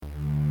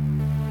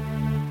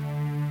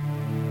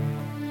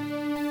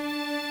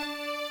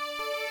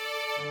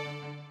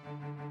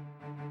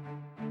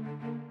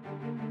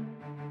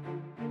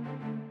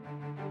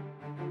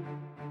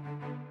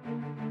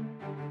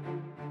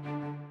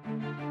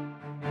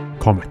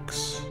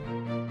comics,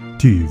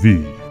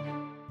 TV,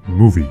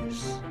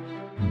 movies,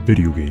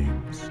 video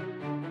games,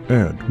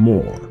 and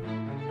more.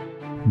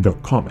 The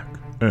Comic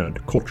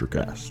and Culture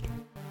Cast.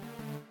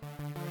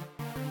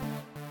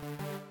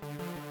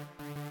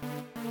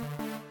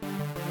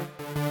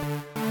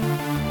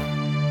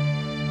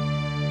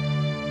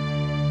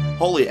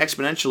 Holy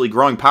exponentially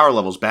growing power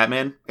levels,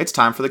 Batman. It's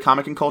time for the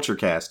Comic and Culture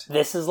Cast.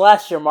 This is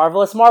Les, your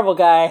marvelous Marvel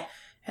guy.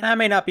 And I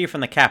may not be from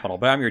the capital,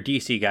 but I'm your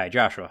DC guy,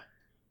 Joshua.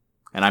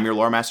 And I'm your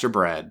lore master,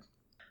 Brad.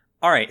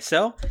 Alright,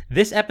 so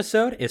this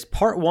episode is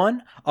part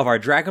 1 of our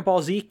Dragon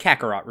Ball Z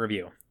Kakarot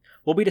review.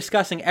 We'll be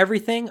discussing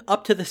everything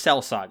up to the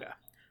Cell Saga.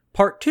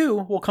 Part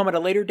 2 will come at a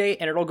later date,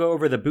 and it'll go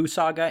over the Buu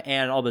Saga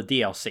and all the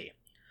DLC.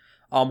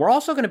 We're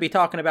also going to be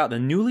talking about the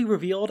newly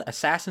revealed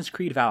Assassin's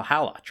Creed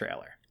Valhalla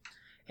trailer,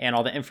 and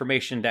all the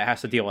information that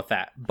has to deal with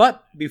that.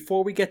 But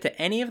before we get to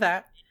any of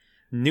that,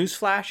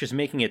 Newsflash is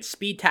making its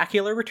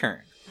speedtacular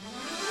return.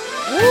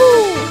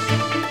 Woo!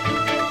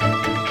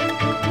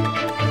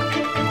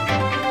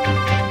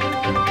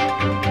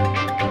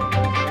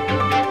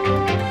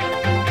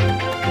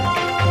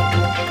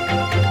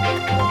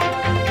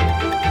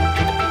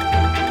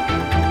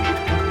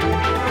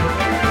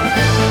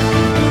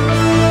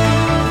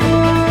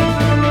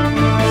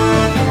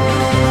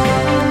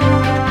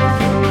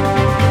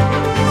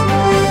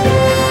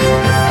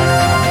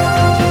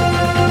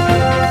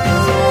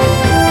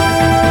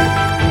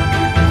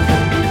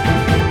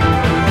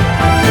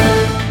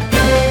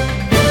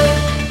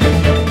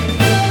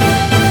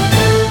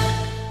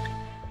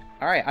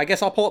 I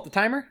guess I'll pull up the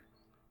timer.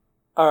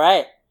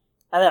 Alright.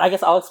 And then I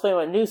guess I'll explain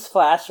what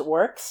Newsflash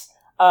works.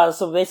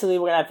 So basically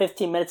we're going to have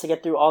 15 minutes to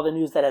get through all the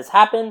news that has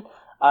happened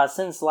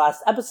since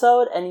last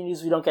episode. Any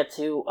news we don't get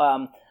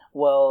to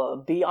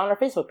will be on our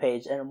Facebook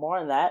page, and more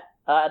on that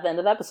at the end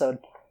of the episode.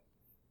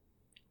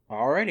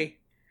 Alrighty.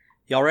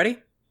 Y'all ready?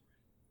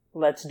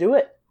 Let's do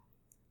it.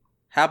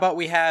 How about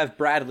we have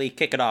Bradley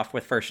kick it off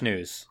with first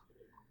news?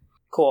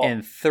 Cool.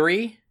 In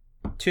 3,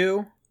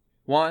 2,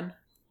 1,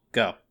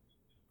 go.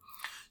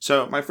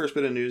 So my first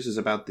bit of news is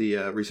about the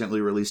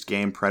recently released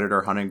game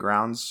Predator Hunting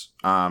Grounds.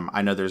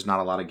 I know there's not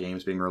a lot of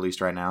games being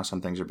released right now.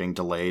 Some things are being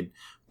delayed,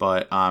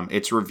 but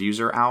its reviews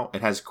are out. It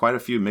has quite a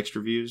few mixed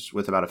reviews,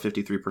 with about a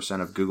 53%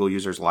 of Google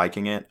users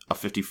liking it, a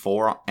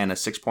 54 and a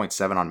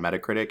 6.7 on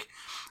Metacritic.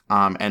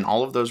 And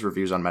all of those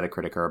reviews on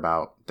Metacritic are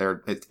about,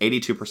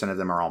 82% of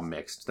them are all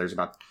mixed. There's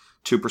about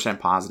 2%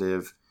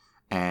 positive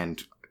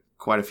and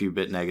quite a few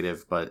bit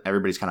negative, but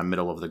everybody's kind of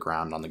middle of the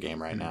ground on the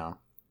game right now.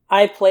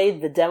 I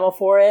played the demo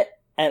for it,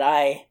 and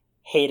I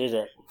hated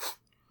it.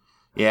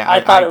 Yeah,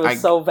 I thought it was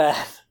so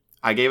bad.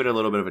 I gave it a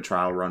little bit of a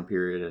trial run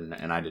period,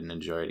 and I didn't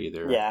enjoy it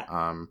either. Yeah.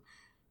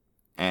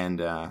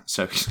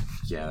 So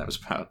yeah, that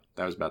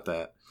was about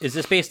that. Is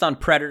this based on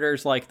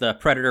predators, like the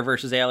Predator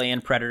versus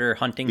Alien, Predator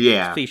hunting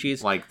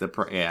species? like the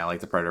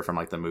Predator from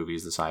like the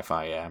movies, the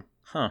sci-fi. Yeah.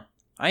 Huh.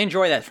 I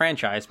enjoy that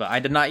franchise, but I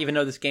did not even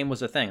know this game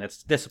was a thing.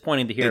 That's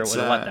disappointing to hear. It was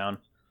a letdown.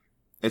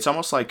 It's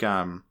almost like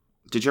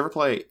did you ever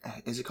play?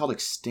 Is it called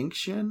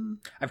Extinction?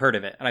 I've heard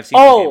of it, and I've seen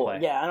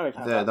gameplay. Yeah, I know what you're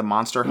talking about. The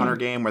Monster Hunter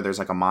game, where there's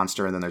like a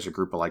monster, and then there's a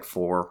group of like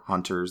 4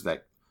 hunters and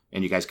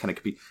you guys kind of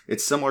compete.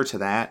 It's similar to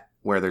that,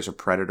 where there's a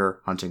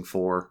predator hunting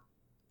 4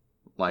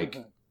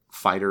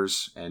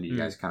 fighters, and you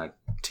guys kind of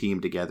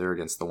team together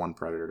against the one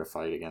predator to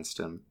fight against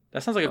him.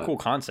 That sounds like a cool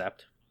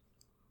concept.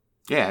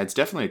 Yeah, it's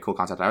definitely a cool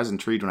concept. I was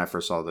intrigued when I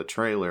first saw the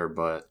trailer,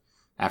 but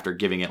after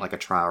giving it like a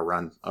trial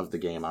run of the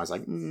game, I was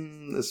like,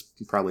 this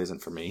probably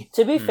isn't for me.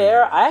 To be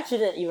fair, I actually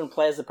didn't even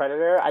play as the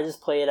Predator. I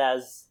just played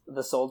as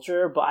the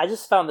soldier, but I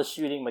just found the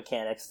shooting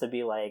mechanics to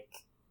be like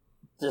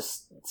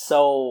just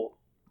so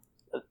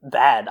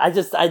bad.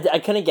 I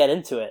couldn't get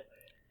into it.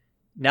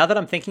 Now that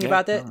I'm thinking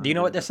about it, do you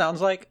know what this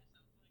sounds like?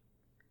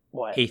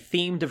 What? A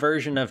themed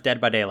version of Dead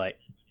by Daylight.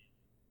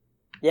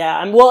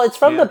 Yeah, it's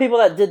from the people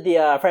that did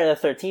the Friday the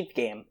 13th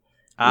game.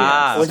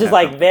 Which is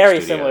like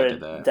very similar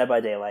to Dead by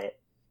Daylight.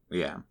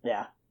 Yeah.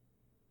 Yeah.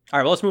 All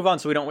right, well, let's move on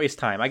so we don't waste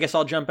time. I guess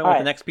I'll jump in with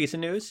the next piece of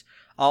news.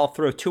 I'll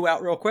throw 2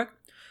 out real quick.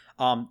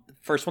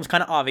 First one's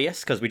kind of obvious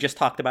because we just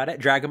talked about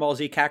it. Dragon Ball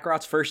Z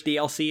Kakarot's first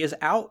DLC is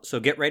out, so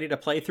get ready to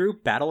play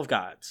through Battle of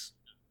Gods.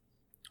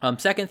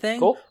 Second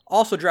thing,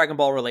 also Dragon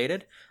Ball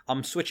related.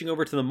 I'm switching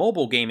over to the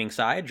mobile gaming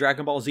side.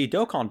 Dragon Ball Z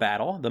Dokkan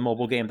Battle, the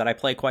mobile game that I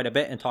play quite a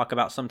bit and talk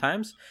about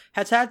sometimes,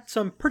 has had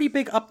some pretty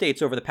big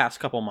updates over the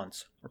past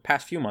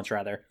few months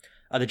rather.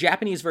 The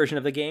Japanese version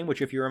of the game,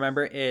 which if you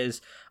remember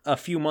is a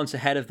few months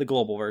ahead of the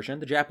global version.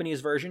 The Japanese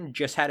version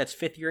just had its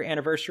 5th year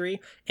anniversary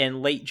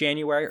in late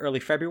January, early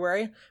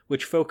February,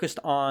 which focused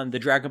on the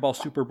Dragon Ball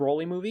Super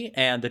Broly movie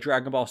and the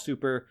Dragon Ball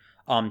Super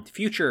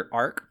Future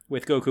arc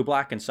with Goku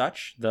Black and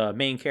such. The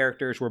main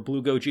characters were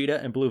Blue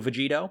Gogeta and Blue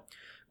Vegito,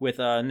 with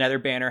Nether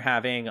Banner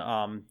having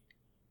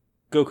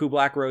Goku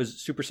Black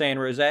Super Saiyan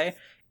Rose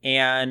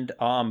and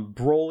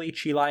Broly,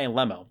 Chilai, and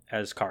Lemo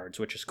as cards,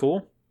 which is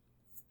cool.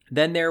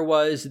 Then there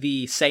was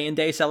the Saiyan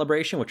Day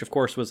celebration, which of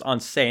course was on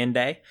Saiyan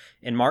Day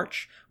in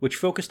March, which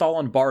focused all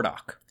on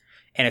Bardock.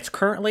 And it's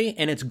currently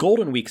in its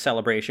Golden Week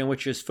celebration,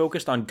 which is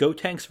focused on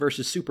Gotenks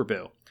versus Super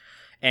Buu.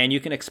 And you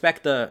can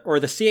expect the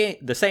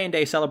Saiyan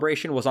Day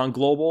celebration was on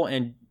global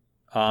and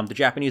the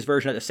Japanese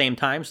version at the same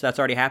time, so that's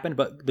already happened.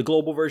 But the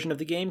global version of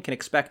the game can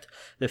expect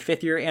the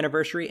 5th year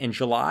anniversary in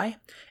July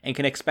and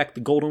can expect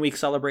the Golden Week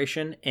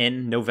celebration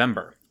in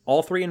November.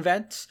 All 3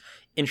 events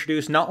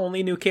introduce not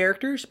only new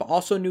characters, but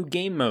also new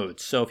game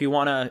modes. So if you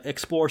want to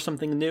explore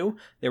something new,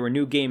 there were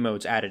new game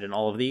modes added in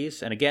all of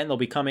these. And again, they'll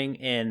be coming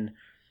in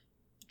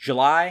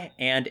July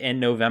and in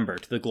November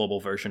to the global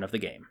version of the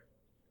game.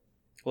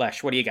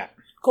 Lesh, what do you got?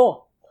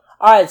 Cool.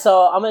 All right,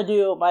 so I'm going to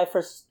do my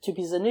first 2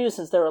 pieces of news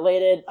since they're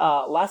related.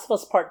 Last of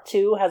Us Part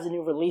 2 has a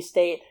new release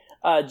date,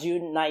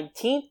 June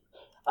 19th,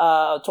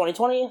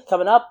 2020,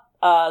 coming up.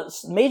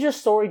 Major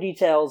story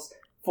details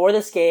for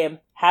this game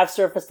have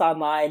surfaced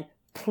online.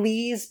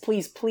 Please,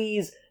 please,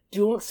 please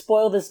don't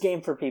spoil this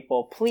game for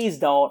people. Please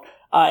don't.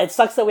 It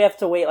sucks that we have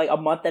to wait like a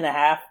month and a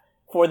half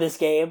for this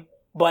game,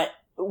 but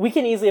we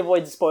can easily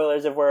avoid the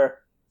spoilers if we're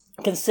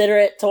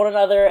considerate to one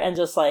another and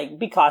just like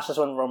be cautious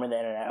when roaming the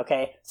internet,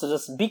 okay? So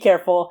just be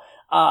careful.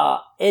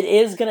 It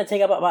is going to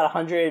take up about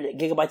 100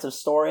 gigabytes of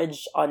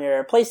storage on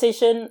your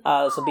PlayStation,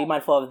 so be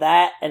mindful of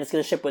that, and it's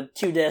going to ship with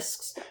 2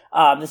 discs.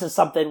 This is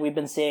something we've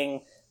been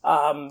seeing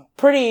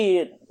pretty,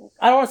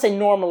 I don't want to say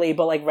normally,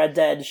 but like Red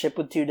Dead shipped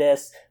with 2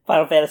 discs,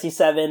 Final Fantasy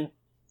VII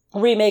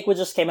Remake, which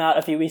just came out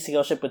a few weeks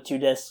ago, shipped with 2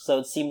 discs, so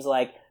it seems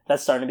like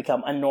that's starting to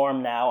become a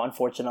norm now,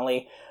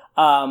 unfortunately.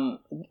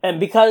 And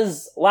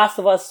because Last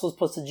of Us was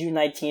posted June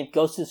 19th,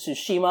 Ghost of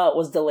Tsushima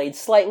was delayed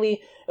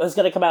slightly. It was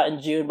going to come out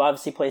in June, but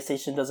obviously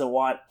PlayStation doesn't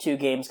want 2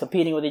 games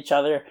competing with each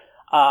other.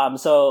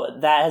 So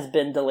that has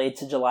been delayed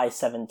to July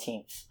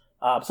 17th.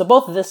 So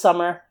both this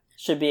summer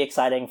should be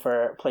exciting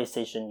for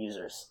PlayStation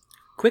users.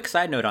 Quick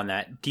side note on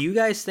that. Do you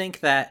guys think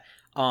that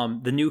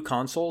the new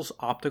consoles'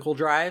 optical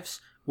drives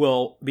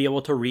will be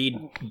able to read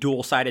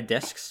dual-sided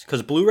discs?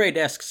 Because Blu-ray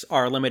discs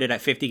are limited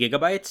at 50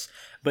 gigabytes,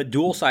 but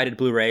dual-sided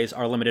Blu-rays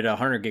are limited at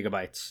 100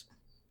 gigabytes.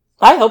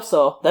 I hope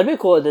so. That'd be a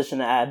cool addition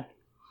to add.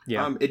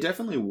 Yeah, it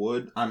definitely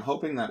would. I'm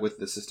hoping that with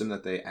the system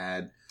that they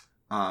add,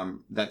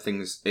 that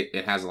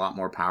it has a lot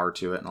more power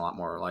to it and a lot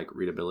more like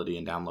readability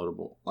and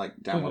downloadable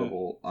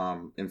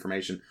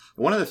information.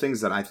 One of the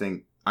things that I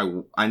think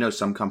I know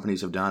some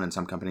companies have done and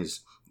some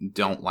companies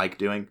don't like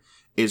doing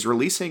is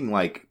releasing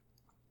like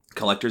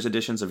collector's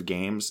editions of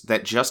games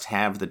that just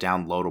have the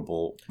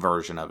downloadable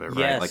version of it, right?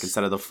 Yes. Like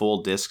instead of the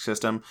full disc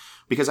system.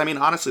 Because I mean,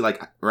 honestly,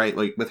 like, right,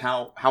 like with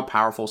how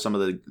powerful some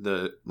of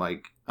the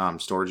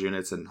storage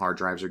units and hard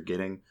drives are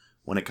getting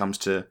when it comes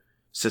to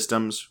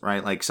systems,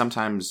 right? Like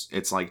sometimes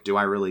it's like, do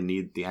I really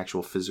need the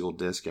actual physical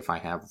disc if I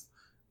have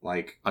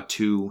like a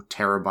 2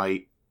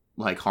 terabyte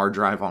like hard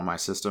drive on my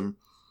system?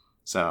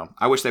 So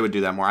I wish they would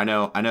do that more. I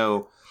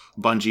know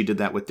Bungie did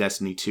that with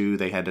Destiny 2.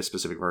 They had a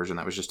specific version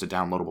that was just a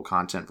downloadable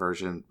content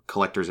version,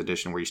 collector's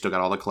edition, where you still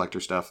got all the collector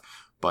stuff,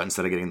 but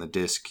instead of getting the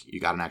disc, you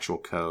got an actual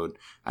code.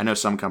 I know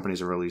some companies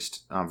have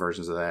released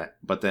versions of that,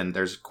 but then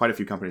there's quite a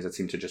few companies that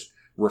seem to just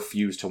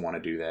refuse to want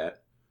to do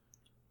that.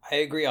 I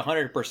agree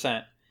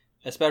 100%.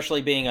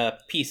 Especially being a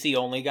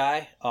PC-only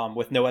guy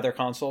with no other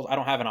consoles. I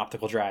don't have an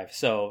optical drive,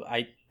 so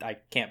I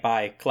can't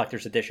buy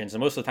collector's editions, and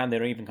most of the time they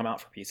don't even come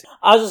out for PC.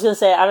 I was just going to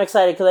say, I'm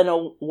excited because I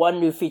know one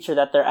new feature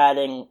that they're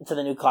adding to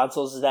the new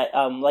consoles is that,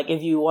 like,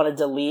 if you want to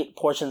delete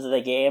portions of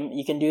the game,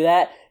 you can do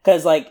that.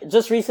 Because, like,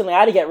 just recently I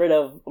had to get rid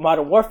of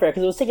Modern Warfare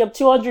because it was taking up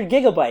 200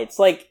 gigabytes.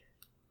 Like,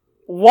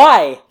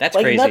 why? That's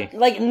like, crazy.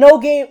 No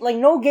game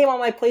on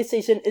my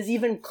PlayStation is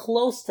even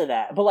close to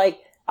that. But, like,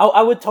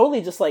 I would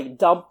totally just like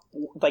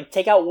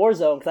take out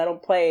Warzone because I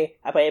play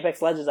Apex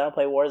Legends, I don't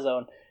play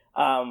Warzone.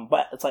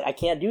 But it's like I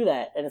can't do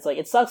that, and it's like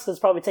it sucks because it's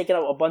probably taking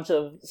up a bunch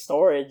of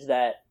storage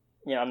that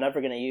I'm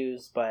never gonna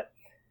use. But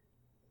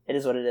it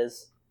is what it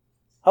is.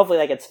 Hopefully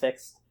that gets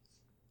fixed.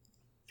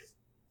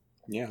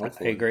 Yeah,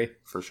 hopefully. I agree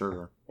for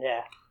sure.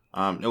 Yeah.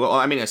 Well,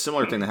 I mean, a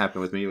similar thing that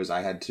happened with me was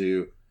I had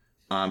to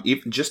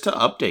even just to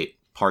update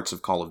parts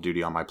of Call of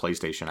Duty on my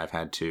PlayStation. I've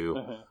had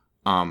to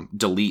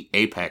delete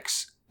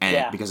Apex.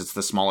 And because it's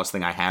the smallest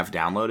thing I have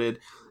downloaded,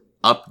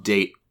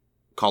 update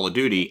Call of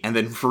Duty and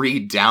then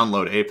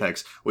re-download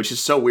Apex, which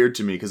is so weird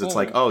to me because it's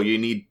like, oh, you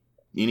need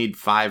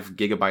 5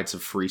 gigabytes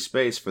of free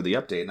space for the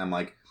update, and I'm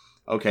like,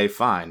 okay,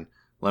 fine,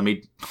 let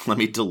me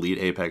delete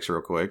Apex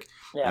real quick,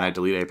 and I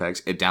delete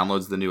Apex. It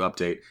downloads the new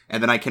update,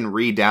 and then I can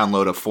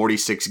re-download a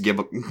 46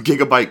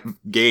 gigabyte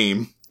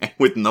game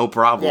with no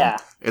problem. Yeah.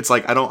 It's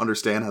like, I don't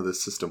understand how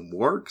this system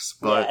works,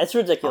 but it's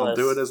ridiculous. I'll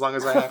do it as long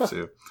as I have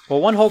to.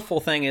 Well, one hopeful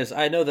thing is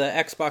I know the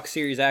Xbox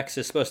Series X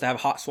is supposed to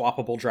have hot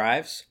swappable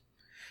drives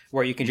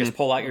where you can just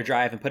pull out your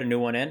drive and put a new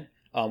one in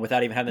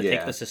without even having to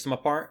take the system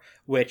apart,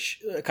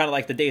 which kind of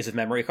like the days of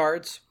memory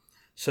cards.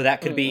 So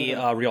that could be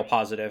a real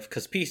positive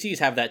because PCs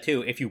have that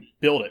too if you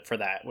build it for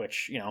that,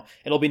 which,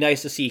 it'll be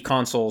nice to see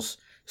consoles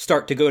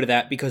start to go to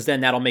that because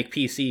then that'll make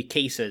PC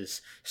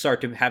cases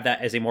start to have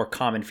that as a more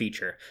common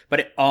feature.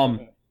 But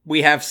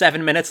we have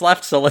 7 minutes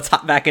left, so let's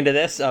hop back into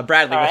this.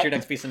 Bradley, what's your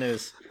next piece of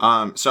news?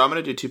 So I'm going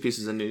to do 2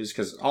 pieces of news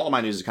because all of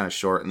my news is kind of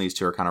short and these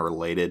 2 are kind of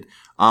related.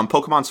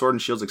 Pokemon Sword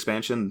and Shield's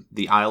expansion,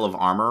 The Isle of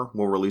Armor,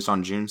 will release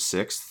on June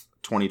 6th,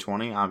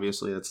 2020.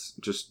 Obviously, that's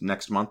just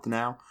next month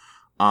now.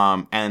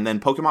 And then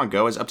Pokemon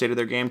Go has updated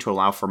their game to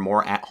allow for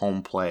more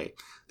at-home play.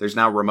 There's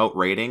now remote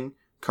raiding.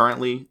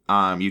 Currently,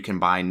 you can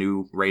buy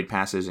new raid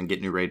passes and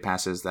get new raid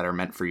passes that are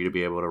meant for you to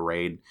be able to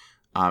raid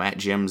at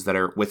gyms that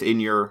are within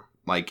your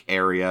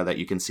area that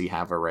you can see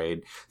have a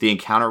raid. The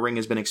encounter ring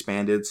has been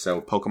expanded,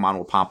 so Pokemon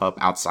will pop up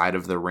outside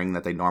of the ring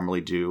that they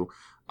normally do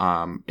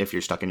if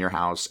you're stuck in your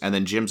house. And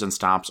then gyms and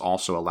stops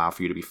also allow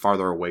for you to be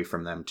farther away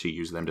from them to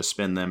use them to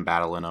spin them,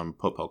 battle in them,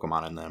 put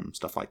Pokemon in them,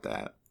 stuff like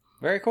that.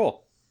 Very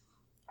cool.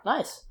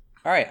 Nice.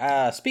 All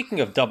right, speaking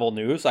of double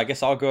news, I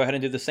guess I'll go ahead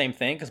and do the same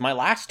thing, because my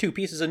last two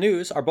pieces of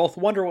news are both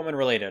Wonder Woman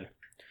related.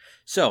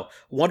 So,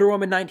 Wonder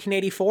Woman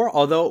 1984,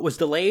 although it was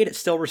delayed, it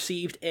still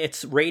received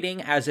its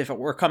rating as if it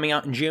were coming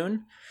out in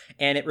June,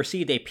 and it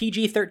received a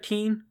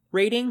PG-13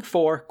 rating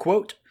for,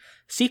 quote,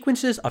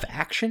 sequences of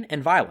action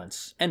and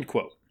violence, end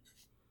quote.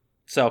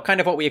 So, kind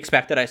of what we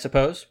expected, I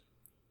suppose.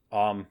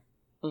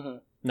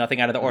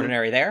 Nothing out of the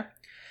ordinary there.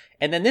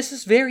 And then this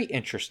is very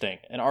interesting,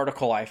 an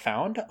article I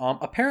found.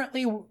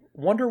 Apparently,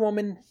 Wonder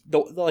Woman,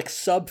 the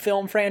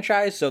sub-film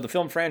franchise, so the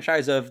film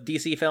franchise of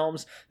DC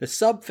films, the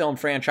sub-film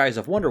franchise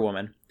of Wonder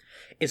Woman,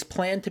 is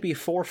planned to be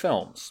 4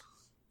 films.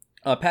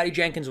 Patty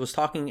Jenkins was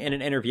talking in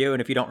an interview,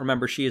 and if you don't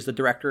remember, she is the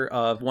director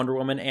of Wonder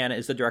Woman and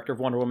is the director of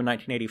Wonder Woman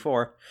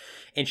 1984.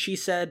 And she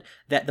said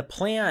that the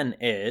plan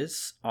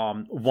is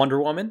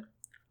Wonder Woman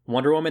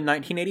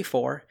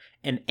 1984,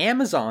 an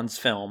Amazon's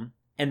film,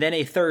 and then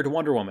a third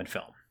Wonder Woman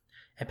film.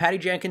 And Patty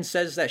Jenkins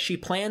says that she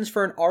plans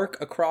for an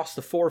arc across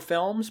the 4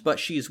 films, but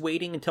she's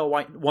waiting until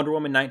Wonder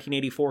Woman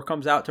 1984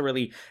 comes out to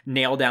really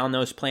nail down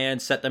those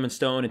plans, set them in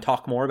stone, and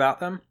talk more about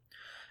them.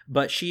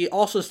 But she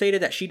also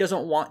stated that she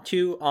doesn't want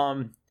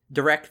to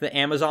direct the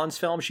Amazon's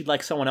film. She'd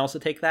like someone else to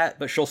take that,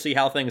 but she'll see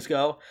how things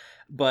go.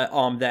 But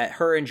that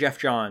her and Jeff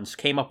Johns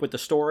came up with the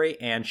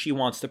story, and she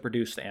wants to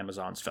produce the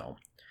Amazon's film.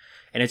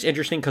 And it's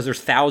interesting because there's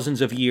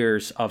thousands of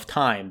years of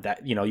time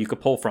that, you could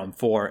pull from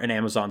for an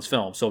Amazon's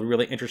film. So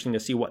really interesting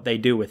to see what they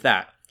do with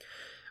that.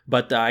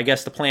 But I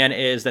guess the plan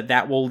is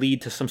that will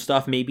lead to some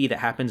stuff maybe that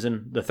happens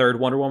in the third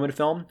Wonder Woman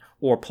film,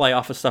 or play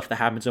off of stuff that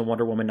happens in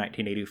Wonder Woman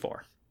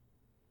 1984.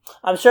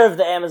 I'm sure if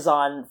the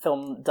Amazon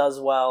film does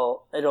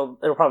well, it'll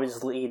probably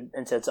just lead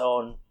into its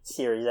own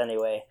series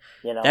anyway.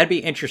 That'd be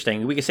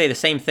interesting. We could say the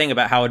same thing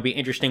about how it'd be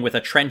interesting with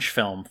a Trench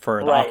film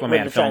for the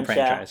Aquaman film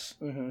franchise.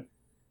 Yeah. Mm-hmm.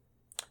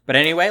 But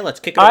anyway,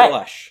 let's kick it over to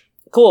Lush.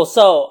 Cool.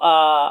 So,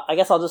 I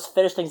guess I'll just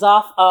finish things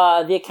off.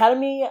 The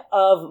Academy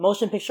of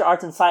Motion Picture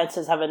Arts and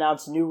Sciences have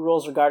announced new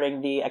rules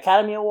regarding the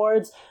Academy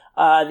Awards.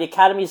 The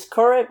Academy's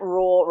current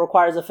rule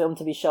requires a film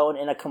to be shown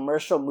in a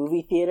commercial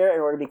movie theater in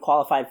order to be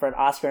qualified for an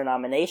Oscar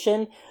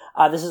nomination.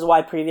 This is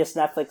why previous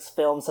Netflix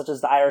films such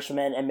as The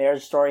Irishman and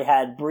Marriage Story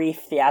had brief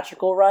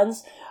theatrical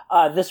runs.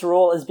 This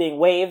rule is being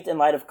waived in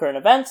light of current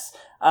events,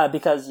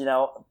 because,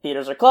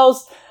 theaters are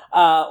closed.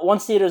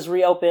 Once theaters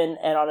reopen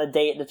and on a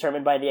date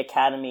determined by the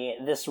Academy,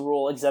 this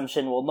rule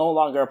exemption will no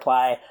longer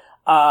apply.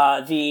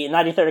 The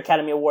 93rd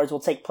Academy Awards will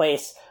take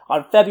place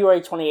on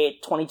February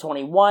 28,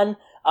 2021.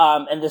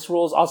 And this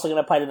rule is also going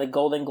to apply to the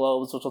Golden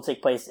Globes, which will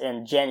take place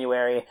in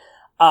January.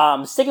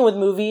 Sticking with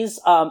movies,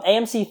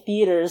 AMC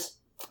Theaters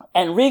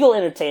and Regal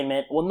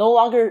Entertainment will no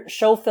longer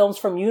show films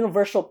from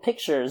Universal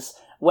Pictures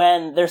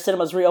when their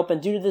cinemas reopen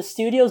due to the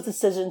studio's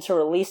decision to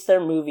release their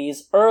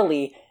movies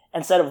early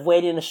instead of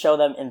waiting to show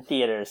them in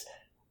theaters.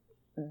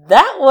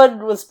 That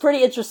one was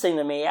pretty interesting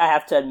to me, I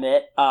have to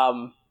admit.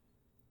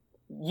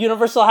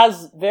 Universal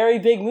has very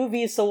big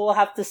movies, so we'll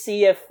have to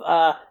see if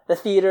the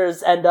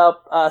theaters end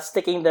up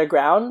sticking their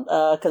ground,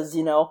 because,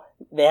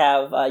 they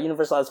have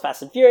Universal has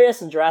Fast and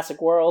Furious and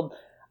Jurassic World.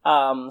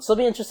 So it'll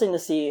be interesting to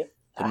see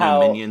the how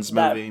new Minions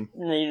movie.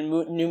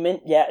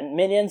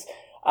 Minions.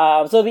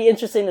 So it'll be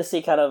interesting to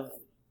see kind of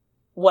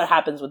what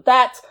happens with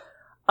that.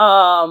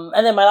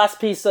 And then my last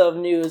piece of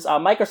news,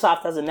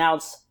 Microsoft has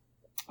announced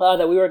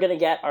that we were going to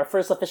get our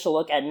first official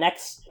look at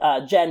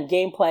next-gen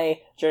gameplay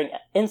during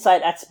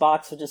Inside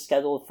Xbox, which is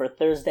scheduled for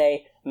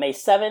Thursday, May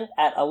 7th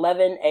at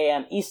 11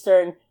 a.m.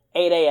 Eastern,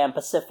 8 a.m.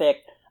 Pacific.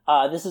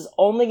 This is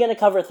only going to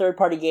cover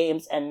third-party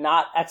games and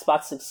not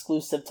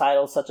Xbox-exclusive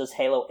titles such as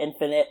Halo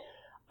Infinite.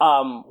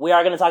 We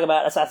are going to talk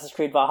about Assassin's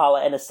Creed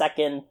Valhalla in a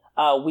second.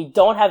 We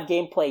don't have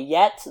gameplay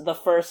yet. The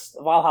first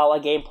Valhalla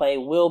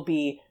gameplay will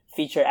be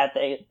featured at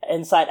the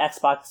Inside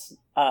Xbox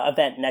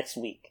event next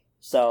week.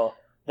 So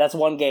that's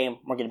one game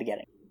we're going to be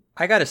getting.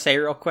 I gotta say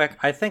real quick,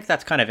 I think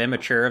that's kind of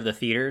immature of the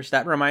theaters.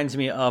 That reminds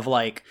me of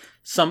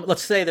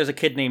let's say there's a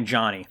kid named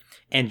Johnny,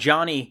 and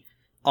Johnny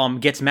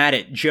gets mad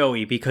at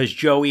Joey because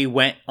Joey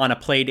went on a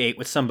play date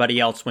with somebody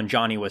else when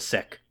Johnny was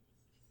sick.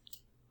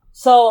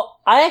 So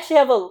I actually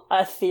have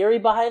a theory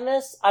behind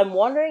this. I'm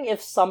wondering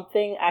if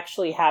something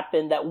actually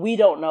happened that we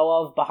don't know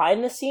of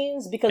behind the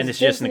scenes, because and it's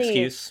just an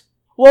excuse.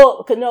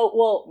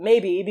 Well,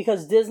 maybe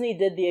because Disney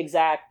did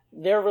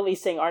they're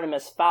releasing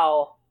Artemis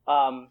Fowl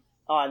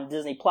on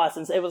Disney Plus,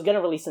 and it was going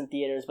to release in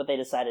theaters, but they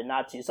decided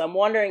not to. So I'm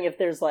wondering if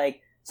there's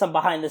some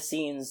behind the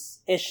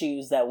scenes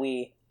issues that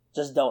we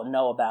just don't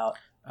know about.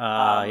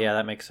 Yeah,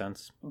 that makes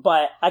sense.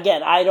 But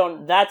again,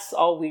 that's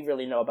all we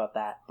really know about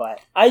that.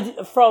 But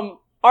from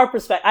our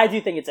perspective, I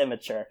do think it's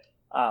immature.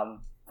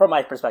 From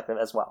my perspective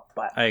as well.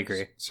 But I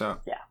agree. So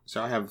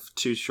I have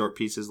 2 short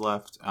pieces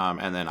left,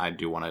 and then I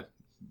do want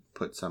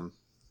to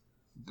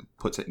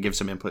give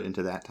some input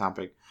into that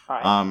topic. All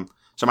right.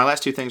 So my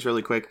last 2 things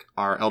really quick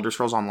are Elder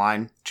Scrolls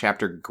Online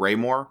Chapter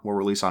Greymore will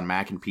release on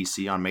Mac and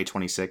PC on May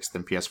 26th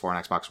and PS4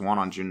 and Xbox One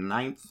on June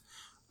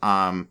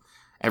 9th.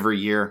 Every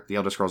year, the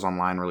Elder Scrolls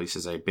Online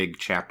releases a big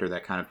chapter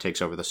that kind of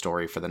takes over the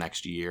story for the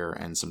next year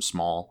and some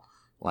small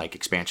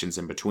expansions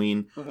in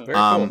between. Mm-hmm. Very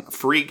cool.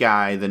 Free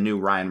Guy, the new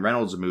Ryan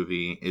Reynolds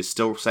movie, is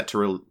still set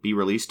to be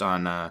released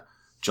on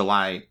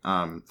July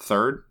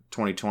 3rd,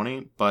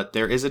 2020, but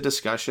there is a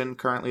discussion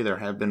currently. There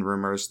have been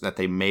rumors that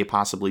they may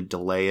possibly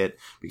delay it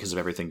because of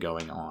everything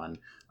going on.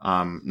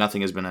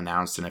 Nothing has been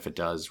announced, and if it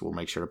does, we'll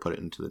make sure to put it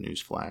into the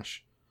news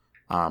flash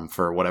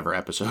for whatever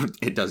episode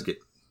it does get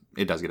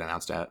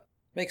announced at.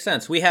 Makes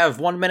sense. We have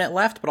 1 minute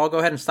left, but I'll go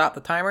ahead and stop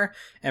the timer.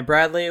 And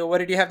Bradley, what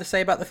did you have to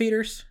say about the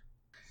theaters?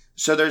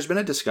 So there's been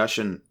a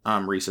discussion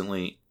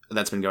recently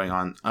that's been going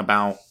on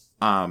about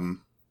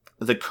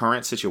the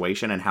current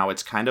situation and how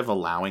it's kind of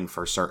allowing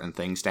for certain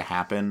things to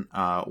happen.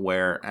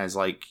 Whereas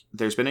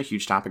there's been a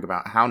huge topic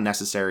about how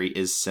necessary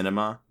is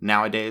cinema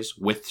nowadays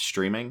with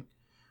streaming.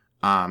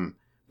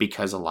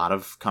 Because a lot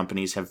of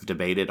companies have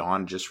debated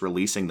on just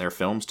releasing their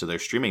films to their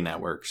streaming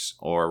networks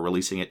or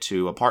releasing it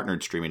to a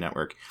partnered streaming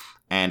network.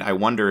 And I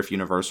wonder if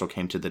Universal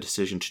came to the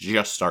decision to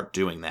just start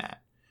doing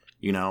that,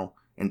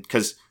 And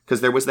because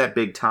there was that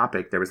big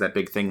topic, there was that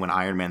big thing when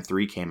Iron Man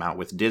 3 came out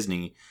with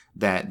Disney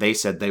that they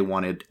said they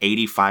wanted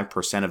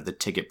 85% of the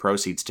ticket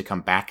proceeds to come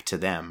back to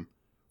them,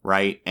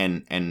 right?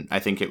 And I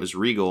think it was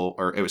Regal,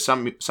 or it was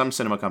some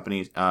cinema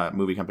company,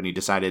 movie company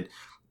decided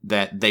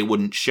that they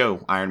wouldn't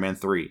show Iron Man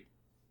 3,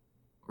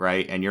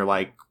 right? And you're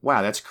like,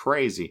 wow, that's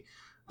crazy.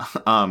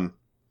 But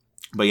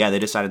yeah, they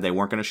decided they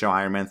weren't going to show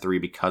Iron Man 3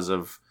 because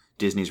of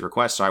Disney's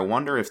request. So I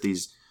wonder if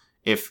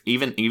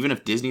even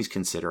if Disney's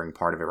considering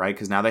part of it, right?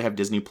 Because now they have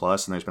Disney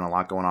Plus, and there's been a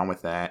lot going on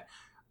with that.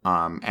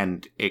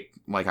 And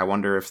I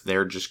wonder if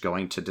they're just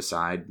going to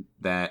decide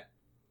that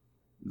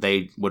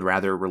they would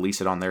rather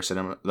release it on their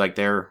cinema,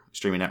 their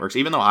streaming networks.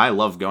 Even though I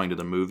love going to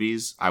the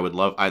movies,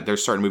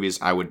 there's certain movies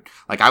I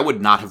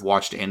would not have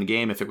watched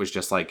Endgame if it was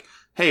just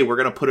hey, we're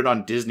gonna put it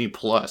on Disney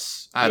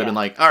Plus. I'd have been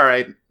like, all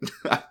right,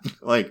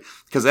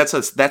 because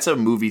that's a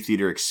movie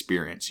theater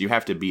experience. You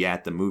have to be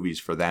at the movies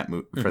for that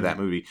for that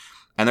movie.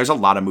 And there's a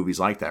lot of movies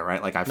like that,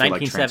 right? I feel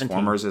like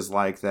Transformers is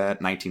like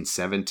that.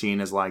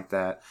 1917 is like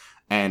that.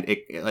 And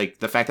it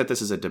the fact that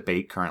this is a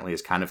debate currently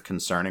is kind of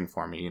concerning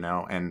for me,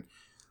 And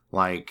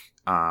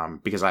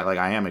because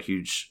I am a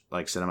huge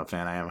cinema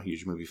fan, I am a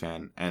huge movie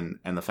fan, and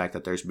the fact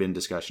that there's been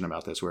discussion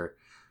about this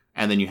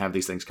and then you have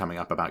these things coming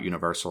up about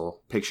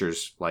Universal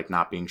Pictures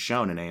not being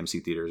shown in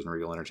AMC theaters and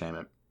Regal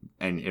Entertainment,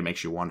 and it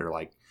makes you wonder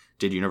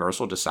did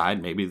Universal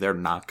decide maybe they're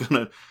not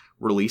gonna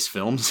release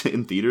films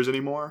in theaters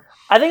anymore?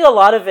 I think a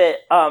lot of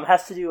it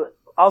has to do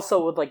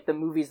also with the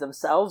movies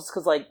themselves,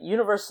 because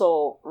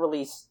Universal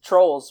released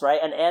Trolls, right,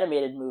 an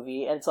animated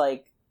movie, and it's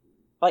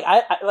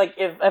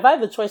if I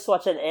have the choice to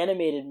watch an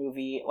animated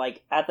movie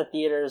at the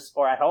theaters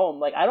or at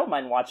home, I don't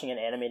mind watching an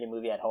animated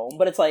movie at home,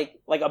 but it's like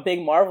a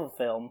big Marvel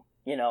film,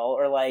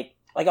 or like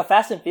a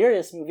Fast and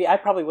Furious movie, I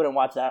probably wouldn't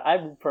watch that. I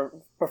would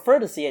prefer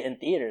to see it in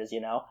theaters,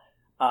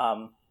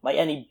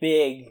 any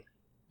big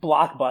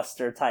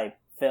blockbuster type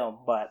film.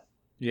 But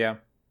yeah,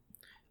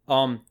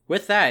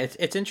 with that,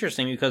 it's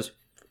interesting because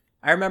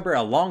I remember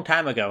a long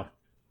time ago,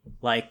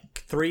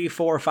 3,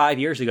 4, 5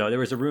 years ago, there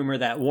was a rumor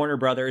that Warner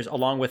Brothers,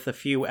 along with a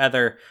few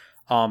other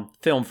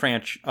film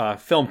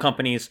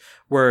companies,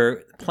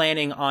 were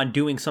planning on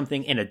doing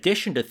something in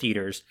addition to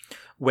theaters,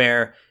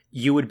 where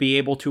you would be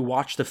able to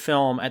watch the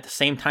film at the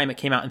same time it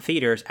came out in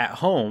theaters at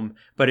home,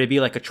 but it'd be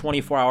a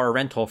 24-hour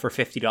rental for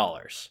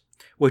 $50.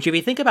 Which, if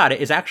you think about it,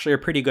 is actually a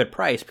pretty good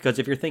price, because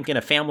if you're thinking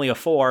a family of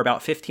 4,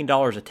 about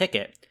 $15 a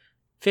ticket,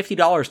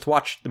 $50 to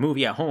watch the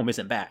movie at home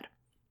isn't bad.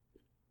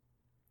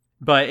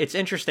 But it's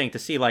interesting to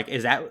see,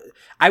 is that...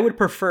 I would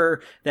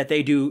prefer that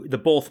they do the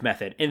both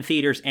method, in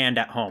theaters and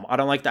at home. I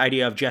don't like the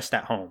idea of just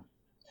at home.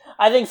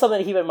 I think something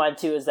to keep in mind,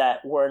 too, is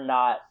that we're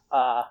not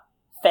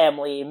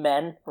family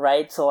men,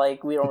 right? So,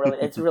 we don't really...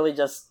 it's really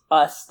just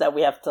us that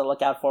we have to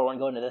look out for when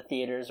going to the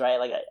theaters,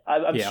 right?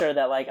 I'm sure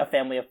that, a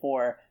family of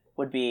 4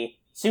 would be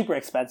super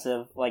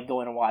expensive,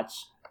 going to watch,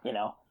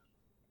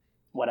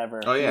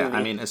 whatever. Oh, yeah. movie.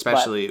 I mean,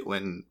 especially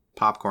when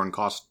popcorn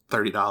costs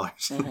 $30.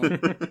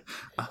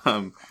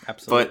 Mm-hmm.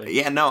 Absolutely. But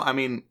yeah, no, I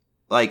mean,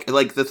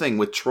 the thing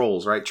with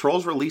Trolls, right?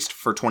 Trolls released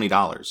for $20.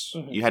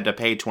 Mm-hmm. You had to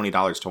pay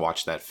 $20 to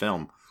watch that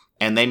film,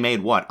 and they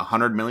made what,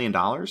 $100 million?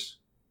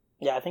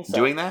 Yeah, I think so.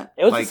 Doing that,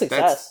 it was a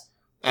success.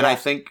 And yeah.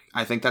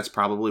 I think that's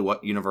probably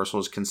what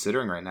Universal is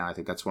considering right now. I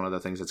think that's one of the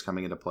things that's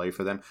coming into play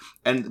for them.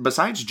 And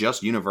besides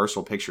just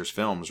Universal Pictures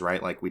films,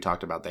 right? Like we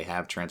talked about, they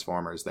have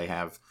Transformers, they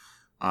have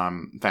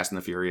Fast and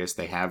the Furious,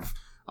 they have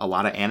a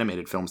lot of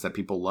animated films that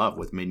people love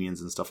with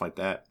Minions and stuff like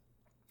that.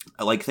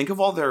 Think of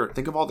all their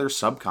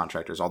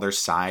subcontractors, all their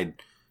side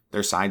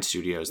their side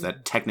studios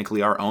that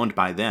technically are owned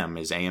by them.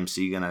 Is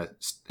AMC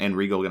and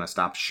Regal gonna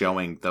stop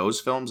showing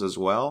those films as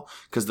well?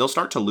 Because they'll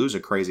start to lose a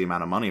crazy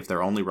amount of money if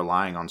they're only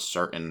relying on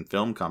certain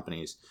film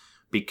companies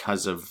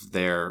because of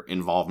their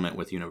involvement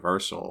with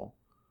Universal.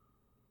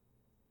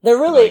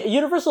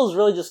 Universal is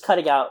really just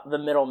cutting out the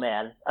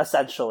middleman,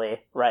 essentially,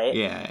 right?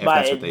 Yeah, if by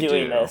that's what they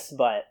doing do. this.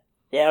 But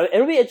yeah,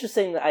 it'll be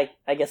interesting, I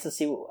guess, to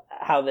see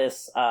how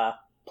this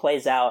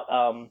plays out.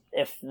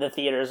 If the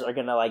theaters are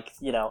gonna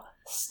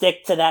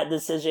stick to that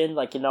decision,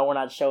 we're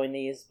not showing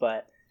these.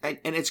 But and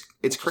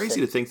it's crazy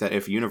to think that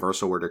if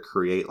Universal were to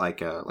create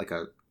like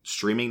a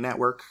streaming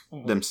network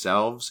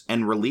themselves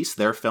and release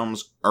their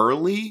films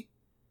early,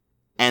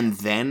 and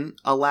then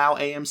allow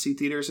AMC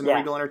Theaters and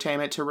Regal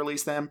Entertainment to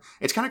release them.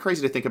 It's kind of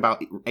crazy to think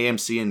about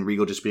AMC and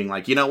Regal just being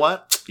like, you know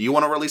what? You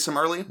want to release them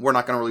early? We're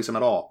not going to release them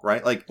at all,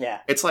 right?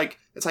 It's like,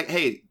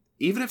 hey,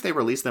 even if they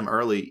release them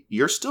early,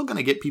 you're still going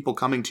to get people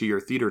coming to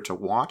your theater to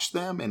watch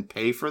them and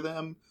pay for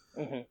them.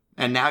 Mm-hmm.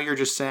 And now you're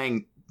just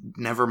saying,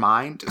 never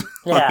mind.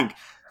 Yeah.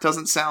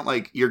 Doesn't sound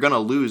like you're going to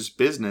lose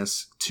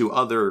business to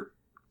other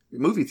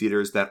movie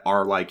theaters that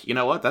are like, you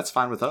know what? That's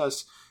fine with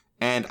us.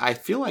 And I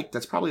feel like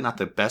that's probably not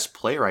the best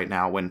play right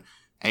now when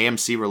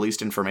AMC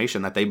released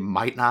information that they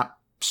might not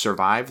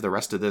survive the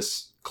rest of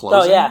this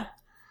closing. Oh, yeah.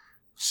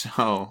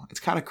 So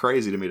it's kind of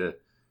crazy to me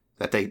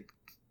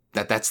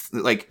that's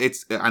like,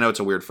 it's, I know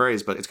it's a weird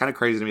phrase, but it's kind of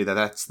crazy to me that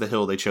that's the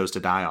hill they chose to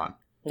die on.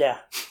 Yeah.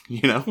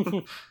 You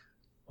know?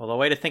 Well, the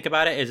way to think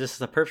about it is this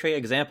is a perfect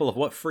example of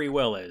what free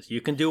will is.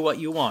 You can do what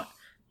you want,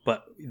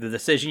 but the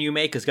decision you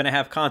make is going to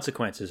have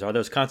consequences. Are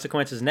those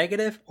consequences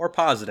negative or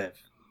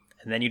positive?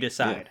 And then you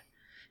decide. Yeah.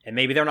 And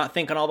maybe they're not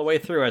thinking all the way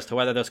through as to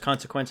whether those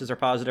consequences are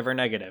positive or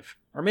negative.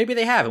 Or maybe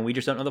they have, and we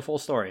just don't know the full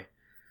story.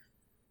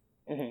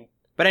 Mm-hmm.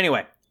 But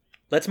anyway,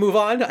 let's move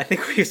on. I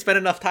think we've spent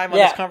enough time on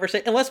this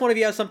conversation. Unless one of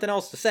you has something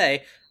else to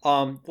say,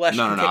 Les,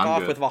 you can kick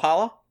off with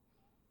Valhalla.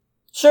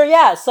 Sure,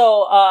 yeah.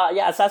 So,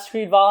 Assassin's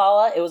Creed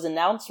Valhalla, it was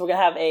announced. We're going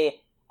to have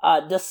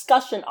a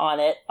discussion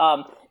on it.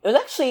 It was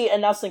actually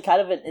announced in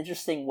kind of an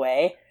interesting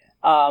way.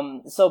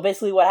 So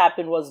basically what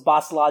happened was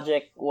Boss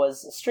Logic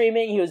was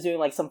streaming. He was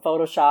doing some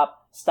Photoshop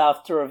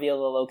stuff to reveal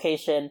the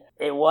location.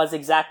 It was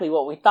exactly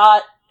what we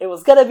thought it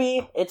was gonna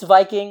be. It's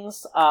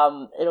Vikings.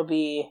 It'll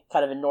be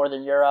kind of in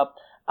Northern Europe.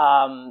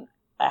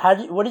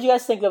 What did you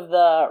guys think of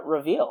the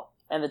reveal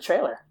and the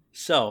trailer?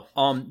 So,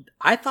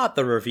 I thought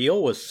the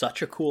reveal was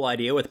such a cool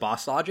idea with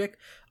Boss Logic.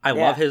 I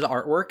love his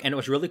artwork, and it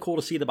was really cool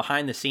to see the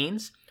behind the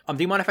scenes. Do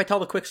you mind if I tell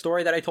the quick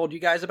story that I told you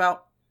guys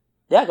about?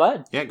 Yeah, go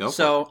ahead. Yeah, go for it.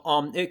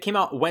 So, it came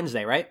out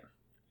Wednesday, right?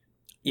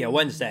 Yeah,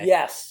 Wednesday.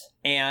 Yes.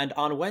 And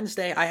on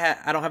Wednesday,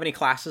 I don't have any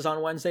classes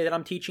on Wednesday that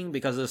I'm teaching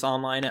because of this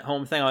online at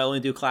home thing. I only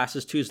do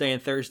classes Tuesday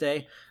and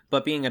Thursday.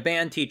 But being a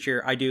band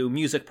teacher, I do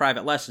music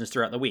private lessons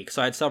throughout the week.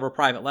 So I had several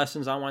private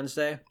lessons on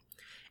Wednesday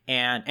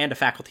and a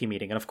faculty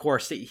meeting. And of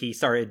course, he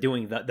started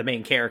doing the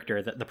main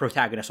character, the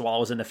protagonist, while I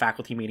was in the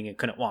faculty meeting and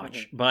couldn't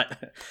watch. Mm-hmm.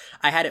 But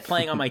I had it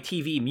playing on my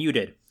TV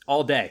muted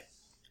all day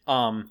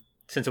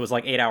since it was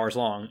 8 hours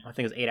long. I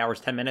think it was 8 hours,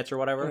 10 minutes or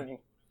whatever. Mm-hmm.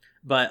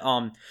 But,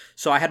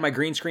 so I had my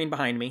green screen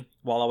behind me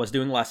while I was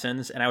doing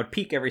lessons, and I would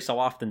peek every so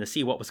often to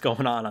see what was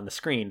going on the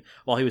screen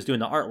while he was doing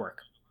the artwork.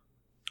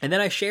 And then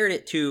I shared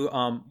it to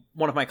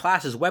one of my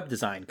classes, web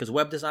design, because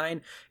web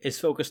design is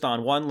focused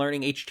on, 1,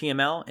 learning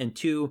HTML, and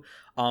 2,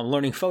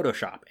 learning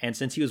Photoshop. And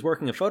since he was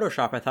working in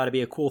Photoshop, I thought it'd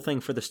be a cool thing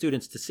for the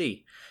students to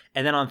see.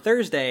 And then on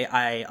Thursday,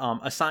 I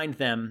assigned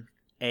them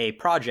a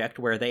project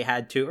where they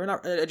had to, or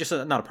not,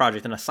 not a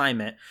project, an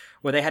assignment,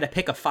 where they had to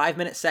pick a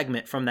 5-minute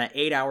segment from that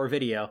 8-hour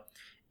video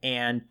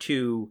and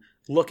to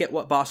look at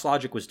what Boss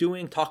Logic was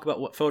doing, talk about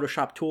what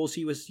Photoshop tools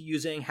he was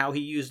using, how he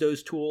used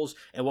those tools,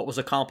 and what was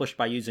accomplished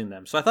by using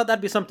them. So I thought that'd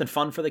be something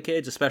fun for the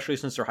kids, especially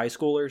since they're high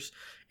schoolers,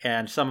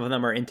 and some of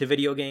them are into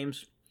video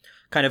games.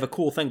 Kind of a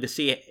cool thing to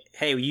see.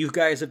 Hey, you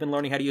guys have been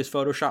learning how to use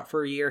Photoshop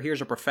for a year.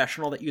 Here's a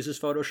professional that uses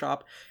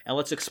Photoshop, and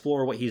let's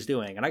explore what he's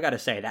doing. And I gotta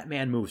say, that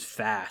man moves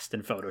fast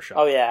in Photoshop.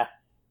 Oh, yeah.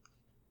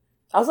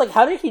 I was like,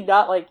 how did he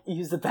not,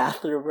 use the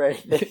bathroom or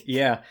anything?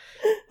 Yeah.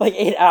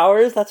 8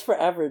 hours? That's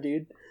forever,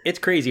 dude. It's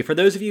crazy. For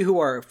those of you who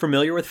are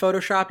familiar with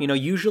Photoshop,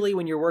 usually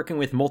when you're working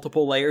with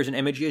multiple layers and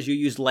images, you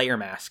use layer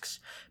masks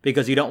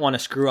because you don't want to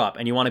screw up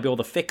and you want to be able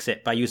to fix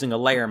it by using a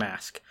layer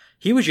mask.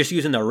 He was just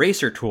using the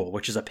eraser tool,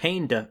 which is a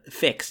pain to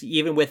fix,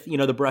 even with,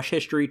 the brush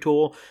history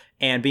tool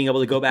and being able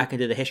to go back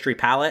into the history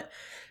palette.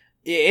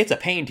 It's a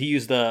pain to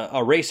use the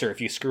eraser if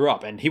you screw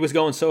up. And he was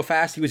going so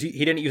fast,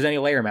 he didn't use any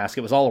layer mask.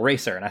 It was all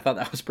eraser, and I thought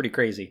that was pretty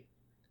crazy.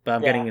 But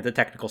I'm getting into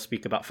technical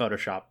speak about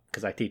Photoshop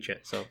because I teach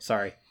it, so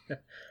sorry.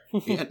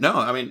 Yeah, no,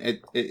 I mean,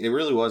 it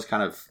really was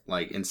kind of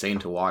insane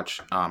to watch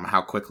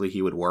how quickly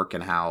he would work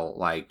and how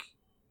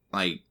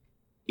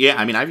yeah,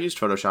 I mean, I've used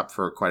Photoshop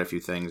for quite a few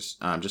things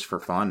just for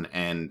fun,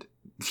 and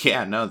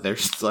yeah, no,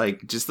 there's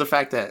just the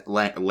fact that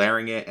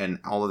layering it and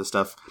all of the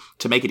stuff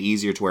to make it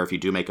easier to where if you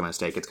do make a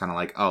mistake, it's kind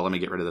of oh, let me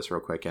get rid of this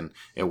real quick, and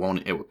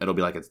it'll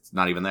be it's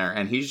not even there,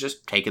 and he's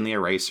just taking the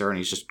eraser and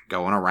he's just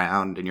going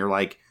around, and you're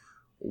like,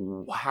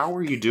 how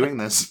are you doing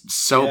this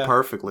so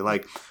perfectly?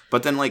 Like,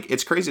 but then like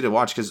it's crazy to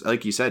watch because,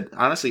 like you said,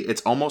 honestly,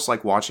 it's almost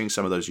like watching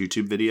some of those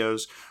YouTube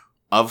videos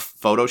of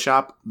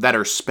Photoshop that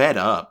are sped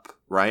up,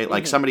 right?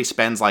 Like somebody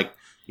spends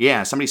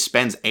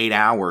 8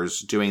 hours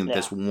doing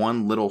this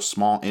one little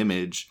small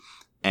image,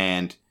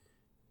 and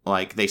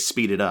like they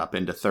speed it up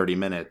into 30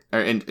 minutes,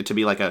 or to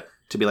be like a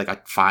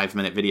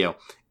 5-minute video.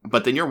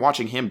 But then you're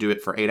watching him do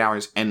it for 8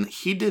 hours, and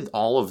he did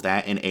all of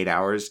that in 8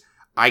 hours.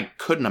 I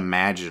couldn't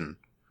imagine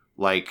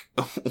like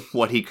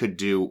what he could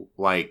do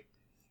like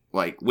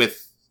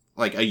with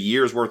like a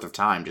year's worth of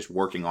time just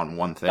working on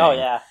one thing. Oh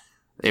yeah.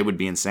 It would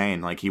be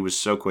insane. Like, he was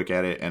so quick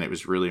at it, and it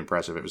was really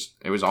impressive.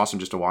 It was awesome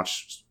just to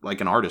watch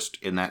like an artist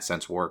in that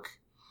sense work.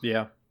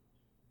 Yeah.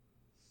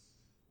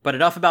 But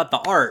enough about the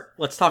art.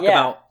 Let's talk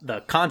about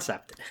the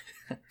concept.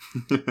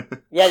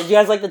 Yeah, did you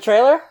guys like the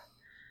trailer?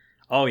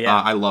 Oh yeah.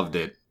 I loved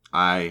it.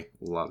 I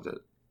thought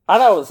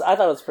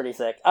it was pretty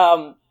sick.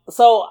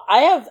 So I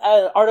have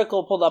an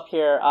article pulled up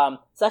here.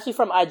 It's actually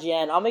from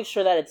IGN. I'll make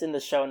sure that it's in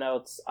the show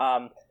notes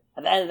at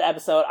the end of the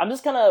episode.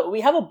 We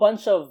have a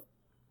bunch of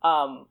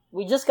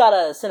we just got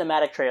a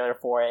cinematic trailer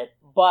for it,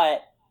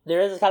 but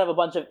there is kind of a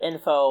bunch of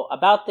info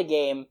about the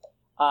game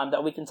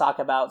that we can talk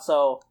about.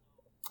 So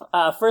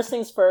first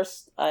things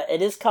first,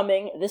 it is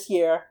coming this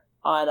year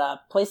on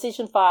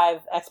PlayStation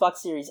 5, Xbox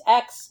Series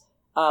X,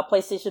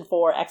 PlayStation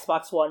 4,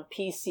 Xbox One,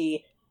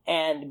 PC,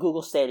 and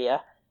Google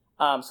Stadia.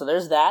 So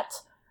there's that.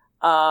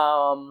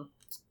 So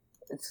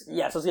it's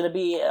going to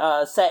be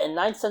set in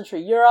 9th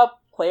century Europe.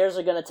 Players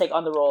are going to take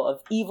on the role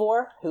of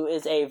Eivor, who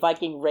is a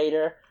Viking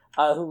raider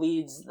who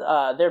leads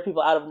their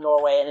people out of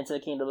Norway and into the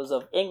kingdoms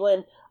of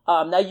England.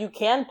 Now you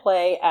can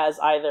play as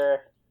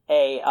either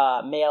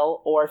a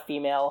male or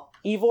female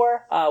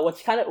Eivor,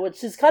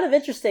 which is kind of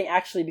interesting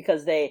actually,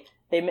 because they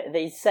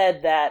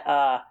said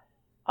that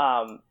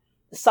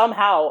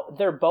somehow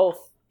they're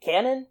both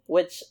canon,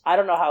 which I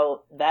don't know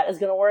how that is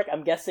going to work.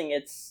 I'm guessing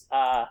it's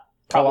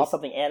probably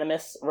something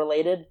Animus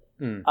related,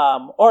 I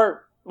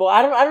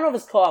don't know if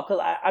it's co-op,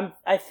 because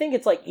I think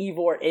it's like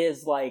Eivor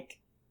is like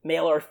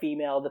male or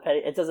female,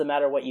 depending. It doesn't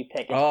matter what you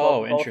pick. It's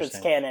both it's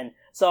canon.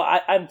 So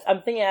I'm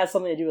thinking it has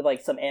something to do with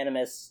like some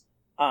Animus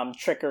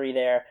trickery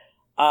there.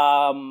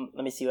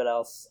 Let me see what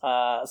else.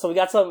 So we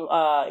got some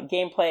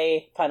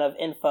gameplay kind of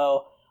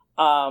info.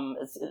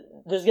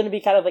 There's going to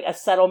be kind of like a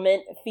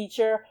settlement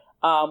feature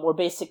where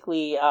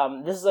basically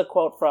this is a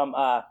quote from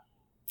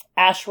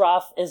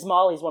Ashraf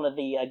Ismail. He's one of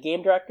the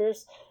game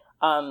directors.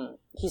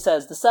 He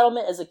says, "The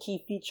settlement is a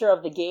key feature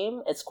of the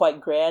game. It's quite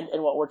grand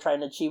in what we're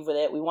trying to achieve with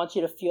it. We want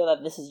you to feel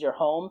that this is your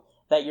home,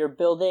 that you're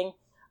building,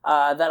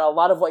 that a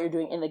lot of what you're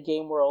doing in the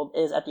game world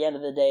is, at the end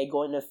of the day,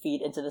 going to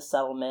feed into the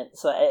settlement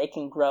so that it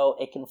can grow,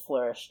 it can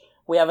flourish.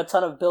 We have a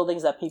ton of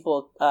buildings that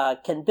people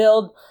can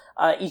build.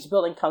 Each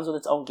building comes with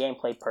its own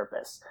gameplay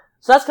purpose."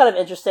 So that's kind of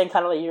interesting,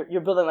 kind of like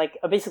you're building like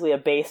basically a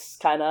base,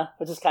 kind of,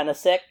 which is kind of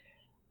sick.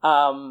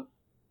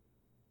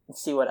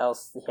 Let's see what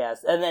else he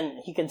has. And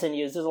then he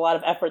continues, "There's a lot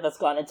of effort that's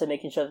gone into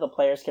making sure that the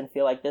players can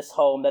feel like this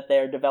home that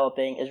they're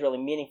developing is really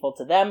meaningful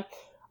to them.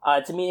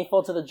 It's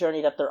meaningful to the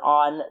journey that they're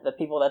on. The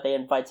people that they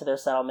invite to their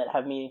settlement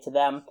have meaning to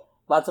them.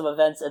 Lots of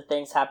events and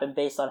things happen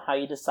based on how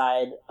you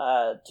decide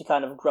to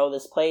kind of grow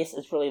this place.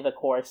 It's really the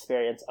core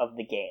experience of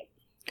the game."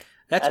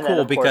 That's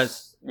cool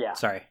because...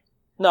 Sorry.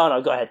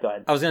 No, go ahead.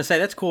 I was going to say,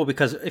 that's cool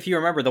because if you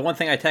remember, the one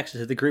thing I texted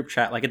to the group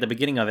chat, like at the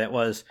beginning of it,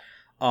 was...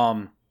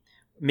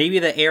 maybe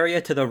the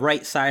area to the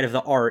right side of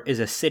the art is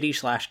a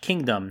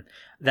city/kingdom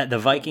that the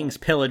Vikings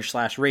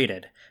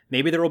pillaged/raided.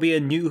 Maybe there will be a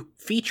new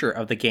feature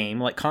of the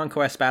game, like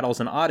Conquest Battles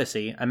in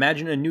Odyssey.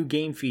 Imagine a new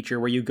game feature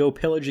where you go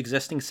pillage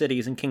existing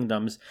cities and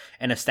kingdoms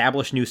and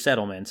establish new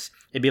settlements.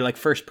 It'd be like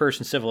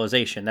first-person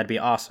Civilization. That'd be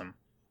awesome.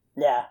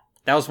 Yeah.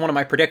 That was one of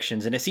my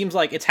predictions, and it seems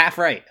like it's half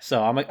right,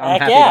 so I'm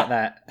happy about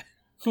that.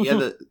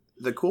 Yeah,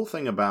 the cool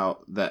thing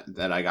about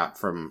that I got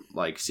from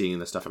like seeing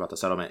the stuff about the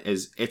settlement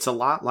is it's a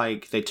lot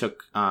like they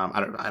took I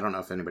don't know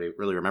if anybody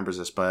really remembers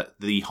this, but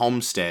the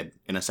homestead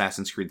in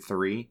Assassin's Creed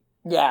 3.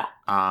 Yeah.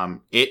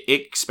 It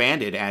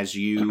expanded as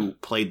you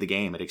played the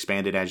game. It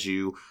expanded as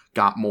you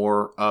got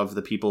more of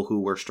the people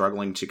who were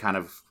struggling to kind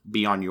of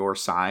be on your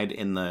side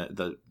in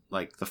the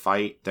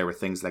fight. There were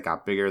things that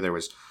got bigger. There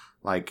was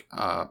like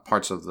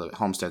parts of the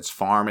homestead's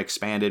farm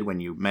expanded when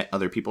you met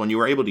other people, and you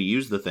were able to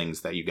use the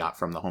things that you got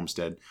from the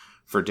homestead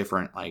for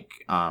different like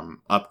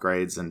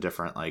upgrades and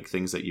different like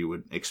things that you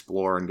would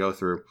explore and go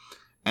through.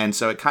 And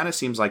so it kind of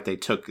seems like they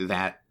took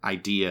that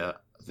idea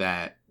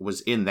that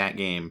was in that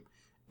game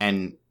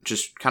and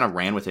just kind of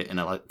ran with it in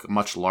a like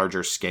much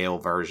larger scale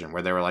version,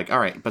 where they were like, all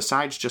right,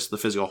 besides just the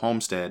physical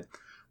homestead,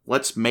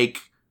 let's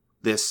make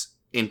this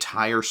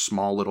entire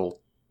small little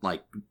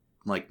like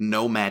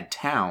nomad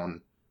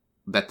town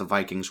that the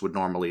Vikings would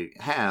normally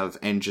have,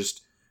 and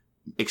just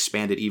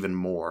expand it even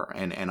more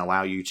and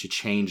allow you to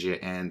change it.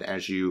 And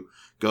as you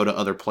go to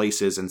other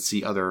places and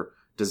see other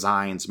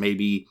designs,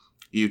 maybe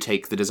you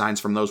take the designs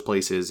from those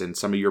places and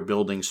some of your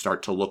buildings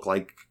start to look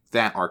like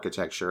that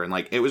architecture. And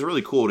like, it was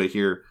really cool to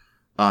hear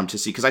to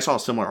see, because I saw a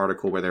similar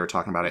article where they were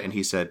talking about it, and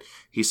he said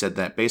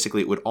that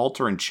basically it would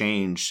alter and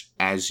change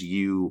as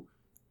you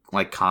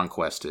like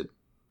conquested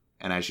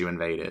and as you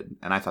invaded,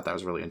 and I thought that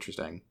was really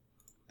interesting.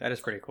 That is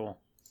pretty cool.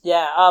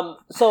 Yeah.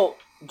 So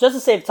just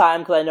to save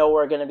time, because I know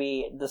we're going to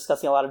be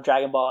discussing a lot of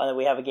Dragon Ball, and then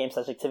we have a game /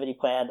 activity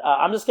planned.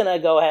 I'm just going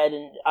to go ahead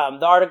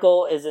and the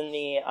article is in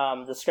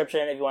the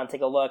description if you want to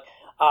take a look.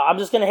 I'm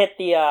just going to hit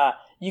the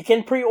you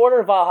can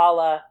pre-order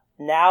Valhalla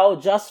now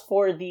just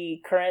for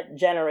the current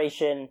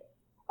generation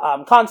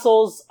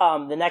consoles.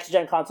 The next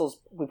gen consoles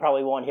we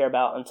probably won't hear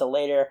about until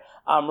later.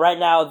 Right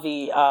now,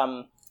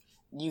 the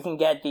you can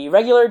get the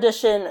regular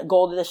edition,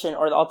 gold edition,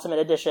 or the ultimate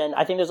edition.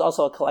 I think there's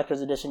also a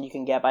collector's edition you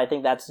can get, but I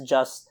think that's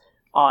just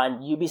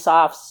on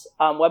Ubisoft's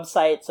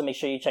website, so make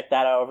sure you check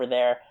that out over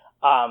there.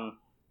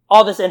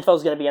 All this info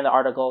is going to be in the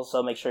article,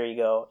 so make sure you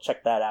go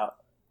check that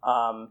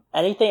out.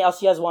 Anything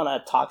else you guys want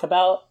to talk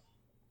about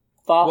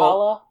Valhalla?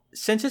 Well,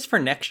 since it's for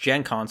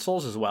next-gen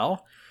consoles as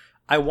well,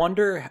 I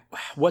wonder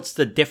what's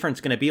the difference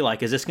going to be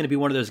like. Is this going to be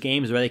one of those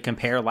games where they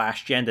compare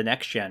last-gen to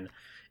next-gen?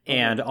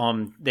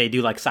 And they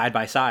do like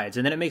side-by-sides?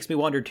 And then it makes me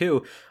wonder,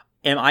 too,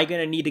 am I going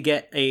to need to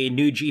get a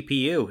new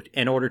GPU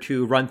in order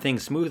to run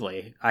things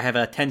smoothly? I have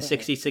a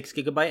 1066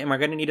 gigabyte. Am I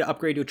going to need to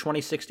upgrade to a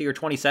 2060 or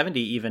 2070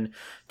 even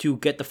to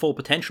get the full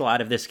potential out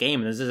of this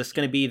game? And is this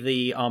going to be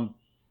the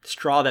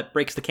straw that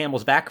breaks the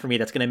camel's back for me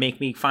that's going to make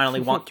me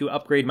finally want to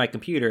upgrade my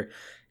computer?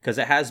 Because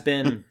it has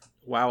been,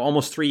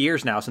 almost 3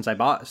 years now since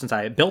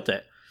I built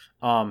it.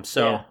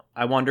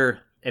 I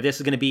wonder if this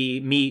is going to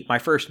be my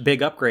first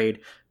big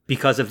upgrade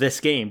because of this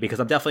game, because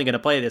I'm definitely going to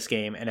play this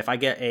game. And if I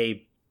get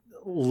a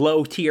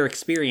low tier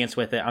experience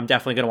with it, I'm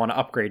definitely going to want to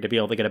upgrade to be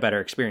able to get a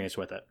better experience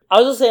with it. I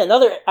was going to say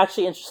another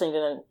actually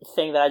interesting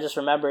thing that I just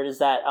remembered is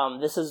that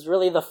this is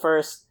really the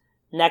first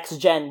next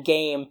gen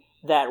game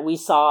that we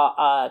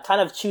saw kind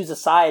of choose a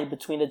side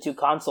between the two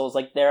consoles.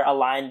 Like they're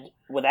aligned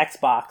with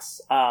Xbox.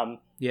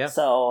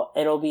 So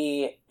it'll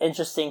be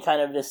interesting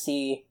kind of to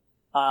see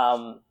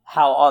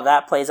how all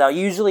that plays out.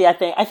 Usually I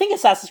think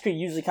Assassin's Creed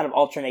usually kind of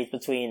alternates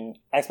between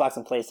Xbox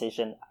and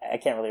PlayStation. I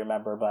can't really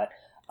remember, but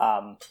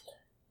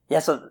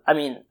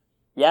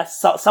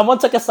someone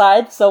took a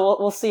side, so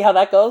we'll see how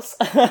that goes.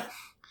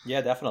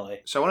 Yeah,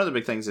 definitely. So one of the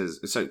big things is,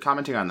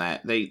 commenting on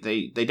that,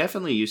 they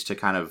definitely used to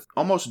kind of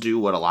almost do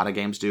what a lot of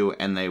games do,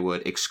 and they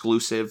would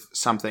exclusive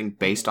something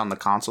based on the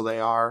console they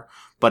are,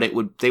 but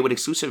they would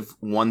exclusive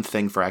one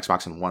thing for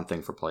Xbox and one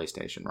thing for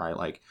PlayStation, right?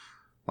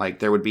 Like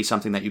there would be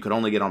something that you could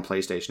only get on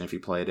PlayStation if you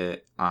played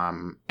it,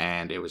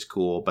 and it was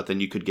cool, but then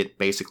you could get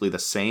basically the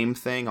same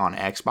thing on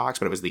Xbox,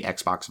 but it was the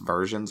Xbox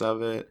versions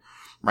of it,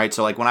 right?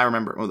 So like when I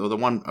remember, the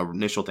one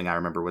initial thing I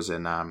remember was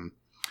in,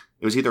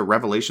 it was either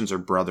Revelations or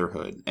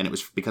Brotherhood, and it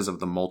was because of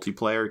the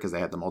multiplayer, because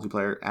they had the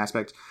multiplayer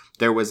aspect.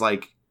 There was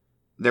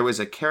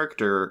a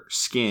character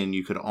skin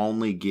you could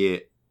only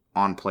get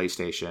on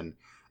PlayStation,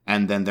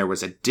 and then there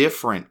was a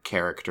different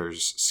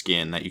character's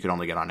skin that you could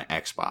only get on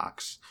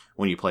Xbox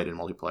when you played in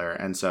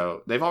multiplayer. And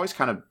so they've always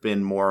kind of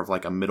been more of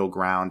like a middle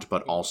ground,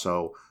 but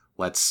also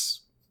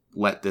let's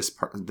let this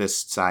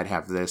side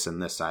have this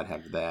and this side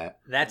have that.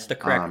 That's the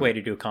correct way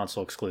to do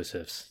console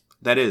exclusives.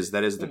 That is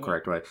the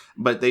correct way.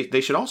 But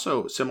they should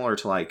also, similar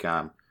to like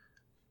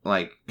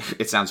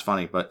it sounds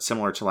funny, but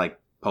similar to like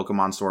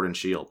Pokemon Sword and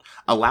Shield,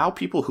 allow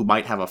people who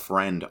might have a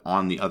friend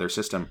on the other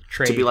system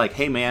to be like,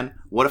 hey man,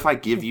 what if I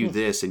give you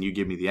this and you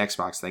give me the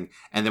Xbox thing,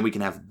 and then we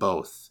can have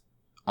both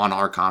on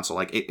our console?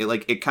 Like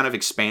it kind of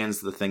expands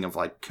the thing of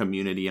like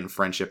community and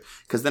friendship,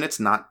 because then it's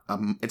not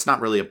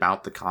really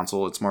about the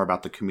console, it's more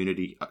about the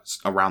community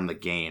around the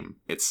game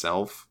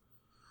itself.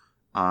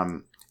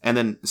 And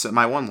then, so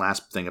my one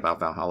last thing about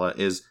Valhalla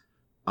is,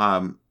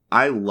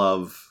 I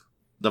love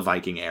the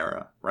Viking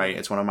era, right?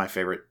 It's one of my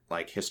favorite,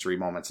 like, history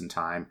moments in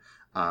time.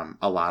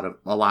 A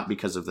lot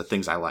because of the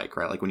things I like,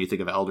 right? Like, when you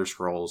think of Elder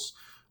Scrolls,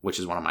 which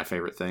is one of my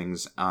favorite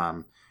things,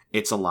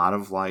 it's a lot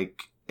of,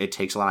 like, it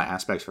takes a lot of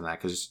aspects from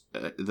that, because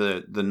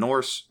the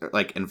Norse,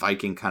 like, and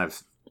Viking kind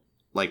of,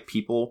 like,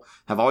 people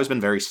have always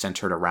been very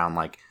centered around,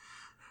 like,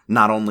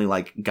 not only,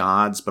 like,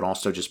 gods, but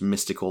also just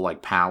mystical,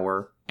 like,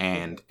 power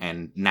and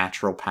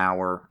natural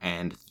power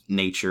and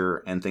nature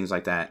and things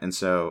like that. And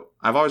so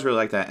I've always really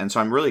liked that. And so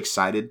I'm really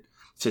excited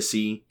to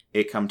see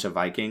it come to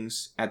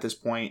Vikings at this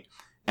point.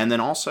 And then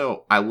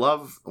also, I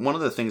love, one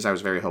of the things I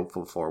was very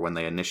hopeful for when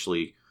they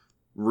initially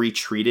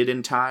retreated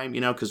in time,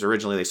 because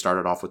originally they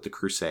started off with the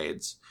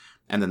Crusades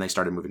and then they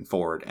started moving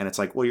forward. And it's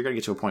like, well, you're going to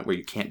get to a point where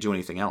you can't do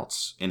anything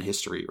else in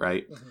history,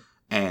 right? Mm-hmm.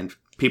 And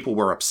people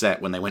were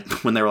upset when they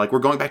were like, we're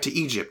going back to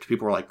Egypt.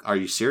 People were like, are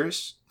you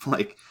serious?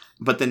 Like,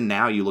 but then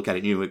now you look at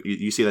it and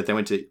you see that they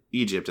went to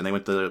Egypt and they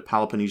went to the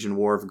Peloponnesian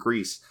War of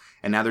Greece,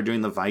 and now they're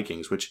doing the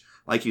Vikings, which,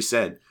 like you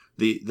said,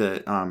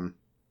 the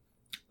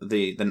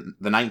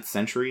 9th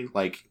century,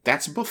 like,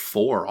 that's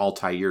before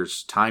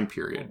Altair's time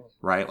period,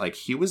 right? Like,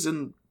 he was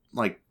in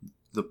what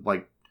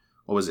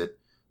was it,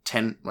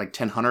 1000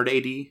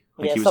 AD? He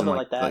was something in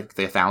like that. Like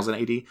the 1000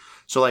 AD.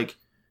 So, like,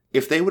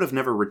 if they would have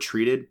never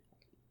retreated,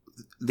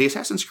 the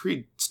Assassin's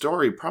Creed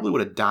story probably would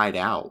have died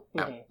out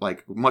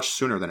like much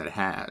sooner than it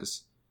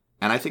has.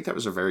 I think that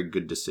was a very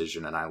good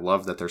decision, and I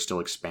love that they're still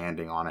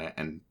expanding on it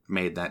and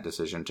made that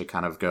decision to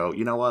kind of go,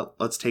 you know what,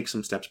 let's take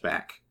some steps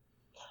back.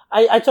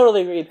 I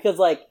totally agree, because,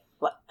 like,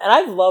 and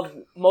I've loved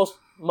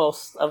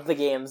most of the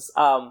games.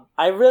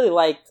 I really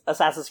liked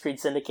Assassin's Creed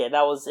Syndicate.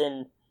 That was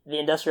in the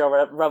Industrial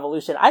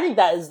Revolution. I think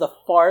that is the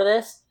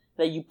farthest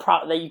that you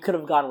could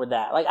have gone with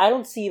that. Like, I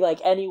don't see, like,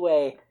 any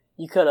way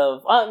you could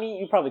have... I mean,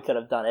 you probably could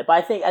have done it, but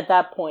I think at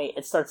that point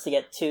it starts to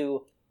get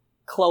too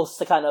close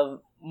to kind of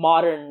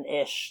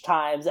modern-ish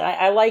times. And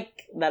I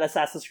like that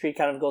Assassin's Creed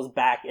kind of goes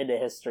back into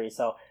history,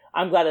 so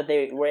I'm glad that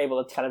they were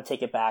able to kind of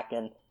take it back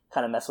and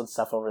kind of mess with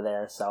stuff over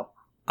there, so...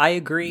 I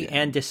agree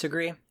and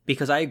disagree,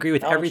 because I agree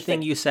with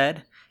everything you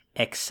said,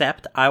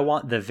 except I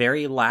want the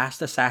very last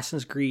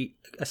Assassin's Creed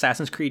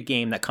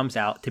game that comes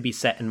out to be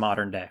set in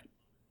modern day.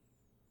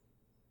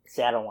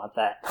 See, I don't want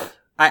that.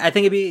 I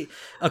think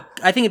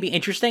it'd be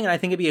interesting, and I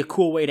think it'd be a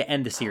cool way to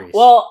end the series.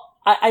 Well,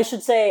 I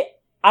should say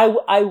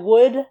I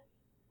would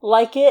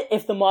like it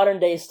if the modern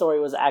day story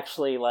was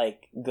actually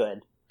like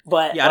good.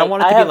 But yeah, I don't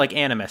want it to be like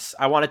Animus.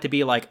 I want it to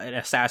be like an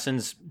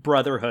Assassin's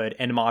Brotherhood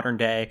in modern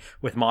day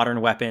with modern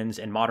weapons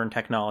and modern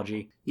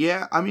technology.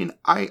 Yeah, I mean,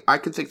 I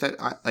could think that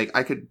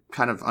I could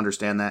kind of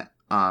understand that,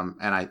 and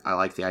I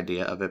like the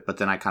idea of it. But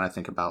then I kind of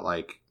think about,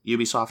 like,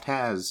 Ubisoft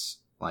has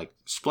like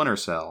Splinter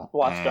Cell,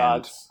 Watch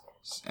Dogs,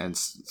 and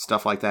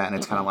stuff like that, and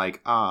it's kind of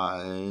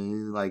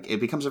like it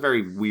becomes a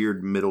very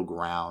weird middle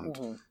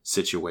ground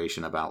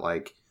situation about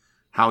like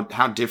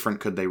how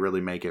different could they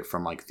really make it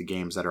from like the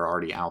games that are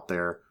already out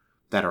there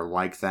that are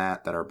like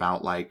that are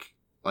about like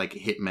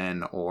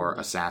Hitmen or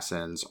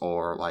Assassins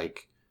or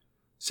like...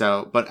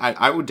 So, but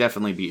I would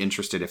definitely be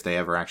interested if they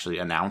ever actually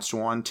announced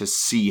one to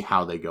see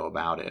how they go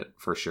about it,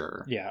 for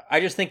sure. Yeah,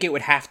 I just think it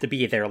would have to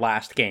be their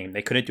last game.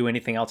 They couldn't do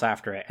anything else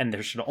after it, and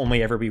there should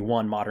only ever be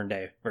one modern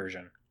day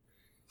version.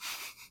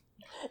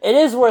 It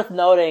is worth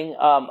noting,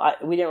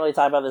 we didn't really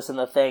talk about this in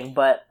the thing,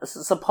 but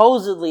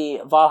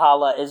supposedly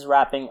Valhalla is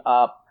wrapping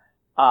up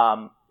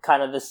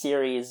kind of the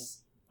series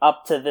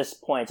up to this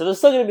point. So there's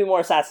still going to be more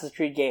Assassin's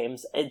Creed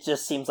games. It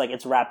just seems like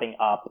it's wrapping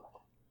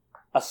up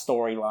a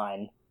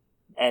storyline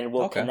and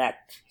will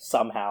connect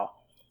somehow.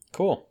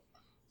 Cool.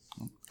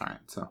 All right,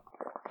 so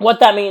what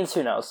that means,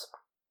 who knows?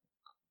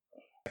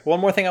 One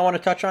more thing I want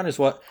to touch on is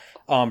what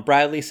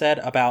Bradley said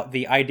about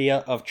the idea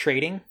of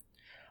trading.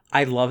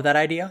 I love that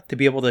idea, to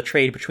be able to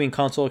trade between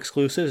console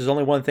exclusives. There's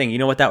only one thing. You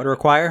know what that would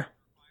require?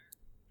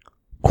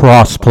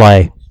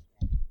 Crossplay.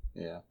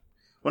 Yeah.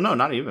 Well, no,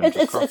 not even.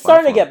 It's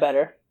starting to get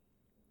better.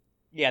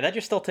 Yeah, that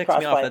just still ticks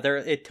me off that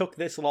it took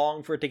this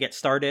long for it to get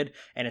started,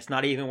 and it's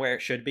not even where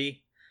it should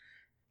be.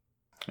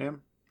 Yeah,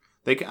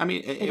 you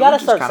gotta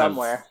start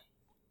somewhere.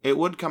 It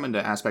would come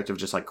into aspect of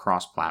just like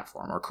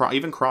cross-platform or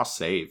even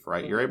cross-save,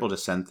 right? You're able to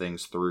send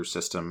things through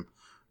system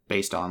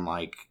based on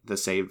like the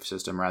save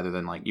system rather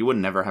than like you would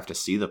never have to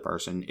see the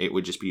person. It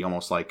would just be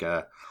almost like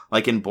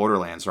in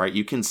Borderlands, right?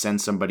 You can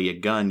send somebody a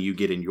gun you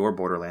get in your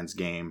Borderlands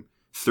game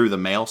through the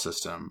mail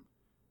system,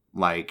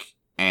 like,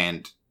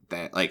 and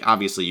that, like,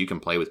 obviously you can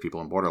play with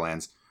people in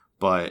Borderlands,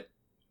 but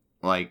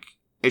like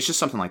it's just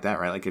something like that,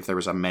 right? Like if there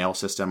was a mail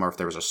system or if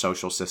there was a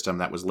social system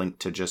that was linked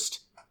to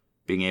just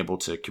being able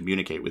to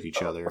communicate with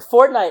each other.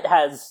 Fortnite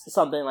has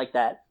something like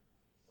that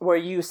where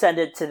you send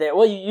it to their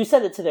you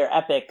send it to their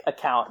Epic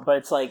account, but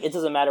it's like it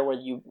doesn't matter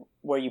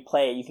where you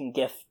play it. You can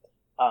gift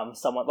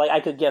someone, like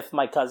I could gift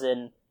my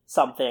cousin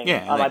something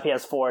on my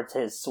PS4 to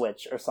his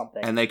Switch or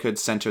something, and they could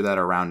center that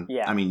around.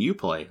 Yeah. I mean,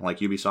 Uplay, like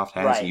Ubisoft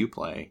has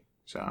Uplay,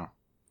 so.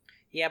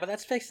 Yeah, but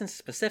that's fixing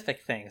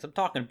specific things. I'm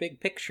talking big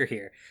picture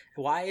here.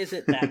 Why is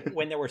it that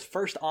when there was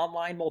first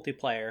online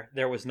multiplayer,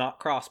 there was not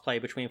crossplay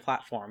between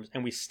platforms,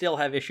 and we still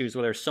have issues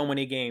where there's so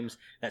many games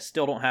that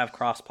still don't have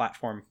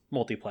cross-platform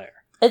multiplayer?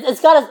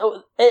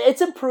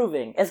 It's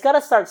improving. It's got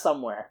to start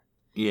somewhere.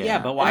 Yeah,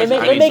 but why is it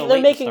taking so late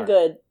they're making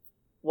good.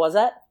 Was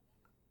that?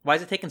 Why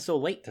is it taking so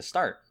late to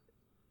start?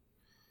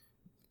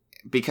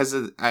 Because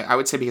I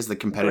would say because of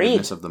the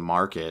competitiveness of the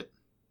market.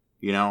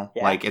 You know,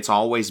 like it's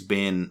always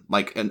been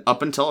like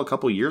up until a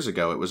couple years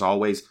ago, it was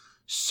always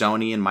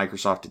Sony and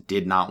Microsoft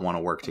did not want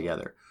to work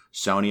together.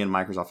 Sony and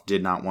Microsoft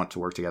did not want to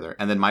work together.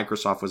 And then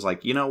Microsoft was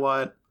like, you know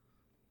what?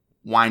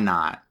 Why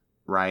not?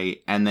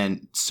 Right. And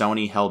then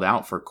Sony held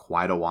out for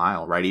quite a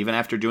while. Right. Even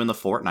after doing the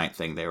Fortnite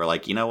thing, they were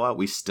like, you know what?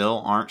 We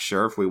still aren't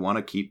sure if we want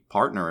to keep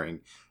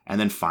partnering. And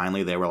then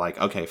finally they were like,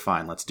 okay,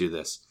 fine, let's do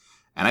this.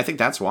 And I think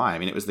that's why. I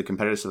mean, it was the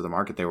competitiveness of the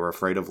market. They were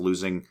afraid of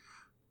losing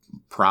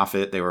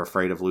profit. They were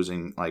afraid of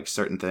losing like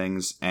certain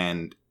things,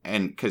 and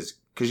because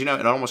you know,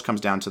 it almost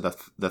comes down to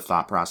the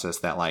thought process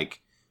that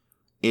like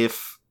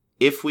if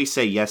we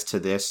say yes to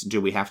this, do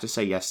we have to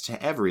say yes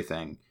to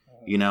everything?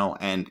 You know,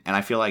 and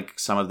I feel like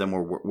some of them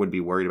would be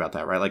worried about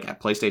that, right?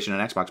 Like PlayStation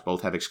and Xbox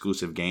both have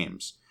exclusive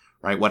games,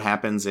 right? What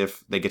happens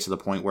if they get to the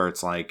point where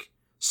it's like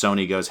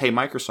Sony goes, hey,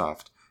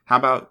 Microsoft, how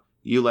about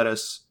you let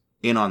us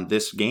in on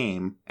this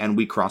game and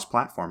we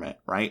cross-platform it,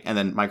 right? And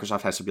then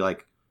Microsoft has to be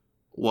like,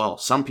 well,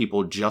 some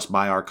people just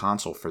buy our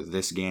console for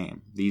this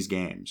game, these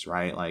games,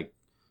 right? Like,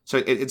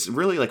 So it's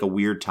really like a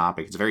weird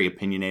topic. It's very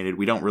opinionated.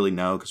 We don't really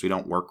know because we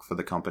don't work for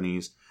the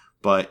companies.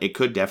 But it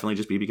could definitely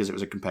just be because it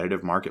was a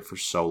competitive market for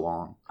so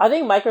long. I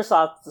think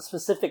Microsoft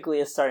specifically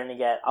is starting to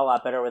get a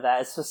lot better with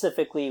that,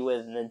 specifically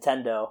with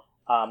Nintendo,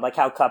 like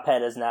how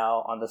Cuphead is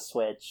now on the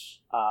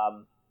Switch,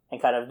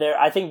 and kind of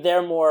I think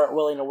they're more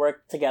willing to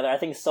work together. I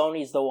think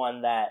Sony's the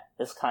one that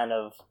is kind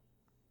of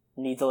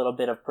needs a little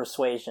bit of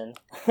persuasion.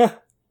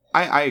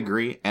 I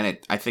agree, and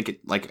I think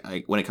it like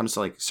when it comes to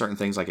like certain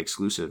things like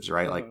exclusives,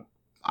 right? Mm-hmm. Like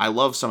I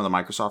love some of the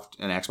Microsoft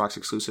and Xbox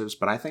exclusives,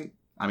 but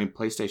I mean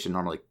PlayStation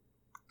normally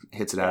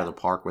hits it out of the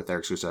park with their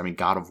exclusive. I mean,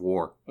 God of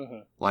War. Mm-hmm.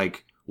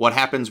 Like, what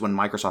happens when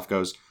Microsoft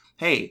goes,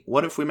 hey,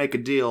 what if we make a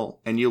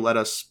deal and you let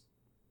us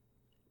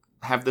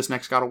have this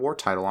next God of War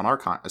title on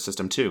our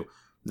system too?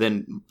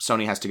 Then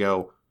Sony has to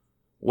go,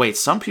 wait,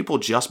 some people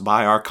just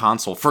buy our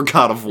console for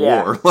God of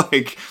War.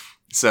 Like,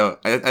 so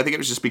I think it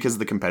was just because of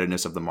the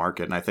competitiveness of the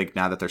market. And I think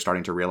now that they're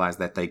starting to realize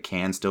that they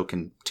can still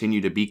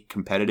continue to be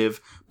competitive,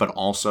 but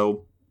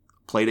also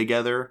play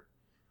together,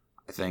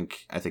 I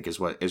think is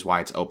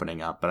why it's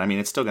opening up. But I mean,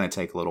 it's still going to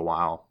take a little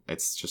while.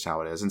 It's just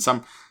how it is. And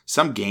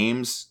some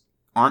games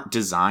aren't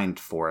designed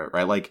for it,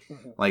 right? Like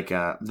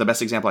the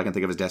best example I can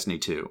think of is Destiny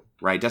 2,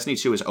 right? Destiny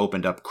 2 has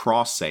opened up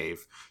cross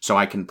save, so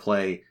I can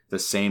play the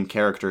same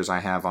characters I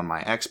have on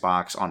my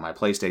Xbox, on my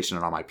PlayStation,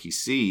 and on my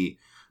PC.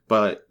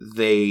 But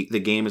the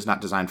game is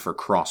not designed for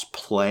cross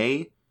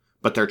play.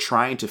 But they're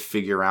trying to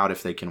figure out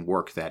if they can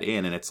work that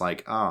in, and it's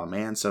like, oh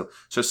man. So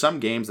some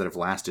games that have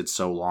lasted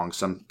so long,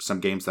 some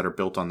games that are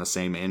built on the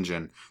same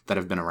engine that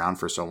have been around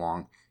for so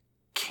long,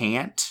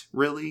 can't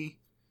really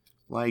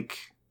like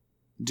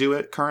do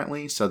it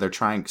currently. So they're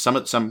trying.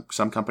 Some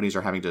companies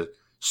are having to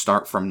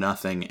start from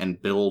nothing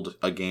and build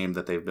a game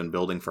that they've been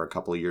building for a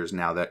couple of years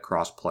now. That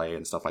cross play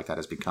and stuff like that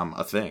has become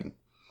a thing.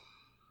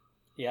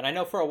 Yeah, and I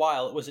know for a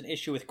while it was an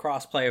issue with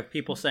crossplay of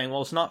people saying,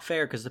 well, it's not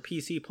fair because the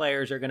PC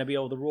players are going to be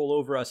able to rule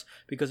over us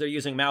because they're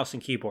using mouse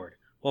and keyboard.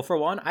 Well, for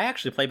one, I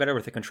actually play better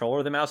with the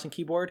controller than mouse and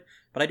keyboard,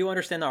 but I do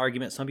understand the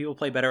argument. Some people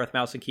play better with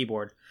mouse and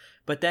keyboard.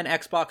 But then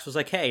Xbox was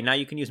like, hey, now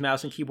you can use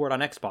mouse and keyboard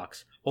on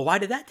Xbox. Well, why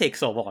did that take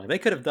so long? They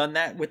could have done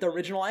that with the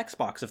original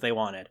Xbox if they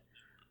wanted.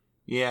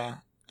 Yeah,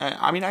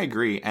 I mean, I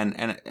agree.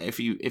 And if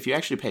you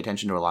actually pay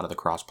attention to a lot of the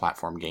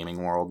cross-platform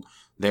gaming world,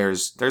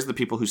 there's the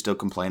people who still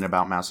complain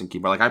about mouse and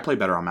keyboard. Like, I play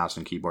better on mouse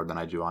and keyboard than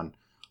I do on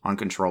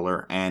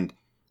controller.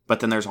 But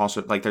then there's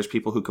also, like, there's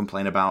people who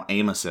complain about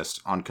aim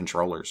assist on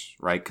controllers,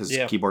 right? Because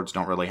keyboards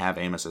don't really have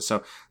aim assist.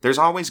 So there's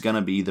always going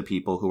to be the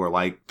people who are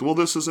like, well,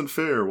 this isn't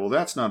fair. Well,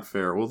 that's not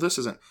fair. Well, this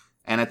isn't.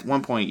 And at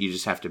one point, you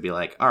just have to be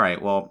like, all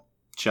right, well,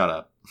 shut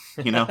up.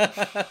 You know?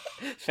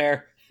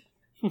 Fair.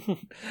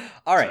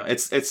 All right.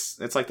 So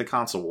it's like the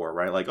console war,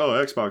 right? Like, oh,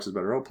 Xbox is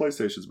better. Oh,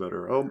 PlayStation's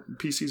better. Oh,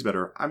 PC's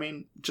better. I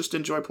mean, just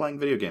enjoy playing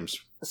video games.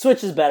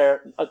 Switch is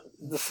better.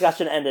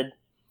 Discussion ended.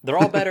 They're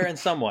all better in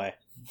some way.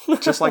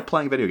 Just like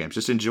playing video games.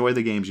 Just enjoy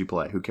the games you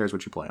play. Who cares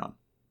what you play on?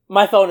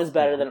 My phone is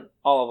better than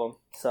all of them,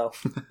 so.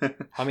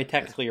 I mean,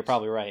 technically, you're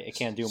probably right. It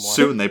can't do more.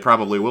 Soon they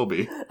probably will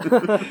be.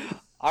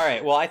 All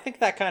right. Well, I think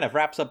that kind of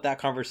wraps up that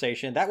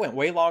conversation. That went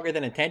way longer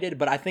than intended,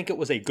 but I think it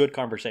was a good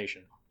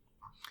conversation.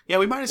 Yeah,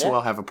 we might as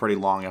well have a pretty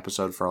long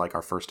episode for like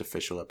our first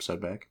official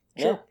episode back.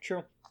 Yeah,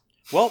 true.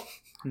 Well,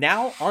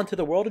 now on to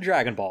the world of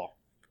Dragon Ball.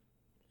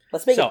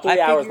 Let's make it 3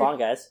 hours long,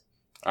 guys.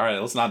 All right,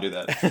 let's not do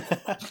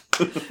that.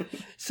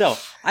 So,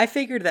 I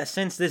figured that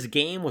since this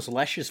game was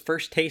Lesh's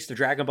first taste of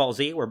Dragon Ball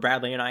Z, where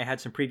Bradley and I had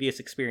some previous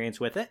experience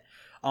with it,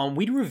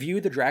 we'd review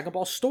the Dragon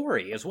Ball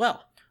story as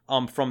well,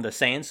 from the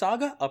Saiyan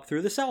Saga up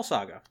through the Cell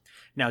Saga.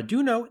 Now,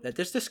 do note that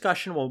this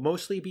discussion will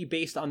mostly be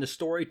based on the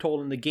story told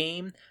in the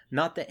game,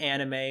 not the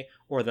anime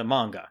or the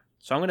manga.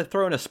 So I'm going to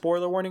throw in a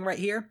spoiler warning right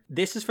here.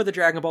 This is for the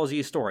Dragon Ball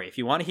Z story. If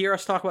you want to hear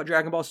us talk about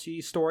Dragon Ball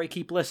Z story,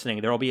 keep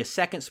listening. There will be a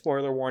second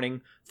spoiler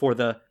warning for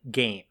the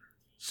game.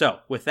 So,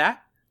 with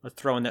that, let's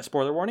throw in that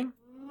spoiler warning.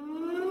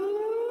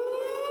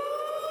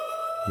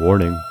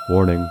 Warning,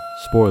 warning,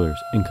 spoilers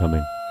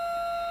incoming.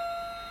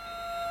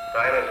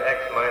 Time is X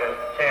minus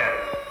 10,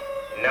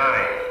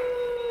 9,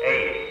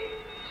 8,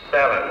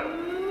 7,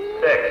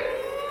 6,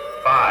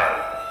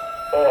 5,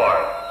 4,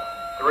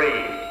 3,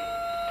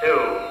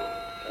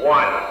 2,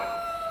 1,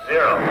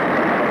 0.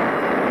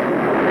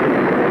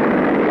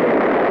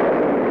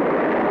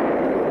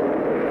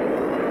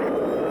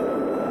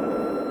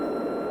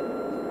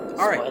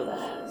 All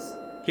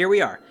right, here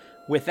we are.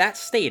 With that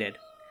stated,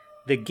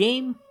 the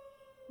game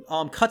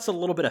cuts a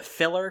little bit of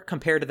filler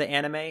compared to the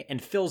anime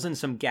and fills in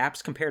some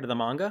gaps compared to the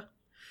manga.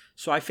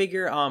 So I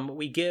figure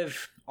we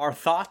give our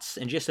thoughts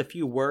in just a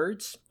few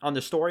words on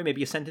the story,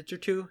 maybe a sentence or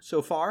two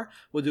so far.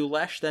 We'll do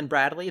Lesh, then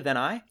Bradley, then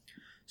I.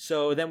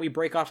 So then we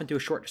break off into a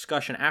short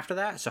discussion after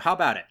that. So how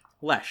about it?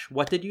 Lesh,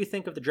 what did you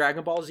think of the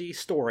Dragon Ball Z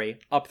story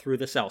up through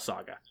the Cell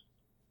Saga?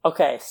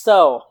 Okay,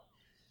 so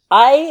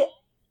I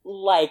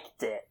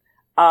liked it.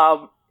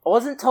 I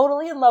wasn't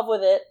totally in love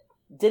with it.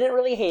 Didn't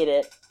really hate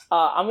it.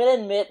 I'm going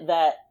to admit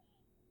that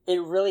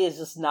it really is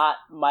just not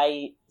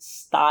my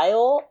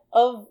style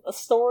of a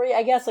story,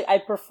 I guess. Like, I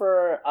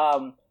prefer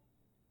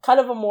kind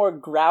of a more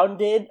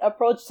grounded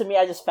approach. To me,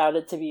 I just found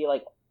it to be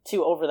like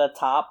too over the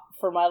top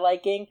for my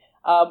liking.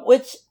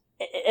 Which,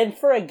 and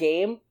for a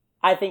game,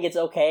 I think it's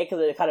okay because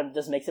it kind of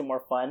just makes it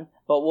more fun.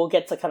 But we'll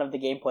get to kind of the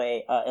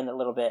gameplay in a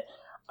little bit.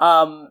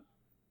 I'm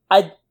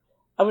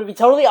gonna be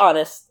totally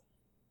honest.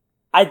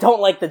 I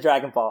don't like the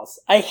Dragon Balls.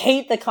 I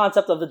hate the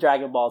concept of the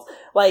Dragon Balls.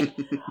 Like,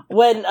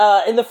 when,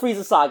 in the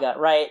Frieza saga,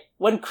 right?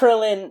 When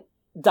Krillin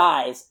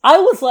dies, I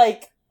was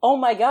like, oh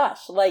my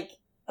gosh, like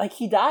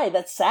he died,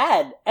 that's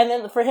sad. And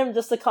then for him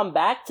just to come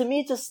back, to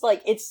me, just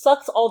like, it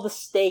sucks all the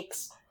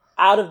stakes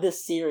out of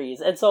this series.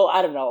 And so,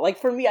 I don't know, like,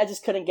 for me, I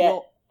just couldn't get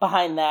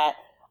behind that.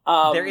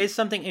 There is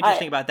something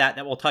interesting about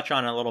that we'll touch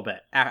on in a little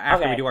bit,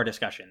 after we do our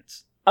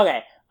discussions.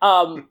 Okay,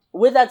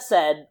 with that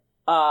said,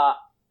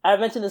 I've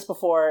mentioned this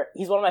before.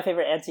 He's one of my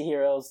favorite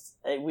anti-heroes.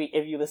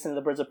 If you listen to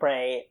the Birds of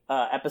Prey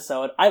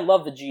episode, I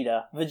love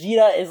Vegeta.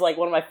 Vegeta is like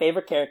one of my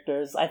favorite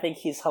characters. I think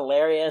he's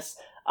hilarious.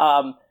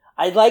 I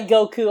like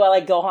Goku. I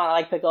like Gohan. I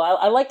like Piccolo.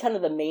 I like kind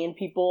of the main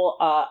people.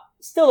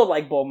 Still don't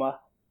like Bulma.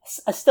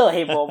 I still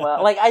hate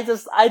Bulma. Like, I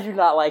do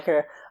not like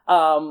her.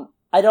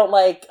 I don't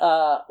like,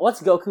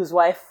 what's Goku's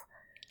wife?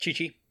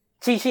 Chi-Chi.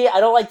 Chi-Chi. I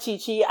don't like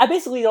Chi-Chi. I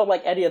basically don't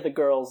like any of the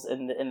girls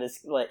in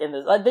this.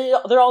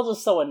 They're all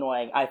just so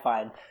annoying, I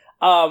find.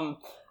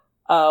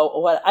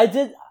 What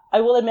I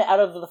will admit, out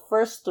of the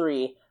first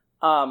three,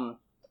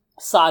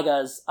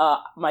 sagas,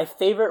 my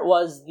favorite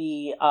was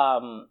the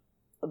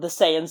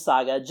Saiyan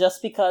saga,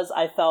 just because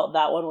I felt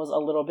that one was a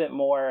little bit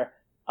more,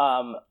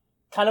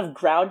 kind of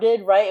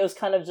grounded, right? It was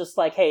kind of just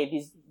like, hey,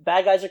 these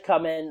bad guys are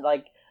coming,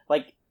 like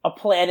a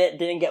planet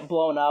didn't get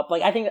blown up.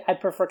 Like, I think I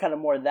prefer kind of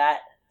more that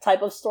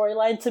type of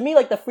storyline. To me,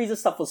 like, the Frieza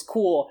stuff was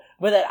cool,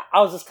 but then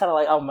I was just kind of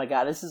like, oh my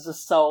god, this is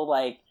just so,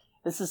 like,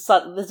 this is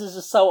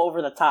just so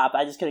over the top.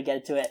 I just couldn't get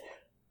into it.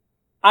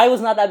 I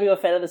was not that big of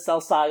a fan of the Cell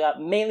Saga,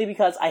 mainly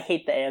because I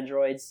hate the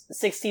androids.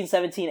 16,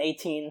 17,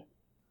 18.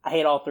 I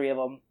hate all three of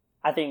them.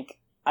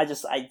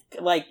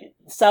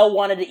 Cell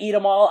wanted to eat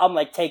them all. I'm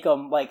like, take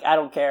them. Like, I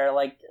don't care.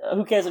 Like,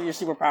 who cares if you're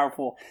super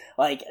powerful?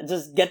 Like,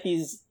 just get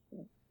these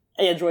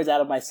androids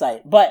out of my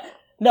sight. But,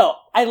 no,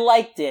 I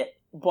liked it,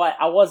 but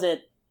I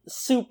wasn't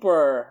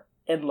super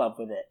in love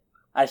with it,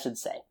 I should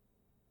say.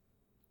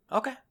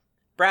 Okay.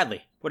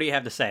 Bradley, what do you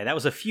have to say? That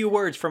was a few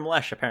words from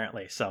Lesh,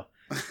 apparently, so.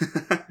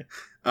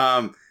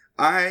 I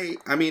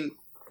mean,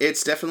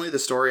 it's definitely the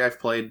story I've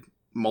played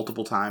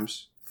multiple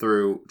times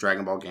through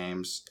Dragon Ball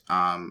games.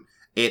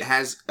 It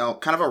has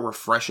kind of a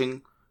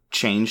refreshing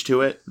change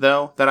to it,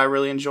 though, that I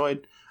really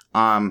enjoyed.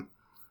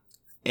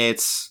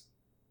 It's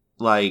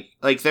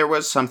like there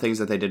was some things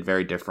that they did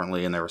very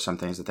differently, and there were some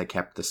things that they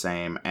kept the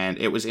same, and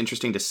it was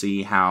interesting to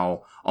see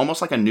how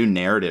almost like a new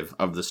narrative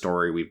of the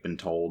story we've been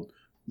told.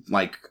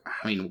 Like,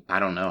 I mean, I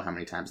don't know how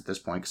many times at this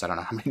point, because I don't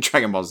know how many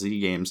Dragon Ball Z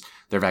games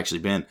there have actually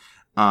been.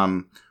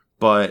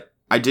 But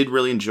I did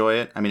really enjoy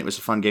it. I mean, it was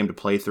a fun game to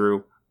play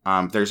through.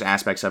 There's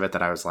aspects of it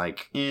that I was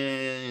like, do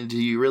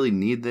you really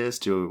need this?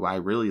 Do I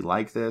really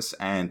like this?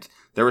 And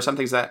there were some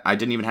things that I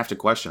didn't even have to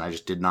question. I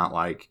just did not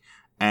like.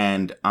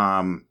 And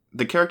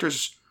the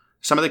characters,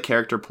 some of the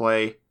character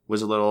play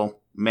was a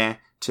little meh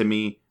to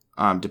me,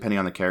 depending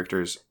on the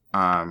characters.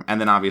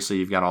 And then obviously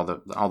you've got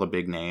all the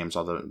big names,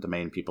 all the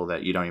main people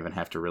that you don't even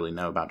have to really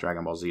know about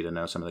Dragon Ball Z to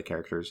know some of the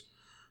characters.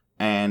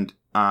 And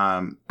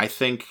I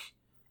think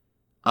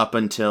up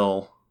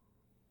until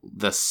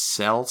the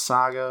Cell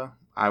Saga,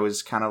 I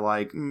was kind of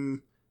like,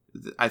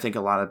 I think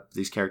a lot of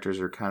these characters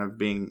are kind of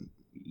being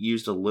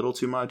used a little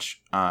too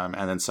much,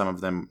 and then some of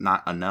them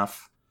not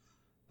enough.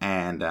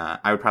 And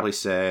I would probably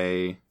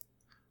say,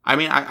 I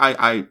mean,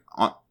 I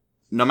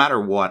no matter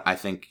what, I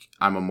think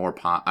I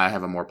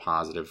have a more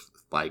positive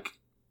like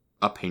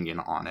opinion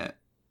on it,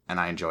 and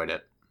I enjoyed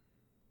it.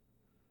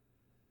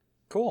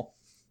 Cool.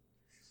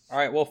 All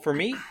right. Well, for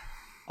me,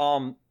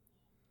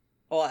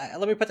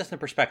 let me put this in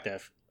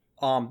perspective.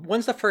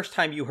 When's the first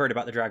time you heard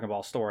about the Dragon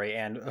Ball story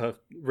and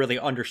really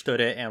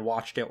understood it and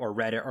watched it or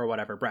read it or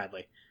whatever,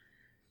 Bradley?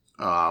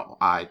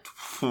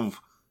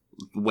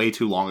 Way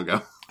too long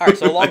ago. All right,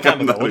 so a long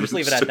time ago. We'll just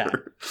leave it at that.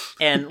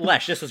 And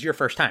Lesh, this was your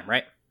first time,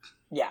 right?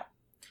 Yeah.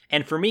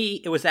 And for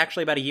me, it was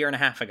actually about a year and a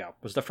half ago.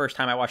 Was the first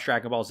time I watched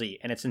Dragon Ball Z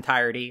in its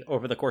entirety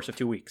over the course of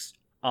 2 weeks.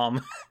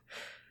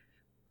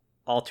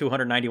 All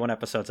 291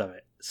 episodes of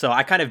it. So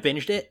I kind of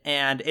binged it,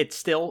 and it's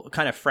still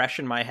kind of fresh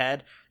in my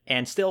head,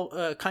 and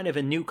still kind of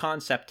a new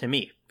concept to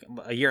me.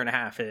 A year and a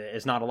half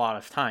is not a lot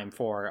of time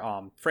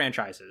for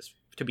franchises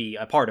to be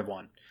a part of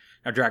one.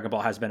 Now, Dragon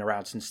Ball has been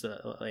around since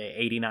the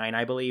 89,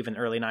 I believe, and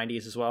early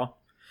 90s as well.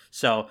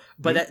 So,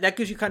 but that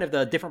gives you kind of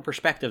the different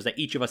perspectives that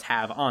each of us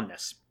have on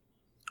this.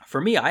 For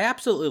me, I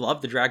absolutely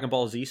love the Dragon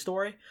Ball Z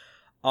story.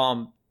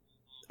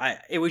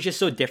 It was just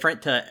so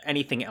different to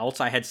anything else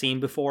I had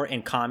seen before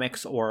in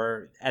comics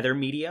or other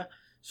media.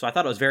 So I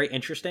thought it was very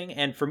interesting.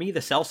 And for me,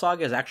 the Cell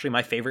Saga is actually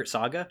my favorite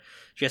saga,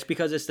 just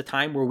because it's the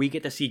time where we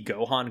get to see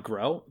Gohan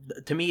grow.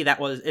 To me,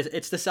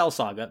 it's the Cell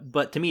Saga,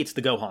 but to me, it's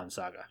the Gohan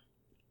Saga.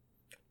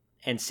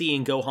 And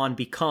seeing Gohan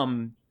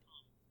become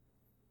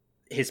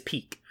his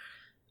peak.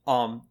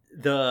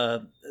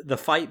 the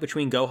fight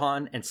between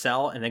Gohan and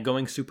Cell, and then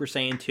going Super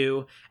Saiyan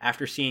 2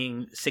 after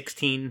seeing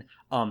 16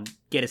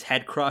 get his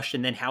head crushed,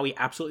 and then how he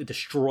absolutely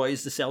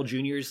destroys the Cell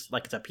Juniors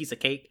like it's a piece of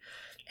cake,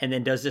 and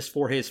then does this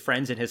for his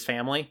friends and his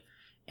family,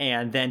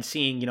 and then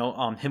seeing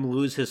him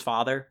lose his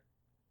father,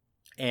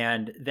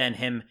 and then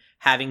him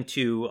having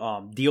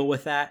to deal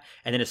with that,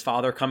 and then his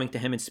father coming to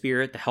him in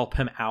spirit to help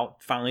him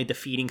out, finally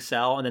defeating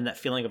Cell, and then that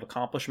feeling of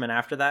accomplishment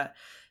after that.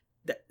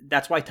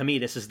 That's why, to me,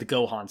 this is the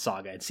Gohan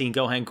saga. And seeing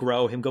Gohan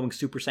grow, him going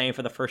Super Saiyan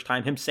for the first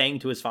time, him saying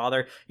to his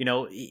father,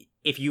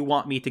 if you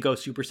want me to go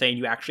Super Saiyan,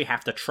 you actually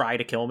have to try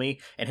to kill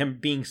me. And him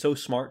being so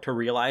smart to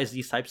realize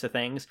these types of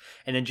things.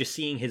 And then just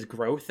seeing his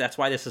growth. That's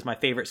why this is my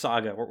favorite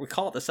saga. We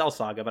call it the Cell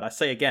saga, but I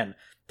say again,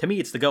 to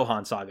me, it's the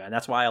Gohan saga. And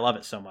that's why I love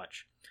it so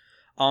much.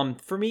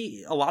 For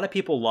me, a lot of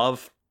people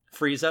love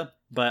Frieza,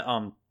 but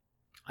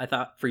I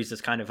thought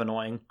Frieza's kind of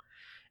annoying.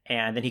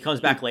 And then he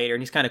comes back later,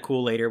 and he's kind of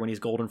cool later when he's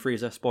Golden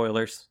Frieza.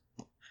 Spoilers.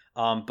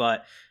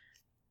 But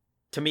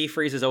to me,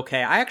 Frieza's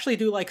okay. I actually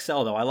do like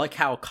Cell, though. I like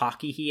how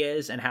cocky he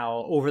is and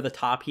how over the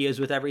top he is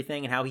with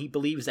everything and how he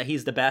believes that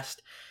he's the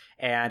best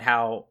and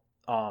how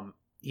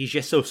he's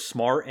just so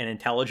smart and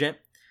intelligent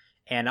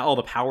and all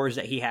the powers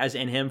that he has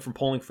in him from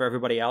pulling for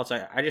everybody else.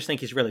 I just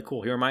think he's really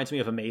cool. He reminds me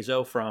of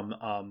Amazo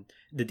from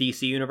the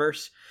DC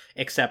universe,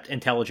 except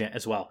intelligent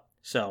as well.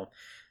 So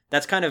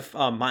that's kind of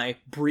my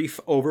brief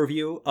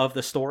overview of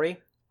the story.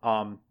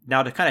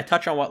 Now to kind of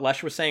touch on what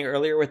Lesh was saying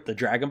earlier with the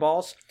Dragon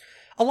Balls,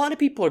 a lot of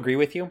people agree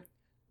with you,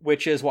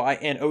 which is why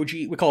in OG,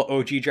 we call it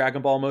OG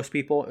Dragon Ball, most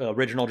people,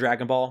 original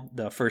Dragon Ball,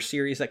 the first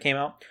series that came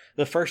out,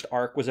 the first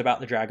arc was about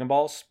the Dragon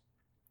Balls.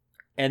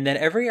 And then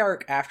every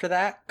arc after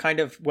that kind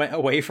of went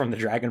away from the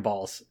Dragon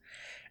Balls.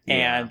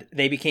 And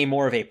they became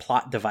more of a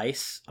plot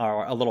device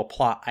or a little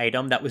plot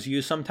item that was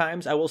used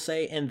sometimes. I will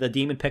say in the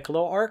Demon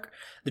Piccolo arc,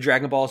 the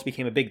Dragon Balls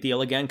became a big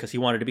deal again because he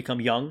wanted to become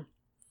young.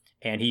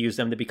 And he used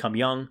them to become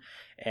young.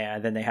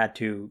 And then they had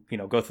to,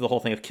 go through the whole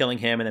thing of killing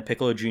him. And then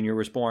Piccolo Jr.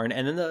 was born.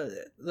 And then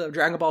the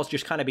Dragon Balls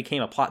just kind of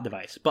became a plot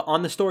device. But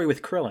on the story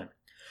with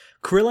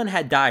Krillin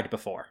had died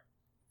before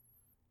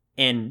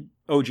in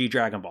OG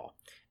Dragon Ball.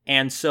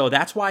 And so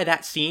that's why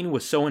that scene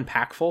was so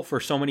impactful for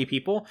so many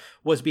people,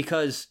 was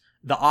because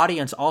the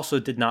audience also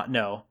did not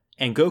know,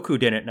 and Goku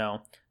didn't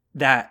know,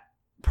 that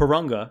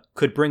Porunga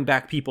could bring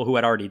back people who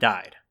had already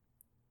died.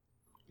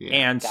 Yeah,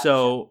 and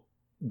so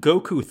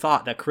Goku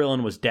thought that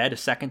Krillin was dead a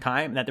second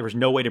time and that there was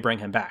no way to bring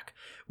him back,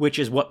 which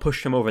is what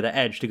pushed him over the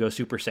edge to go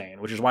Super Saiyan,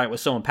 which is why it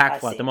was so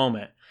impactful at the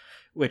moment,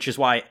 which is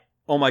why,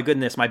 oh my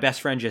goodness, my best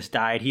friend just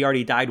died. He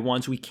already died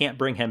once. We can't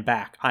bring him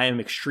back. I am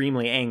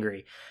extremely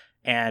angry.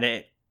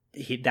 And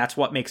that's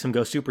what makes him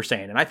go Super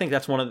Saiyan. And I think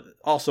that's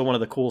also one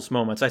of the coolest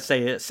moments. I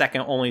say it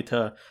second only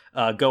to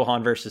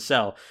Gohan versus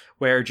Cell,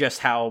 where just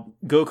how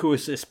Goku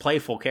is this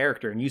playful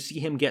character, and you see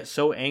him get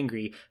so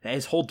angry that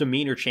his whole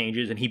demeanor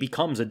changes and he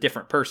becomes a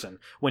different person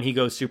when he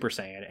goes Super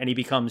Saiyan. And he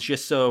becomes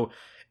just so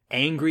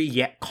angry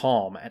yet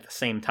calm at the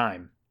same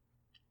time.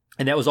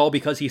 And that was all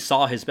because he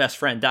saw his best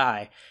friend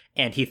die,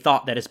 and he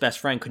thought that his best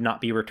friend could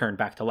not be returned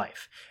back to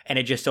life. And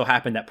it just so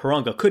happened that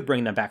Porunga could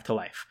bring them back to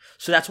life.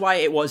 So that's why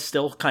it was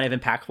still kind of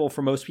impactful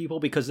for most people,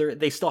 because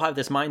they still have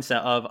this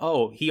mindset of,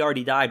 oh, he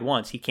already died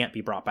once, he can't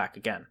be brought back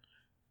again.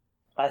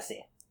 I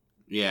see.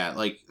 Yeah,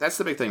 that's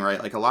the big thing,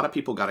 right? a lot of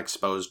people got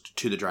exposed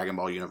to the Dragon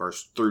Ball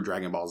universe through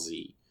Dragon Ball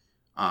Z.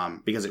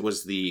 Because it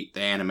was the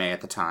anime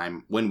at the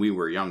time when we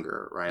were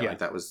younger, right? Yeah.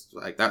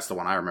 That's the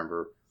one I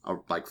remember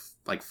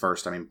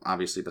first. I mean,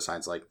 obviously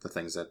besides the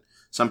things that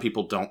some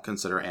people don't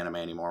consider anime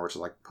anymore, which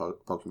is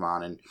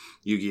Pokemon and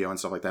Yu-Gi-Oh and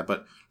stuff like that.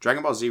 But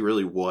Dragon Ball Z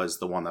really was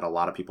the one that a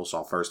lot of people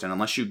saw first. And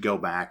unless you go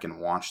back and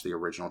watch the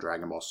original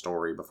Dragon Ball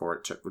story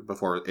before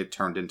it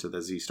turned into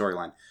the Z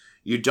storyline,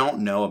 you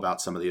don't know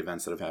about some of the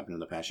events that have happened in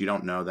the past. You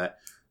don't know that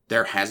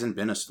there hasn't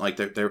been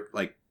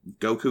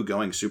Goku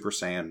going Super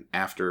Saiyan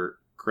after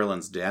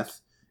Krillin's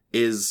death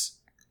is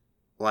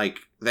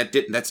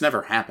that's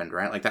never happened,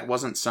 right? That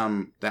wasn't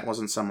some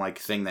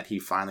thing that he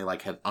finally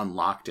had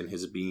unlocked in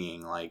his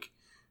being.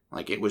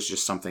 It was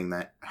just something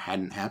that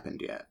hadn't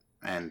happened yet.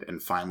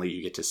 And finally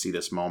you get to see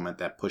this moment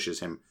that pushes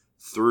him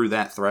through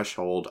that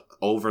threshold,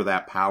 over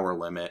that power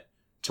limit,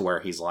 to where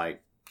he's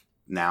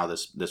now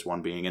this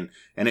one being, and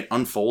it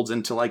unfolds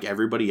into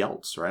everybody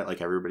else,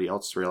 right? Everybody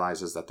else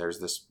realizes that there's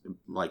this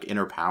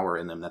inner power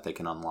in them that they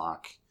can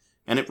unlock,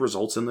 and it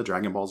results in the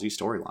Dragon Ball Z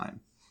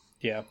storyline.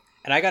 Yeah.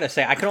 And I gotta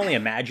say, I can only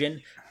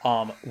imagine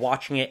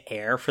watching it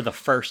air for the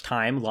first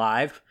time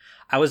live.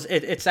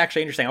 It's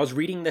actually interesting. I was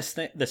reading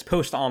this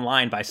post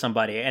online by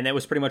somebody, and it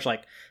was pretty much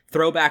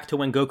throwback to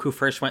when Goku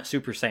first went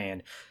Super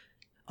Saiyan.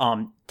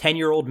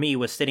 10-year-old me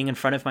was sitting in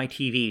front of my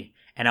TV,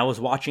 and I was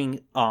watching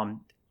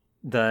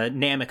the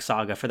Namek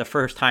saga for the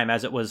first time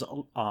as it was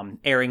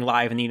airing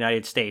live in the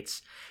United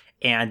States.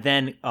 And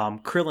then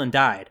Krillin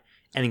died,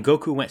 and then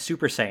Goku went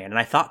Super Saiyan, and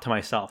I thought to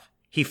myself,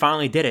 he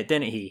finally did it,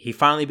 didn't he? He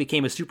finally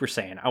became a Super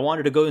Saiyan. I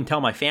wanted to go and tell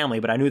my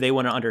family, but I knew they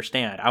wouldn't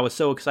understand. I was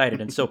so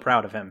excited and so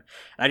proud of him.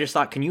 And I just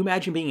thought, can you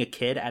imagine being a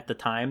kid at the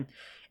time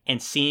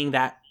and seeing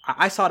that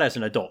I saw it as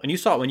an adult, and you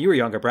saw it when you were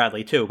younger,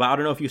 Bradley, too. But I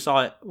don't know if you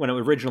saw it when it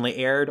originally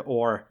aired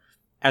or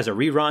as a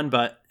rerun,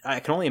 but I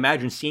can only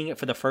imagine seeing it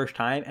for the first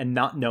time and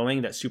not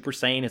knowing that Super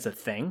Saiyan is a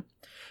thing,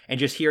 and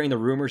just hearing the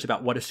rumors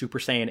about what a Super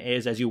Saiyan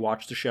is as you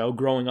watch the show,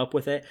 growing up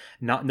with it,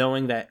 not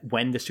knowing that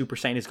when the Super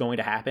Saiyan is going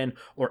to happen,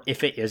 or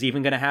if it is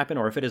even going to happen,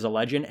 or if it is a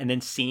legend, and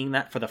then seeing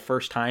that for the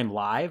first time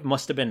live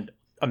must have been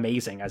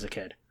amazing as a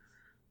kid.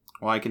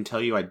 Well, I can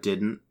tell you I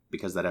didn't,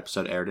 because that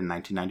episode aired in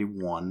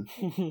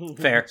 1991.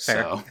 Fair.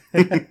 So.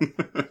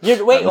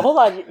 Wait, hold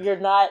on. You're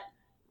not...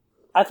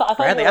 I thought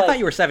Bradley, you were I thought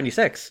you were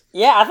 76.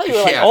 Yeah, I thought you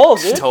were old,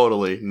 dude.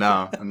 Totally.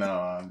 No, I'm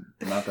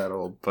not that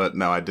old. But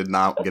no, I did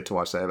not get to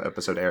watch that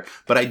episode air.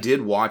 But I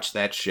did watch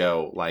that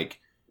show,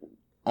 like,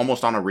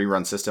 almost on a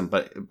rerun system.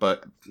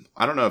 But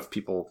I don't know if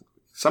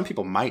some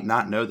people might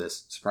not know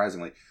this,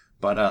 surprisingly.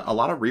 But a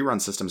lot of rerun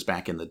systems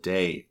back in the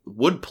day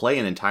would play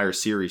an entire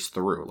series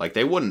through. Like,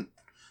 they wouldn't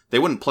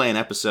play an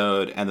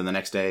episode and then the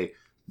next day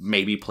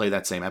maybe play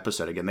that same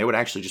episode again. They would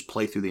actually just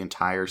play through the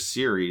entire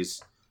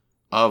series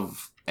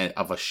of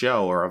a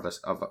show or of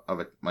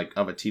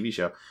a TV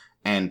show,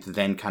 and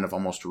then kind of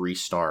almost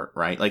restart,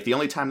 right? Like, the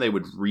only time they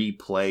would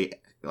replay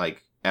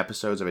like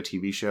episodes of a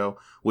TV show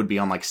would be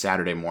on like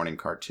Saturday morning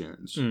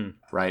cartoons,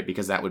 right?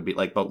 Because that would be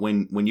like, but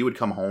when you would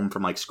come home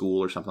from like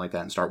school or something like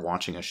that and start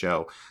watching a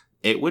show,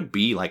 it would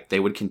be like they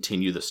would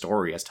continue the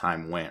story as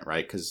time went,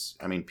 right? Because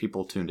I mean,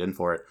 people tuned in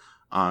for it.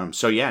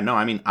 So yeah, no,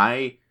 I mean,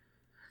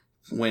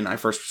 when I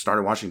first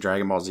started watching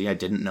Dragon Ball Z, I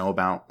didn't know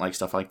about like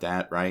stuff like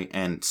that, right?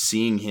 And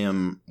seeing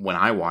him when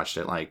I watched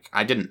it, like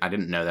I didn't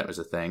know that was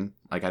a thing.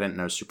 Like, I didn't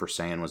know Super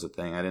Saiyan was a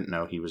thing. I didn't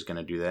know he was going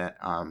to do that.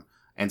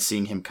 And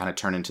seeing him kind of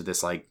turn into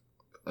this like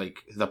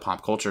the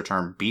pop culture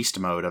term beast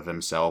mode of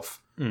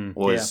himself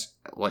was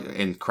like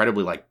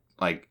incredibly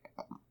like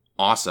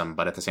awesome,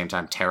 but at the same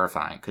time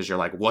terrifying, because you're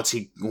like, what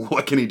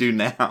can he do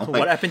now? Like,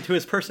 what happened to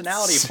his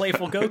personality,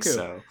 playful Goku?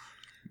 So,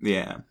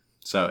 yeah.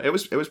 So it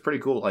was pretty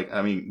cool. Like,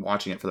 I mean,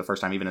 watching it for the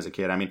first time, even as a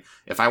kid. I mean,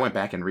 if I went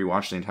back and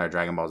rewatched the entire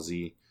Dragon Ball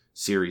Z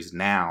series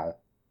now,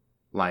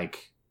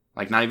 like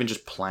not even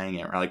just playing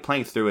it, or like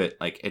playing through it,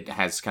 like it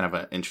has kind of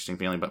an interesting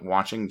feeling. But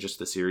watching just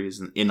the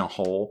series in a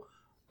whole,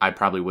 I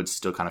probably would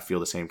still kind of feel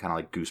the same kind of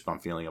like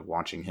goosebump feeling of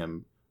watching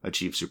him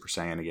achieve Super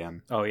Saiyan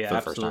again. Oh yeah,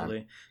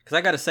 absolutely. Because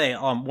I got to say,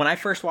 when I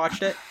first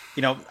watched it,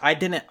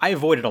 I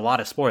avoided a lot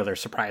of spoilers,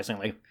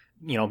 surprisingly.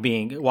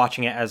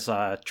 Watching it as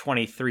a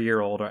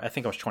 23-year-old, or I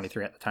think I was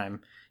 23 at the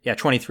time. Yeah,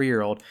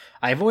 23-year-old.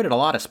 I avoided a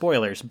lot of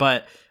spoilers,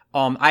 but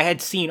I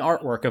had seen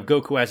artwork of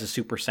Goku as a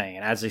Super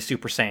Saiyan, as a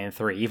Super Saiyan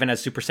 3, even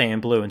as Super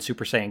Saiyan Blue and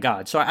Super Saiyan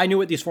God. So I knew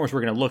what these forms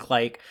were going to look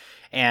like,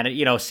 and,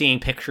 seeing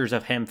pictures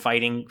of him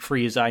fighting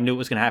Frieza, I knew it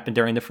was going to happen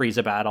during the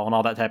Frieza battle and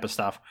all that type of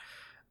stuff.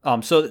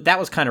 So that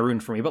was kind of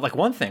ruined for me. But, like,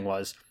 one thing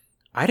was,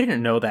 I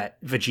didn't know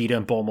that Vegeta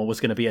and Bulma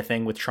was going to be a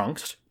thing with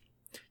Trunks.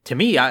 To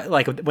me,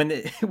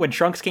 when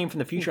Trunks came from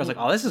the future, I was like,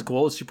 oh, this is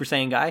cool, a Super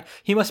Saiyan guy.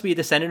 He must be a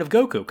descendant of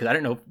Goku, because I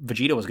didn't know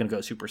Vegeta was going to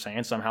go Super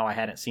Saiyan. Somehow I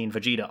hadn't seen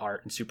Vegeta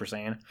art in Super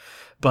Saiyan.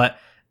 But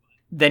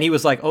then he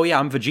was like, oh yeah,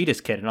 I'm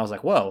Vegeta's kid. And I was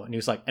like, whoa. And he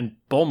was like, and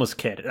Bulma's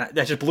kid. And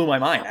that just blew my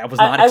mind. I was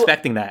not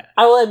expecting that.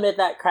 I will admit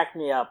that cracked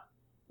me up.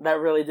 That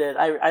really did.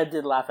 I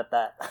did laugh at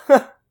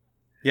that.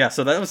 Yeah,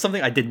 so that was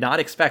something I did not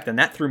expect, and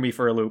that threw me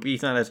for a loop,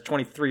 even as a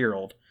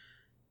 23-year-old.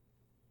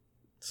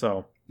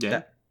 So,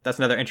 yeah, that's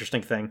another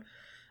interesting thing.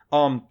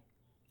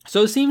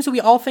 So it seems that we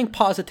all think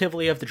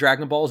positively of the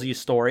Dragon Ball Z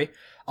story.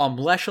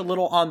 Lesh a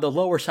little on the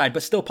lower side,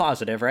 but still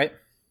positive, right?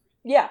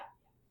 Yeah.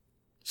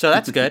 So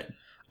that's good.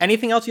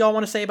 Anything else y'all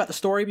want to say about the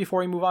story before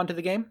we move on to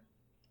the game?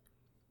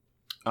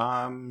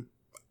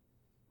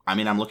 I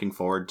mean, I'm looking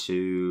forward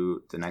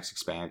to the next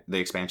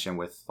expansion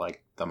with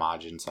like the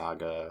Majin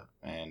saga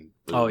and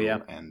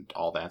Buu and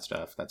all that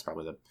stuff. That's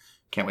probably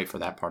can't wait for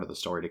that part of the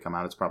story to come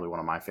out. It's probably one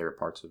of my favorite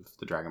parts of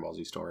the Dragon Ball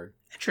Z story.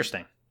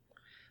 Interesting.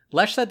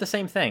 Lesh said the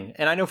same thing,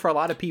 and I know for a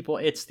lot of people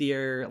it's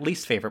their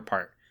least favorite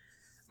part,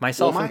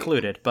 myself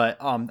included. But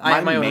I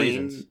have my own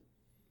reasons.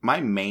 My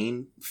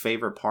main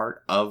favorite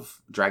part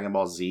of Dragon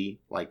Ball Z,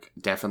 like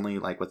definitely,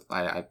 like with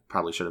I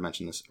probably should have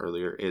mentioned this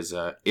earlier,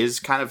 is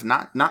kind of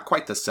not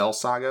quite the Cell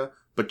saga,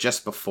 but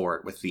just before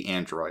it with the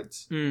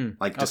androids,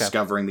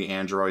 discovering the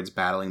androids,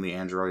 battling the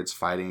androids,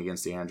 fighting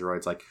against the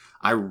androids. Like,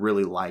 I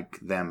really like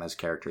them as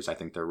characters. I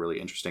think they're really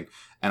interesting,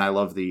 and I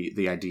love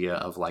the idea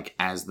of like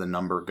as the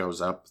number goes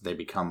up, they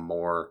become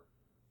more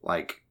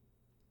like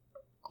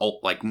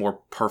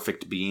more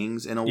perfect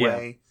beings in a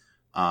way.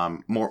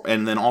 More,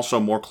 and then also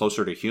more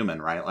closer to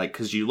human, right? Like,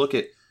 because you look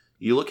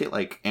at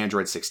like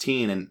Android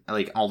 16, and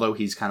like although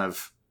he's kind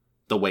of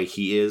the way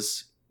he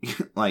is,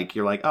 like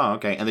you're like, oh,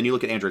 okay. And then you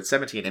look at Android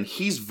 17, and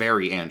he's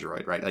very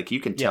Android, right? Like you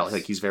can tell,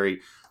 like he's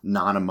very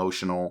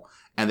non-emotional.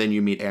 And then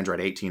you meet Android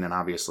 18, and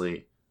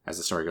obviously as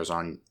the story goes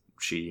on,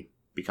 she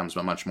becomes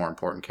a much more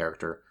important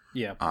character.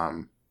 Yeah.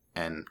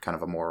 And kind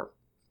of a more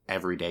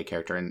everyday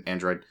character. And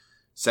Android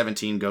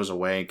 17 goes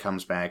away,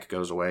 comes back,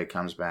 goes away,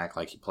 comes back.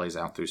 Like he plays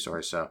out through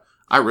stories. So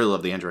I really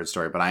love the Android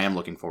story, but I am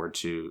looking forward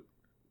to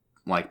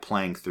like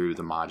playing through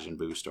the Majin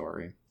Buu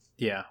story.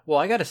 Yeah. Well,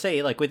 I got to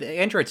say, like, with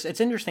androids,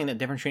 it's interesting the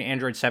difference between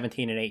Android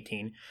 17 and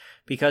 18,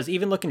 because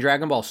even looking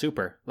Dragon Ball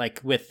Super, like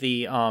with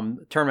the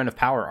Tournament of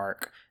Power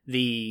arc,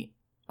 the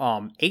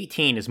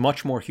 18 is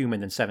much more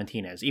human than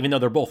 17 is, even though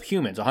they're both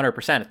humans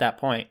 100% at that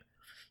point.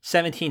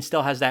 17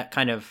 still has that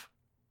kind of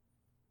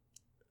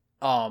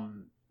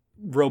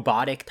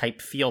robotic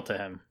type feel to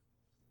him.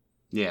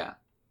 Yeah.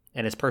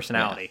 And his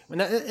personality.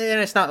 Yeah.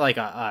 And it's not like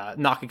a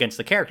knock against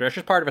the character, it's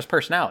just part of his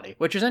personality,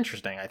 which is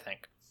interesting, I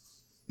think.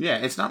 Yeah,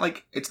 it's not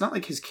like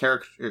his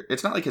character.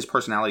 It's not like his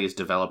personality is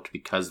developed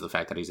because of the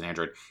fact that he's an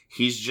android.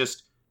 He's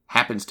just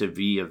happens to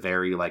be a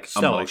very like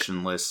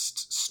emotionless,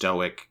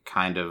 stoic,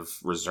 kind of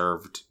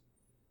reserved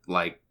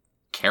like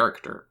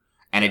character,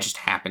 and it just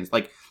happens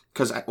like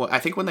because I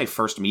think when they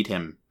first meet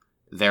him,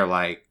 they're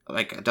like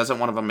doesn't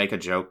one of them make a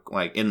joke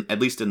like at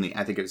least in the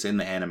I think it's in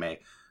the anime,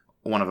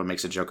 one of them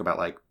makes a joke about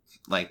like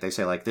they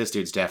say like this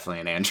dude's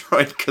definitely an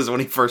android because when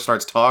he first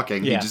starts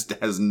talking, he just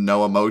has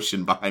no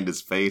emotion behind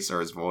his face or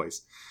his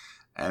voice.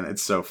 And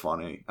it's so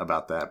funny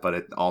about that. But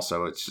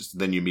it's just,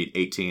 then you meet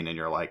 18 and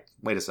you're like,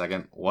 wait a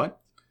second, what?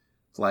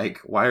 Like,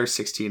 why are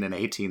 16 and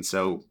 18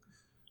 so,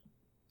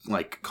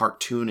 like,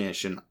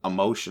 cartoonish and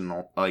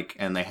emotional? Like,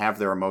 and they have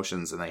their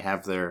emotions and they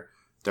have their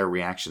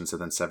reactions.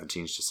 And then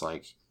 17's just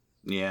like,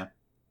 yeah.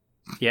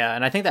 Yeah,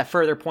 and I think that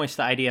further points to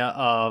the idea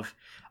of,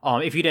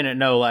 if you didn't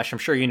know, Lesh, I'm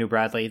sure you knew,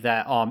 Bradley,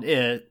 that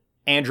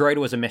Android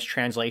was a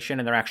mistranslation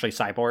and they're actually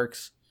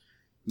cyborgs.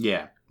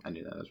 Yeah, I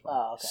knew that as well.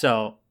 Oh, okay.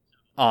 So,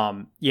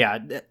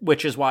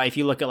 which is why if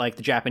you look at like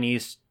the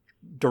Japanese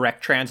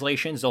direct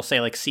translations, they'll say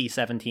like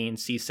C17,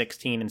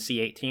 C16, and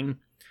C18,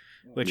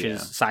 which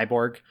is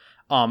cyborg.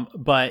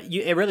 But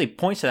it really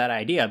points to that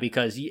idea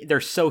because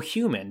they're so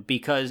human.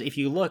 Because if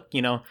you look,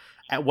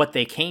 at what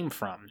they came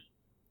from,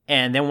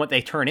 and then what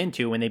they turn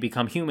into when they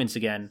become humans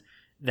again,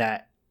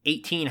 that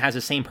 18 has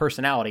the same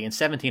personality and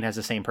 17 has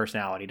the same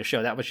personality to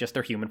show that was just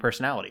their human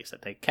personalities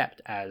that they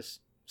kept as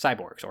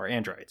cyborgs or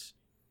androids.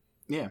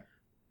 Yeah.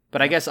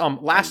 But I guess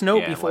last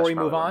note before we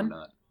move on,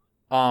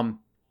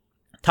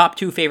 top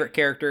 2 favorite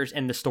characters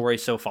in the story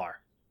so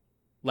far.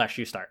 Lesh,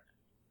 you start.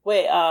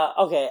 Wait,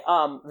 okay,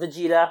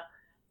 Vegeta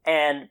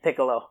and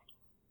Piccolo.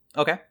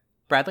 Okay.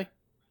 Bradley?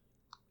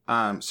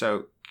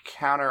 So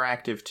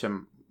counteractive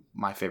to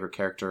my favorite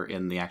character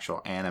in the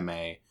actual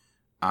anime,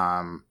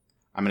 I'm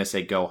going to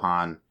say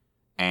Gohan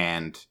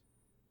and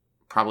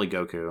probably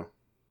Goku.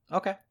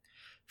 Okay.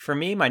 For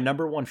me, my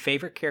number 1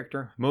 favorite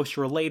character, most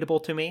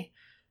relatable to me,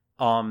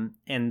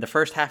 in the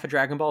first half of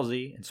Dragon Ball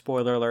Z, and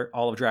spoiler alert,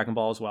 all of Dragon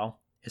Ball as well,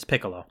 is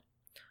Piccolo.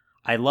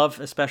 I love,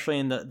 especially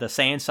in the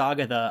Saiyan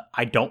saga,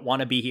 I don't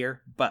want to be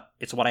here, but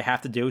it's what I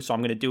have to do, so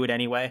I'm going to do it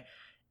anyway.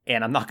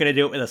 And I'm not going to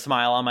do it with a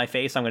smile on my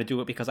face. I'm going to do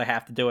it because I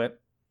have to do it.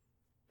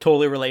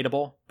 Totally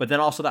relatable. But then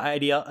also the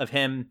idea of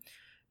him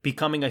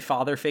becoming a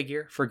father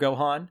figure for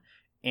Gohan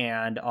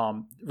and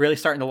really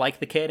starting to like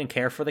the kid and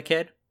care for the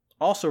kid,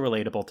 also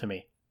relatable to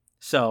me.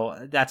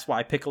 So that's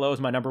why Piccolo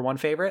is my number 1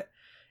 favorite.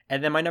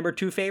 And then my number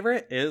 2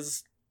 favorite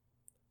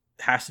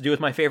has to do with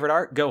my favorite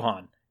arc,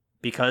 Gohan,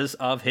 because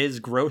of his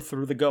growth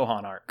through the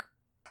Gohan arc,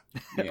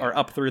 or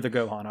up through the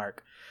Gohan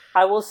arc.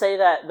 I will say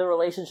that the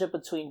relationship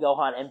between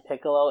Gohan and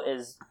Piccolo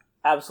is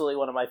absolutely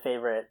one of my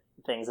favorite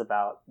things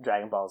about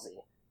Dragon Ball Z,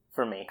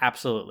 for me.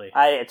 Absolutely.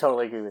 I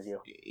totally agree with you.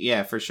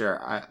 Yeah, for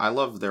sure. I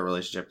love their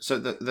relationship. So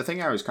the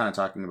thing I was kind of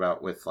talking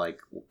about with, like,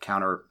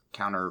 counter,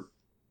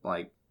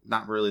 like,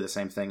 not really the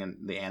same thing in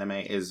the anime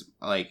is,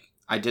 like,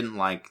 I didn't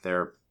like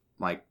their,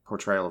 like,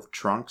 portrayal of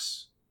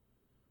Trunks,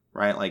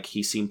 right? Like,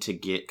 he seemed to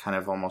get kind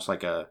of almost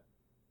like a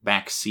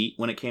back seat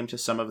when it came to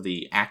some of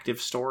the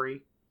active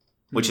story,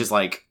 which is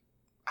like,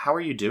 how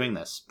are you doing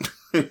this?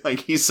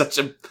 Like, he's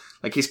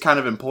he's kind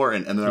of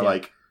important, and they're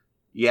like,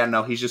 yeah,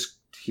 no, he's just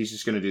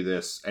going to do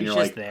this. And he's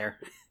you're just like, there.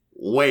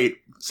 Wait,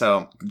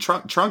 so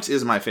Trunks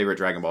is my favorite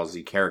Dragon Ball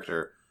Z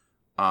character.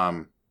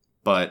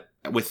 But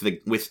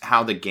with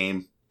how the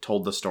game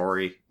told the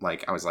story,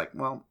 like, I was like,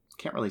 well,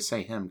 can't really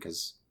say him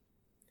because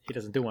he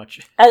doesn't do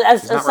much.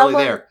 As not someone,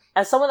 really there.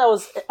 As someone that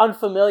was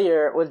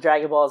unfamiliar with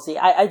Dragon Ball Z,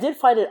 I did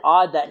find it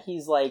odd that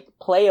he's, like,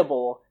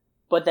 playable,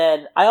 but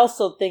then I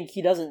also think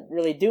he doesn't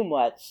really do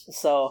much.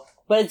 So,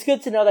 but it's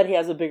good to know that he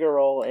has a bigger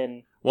role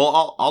in.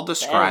 Well, I'll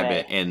describe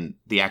it in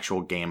the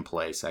actual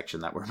gameplay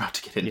section that we're about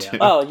to get into. Yeah.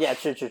 Oh, yeah,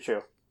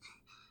 true.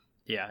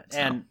 Yeah,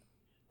 and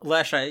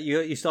Lesh,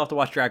 you still have to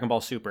watch Dragon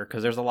Ball Super,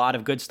 because there's a lot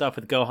of good stuff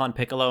with Gohan,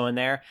 Piccolo in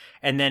there,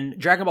 and then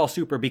Dragon Ball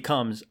Super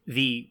becomes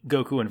the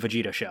Goku and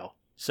Vegeta show.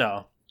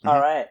 So, all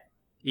right.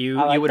 You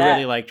would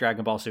really like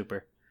Dragon Ball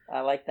Super.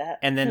 I like that.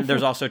 And then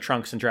there's also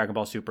Trunks and Dragon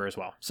Ball Super as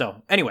well.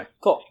 So, anyway.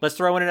 Cool. Let's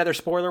throw in another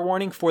spoiler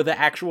warning for the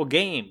actual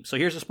game. So,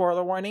 here's a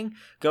spoiler warning.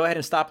 Go ahead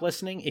and stop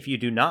listening if you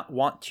do not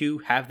want to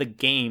have the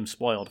game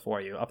spoiled for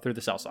you up through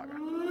the Cell Saga.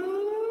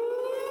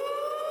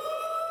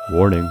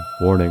 Warning,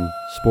 warning,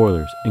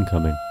 spoilers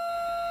incoming.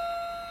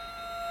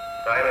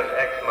 Time is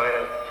X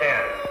minus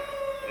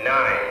 10,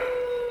 9,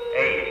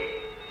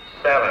 8,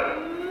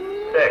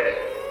 7, 6,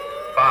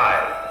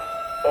 5,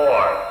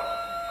 4,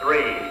 3,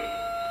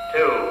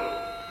 2,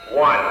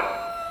 1,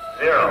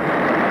 0.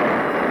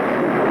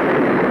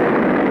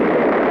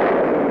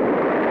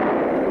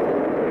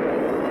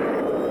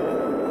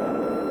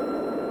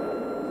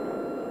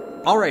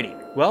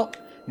 Alrighty, well,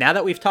 now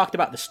that we've talked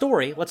about the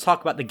story, let's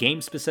talk about the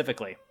game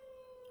specifically.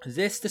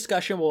 This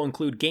discussion will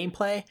include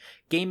gameplay,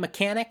 game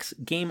mechanics,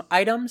 game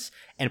items,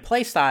 and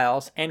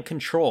playstyles and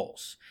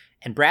controls.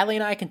 And Bradley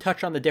and I can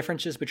touch on the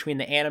differences between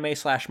the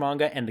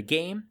anime/manga and the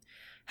game.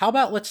 How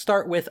about let's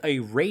start with a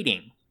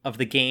rating of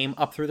the game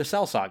up through the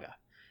Cell Saga.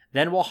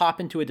 Then we'll hop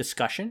into a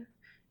discussion,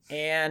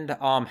 and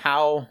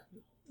how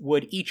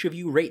would each of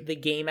you rate the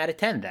game out of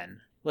 10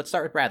 then? Let's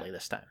start with Bradley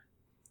this time.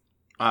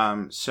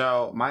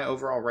 So my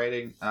overall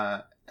rating,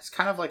 it's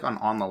kind of like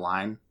on the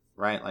line,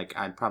 right? Like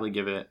I'd probably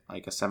give it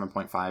like a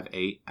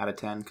 7.58 out of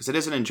 10 because it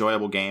is an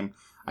enjoyable game.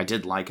 I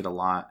did like it a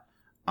lot.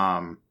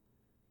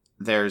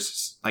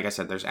 There's, like I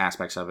said, there's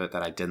aspects of it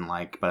that I didn't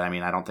like, but I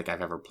mean, I don't think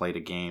I've ever played a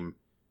game.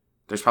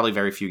 There's probably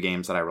very few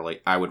games that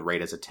I would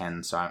rate as a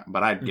 10,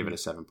 but I'd give it a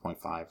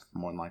 7.5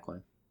 more than likely.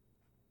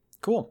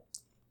 Cool.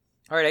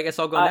 All right, I guess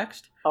I'll go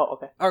next. Oh,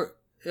 okay. Or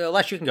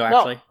Les, you can go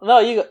actually. No,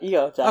 you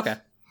go, Josh. Okay.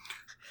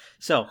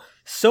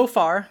 So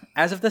far,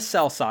 as of the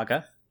Cell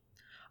Saga,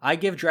 I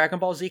give Dragon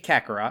Ball Z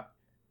Kakarot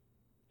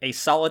a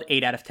solid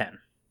 8 out of 10.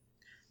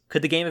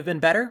 Could the game have been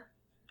better?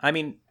 I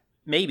mean,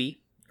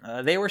 maybe.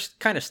 They were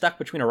kind of stuck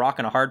between a rock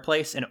and a hard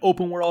place, an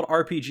open-world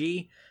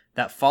RPG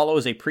that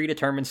follows a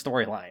predetermined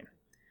storyline.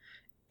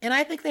 And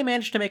I think they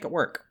managed to make it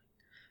work.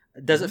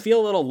 Does it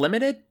feel a little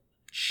limited?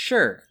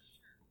 Sure.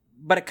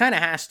 But it kind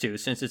of has to,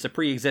 since it's a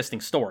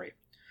pre-existing story.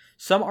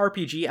 Some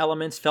RPG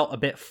elements felt a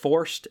bit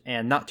forced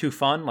and not too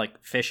fun,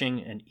 like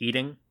fishing and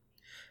eating.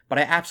 But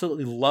I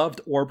absolutely loved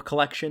Orb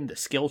Collection, the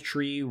skill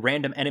tree,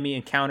 random enemy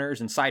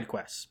encounters, and side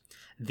quests.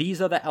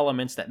 These are the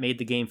elements that made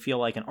the game feel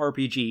like an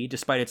RPG,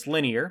 despite its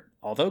linear,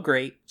 although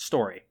great,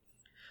 story.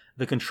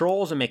 The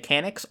controls and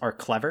mechanics are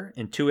clever,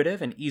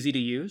 intuitive, and easy to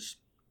use.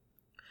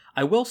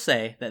 I will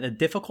say that the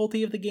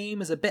difficulty of the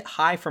game is a bit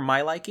high for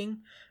my liking,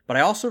 but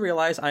I also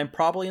realize I'm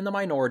probably in the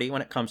minority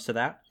when it comes to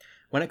that.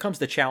 When it comes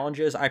to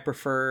challenges, I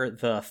prefer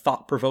the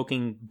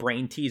thought-provoking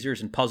brain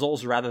teasers and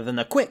puzzles rather than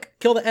the quick,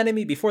 kill the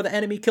enemy before the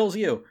enemy kills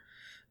you.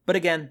 But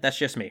again, that's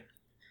just me.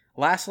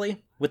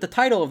 Lastly, with the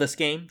title of this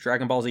game,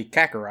 Dragon Ball Z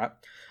Kakarot,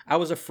 I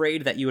was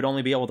afraid that you would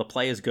only be able to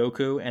play as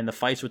Goku and the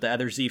fights with the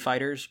other Z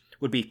fighters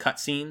would be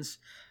cutscenes,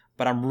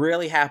 but I'm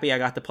really happy I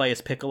got to play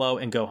as Piccolo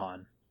and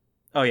Gohan.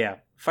 Oh yeah,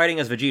 fighting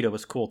as Vegeta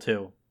was cool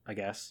too, I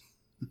guess.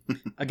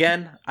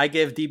 Again, I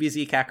give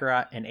DBZ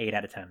Kakarot an 8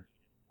 out of 10.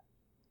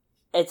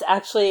 It's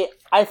actually,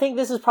 I think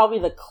this is probably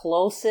the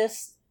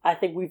closest I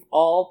think we've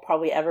all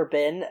probably ever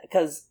been,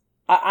 because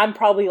I'm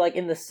probably like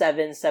in the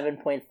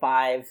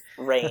 7.5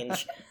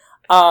 range.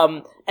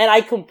 And I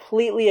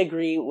completely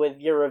agree with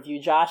your review,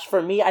 Josh.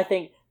 For me, I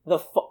think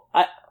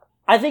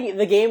I think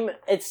the game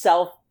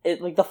itself,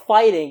 like the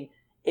fighting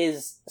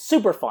is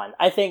super fun.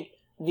 I think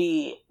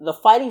the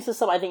fighting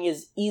system, I think,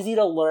 is easy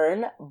to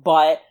learn,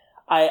 but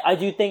I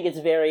do think it's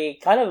very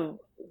kind of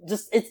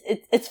just,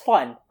 it's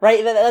fun,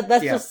 right?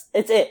 That's just,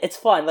 it's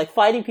fun. Like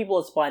fighting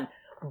people is fun,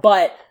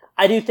 but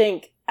I do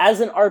think as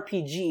an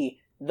RPG,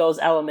 those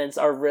elements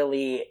are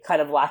really kind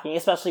of lacking,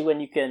 especially when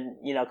you can,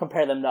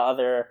 compare them to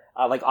other,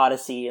 like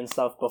Odyssey and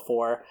stuff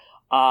before.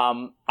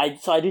 So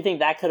I do think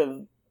that could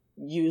have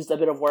used a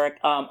bit of work.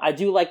 I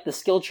do like the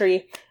skill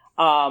tree,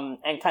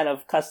 and kind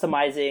of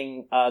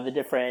customizing, the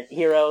different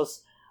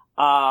heroes.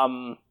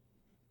 I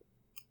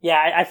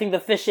think the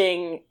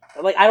fishing,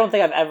 like, I don't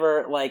think I've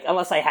ever, like,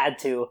 unless I had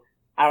to,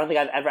 I don't think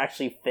I've ever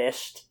actually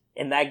fished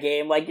in that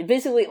game. Like,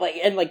 basically, like,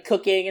 and like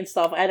cooking and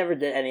stuff, I never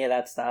did any of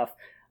that stuff.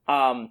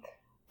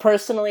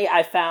 Personally,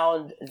 I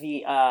found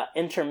the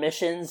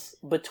intermissions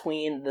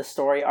between the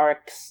story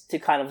arcs to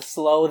kind of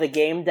slow the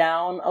game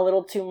down a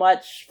little too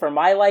much for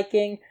my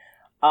liking.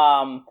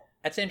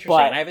 That's interesting.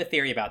 I have a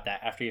theory about that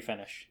after you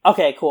finish.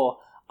 Okay,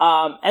 cool.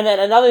 And then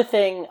another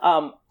thing,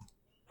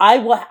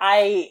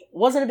 I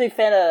wasn't a big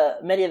fan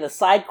of many of the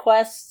side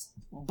quests,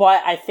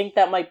 but I think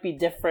that might be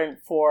different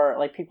for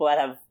like people that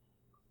have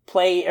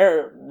played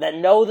or that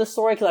know the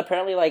story, because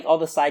apparently like all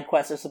the side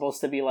quests are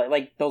supposed to be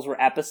like those were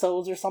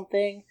episodes or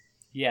something.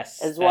 Yes,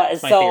 that's my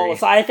theory.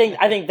 So I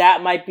think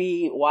that might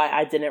be why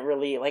I didn't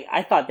really like.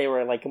 I thought they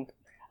were like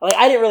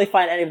I didn't really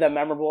find any of them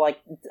memorable. Like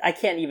I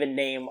can't even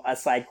name a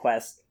side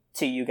quest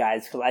to you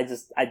guys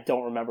because I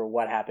don't remember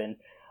what happened.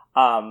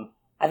 I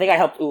think I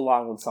helped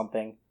Oolong with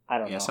something. I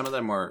don't know. Yeah, some of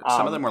them were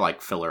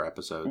like filler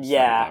episodes.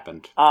 Yeah, that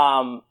happened.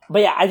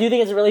 But yeah, I do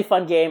think it's a really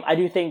fun game. I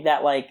do think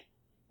that like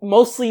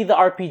mostly the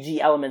RPG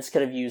elements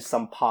could have used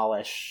some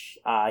polish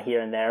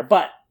here and there,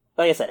 but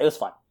like I said, it was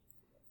fun.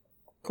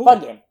 Cool.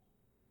 Fun game.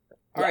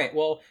 All right.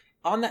 Well,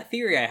 on that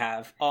theory I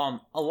have, a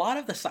lot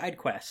of the side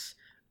quests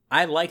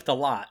I liked a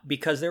lot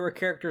because there were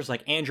characters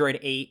like Android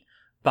 8,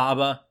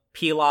 Baba,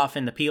 Pilaf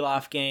and the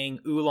Pilaf Gang,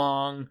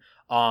 Oolong,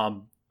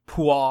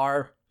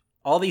 Puar,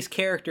 all these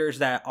characters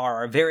that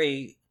are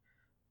very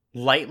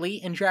lightly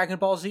in Dragon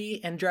Ball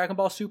Z and Dragon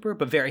Ball Super,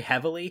 but very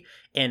heavily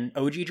in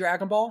OG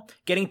Dragon Ball.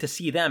 Getting to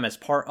see them as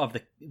part of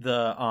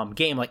the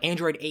game, like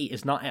Android 8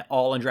 is not at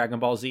all in Dragon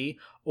Ball Z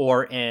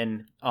or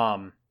in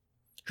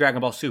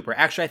Dragon Ball Super.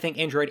 Actually, I think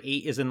Android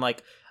 8 is in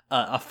like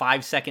a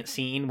 5-second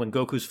scene when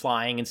Goku's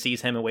flying and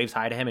sees him and waves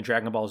hi to him in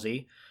Dragon Ball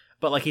Z.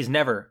 but like he's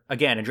never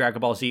again in Dragon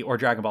Ball Z or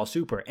Dragon Ball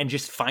Super. And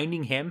just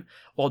finding him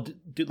while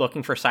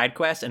looking for side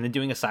quests and then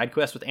doing a side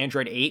quest with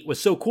Android 8 was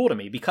so cool to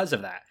me because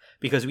of that.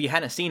 Because we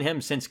hadn't seen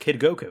him since Kid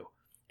Goku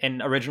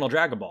in original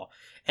Dragon Ball.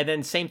 And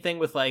then same thing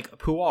with like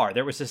Puar.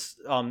 There was this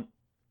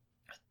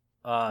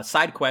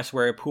side quest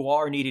where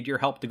Puar needed your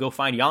help to go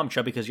find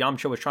Yamcha because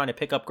Yamcha was trying to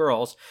pick up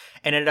girls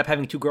and ended up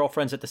having 2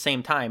 girlfriends at the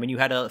same time, and you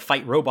had to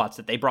fight robots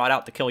that they brought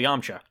out to kill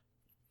Yamcha.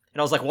 And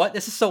I was like, what?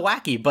 This is so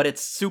wacky, but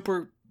it's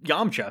super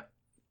Yamcha.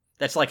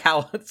 That's like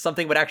how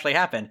something would actually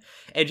happen.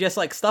 And just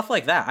like stuff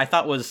like that I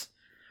thought was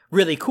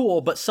really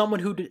cool, but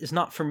someone who is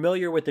not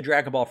familiar with the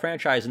Dragon Ball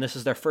franchise and this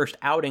is their first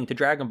outing to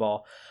Dragon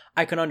Ball,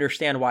 I can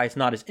understand why it's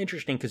not as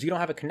interesting because you don't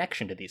have a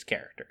connection to these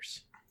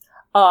characters.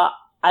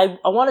 I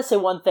want to say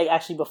one thing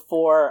actually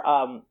before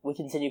we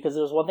continue, because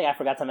there was one thing I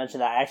forgot to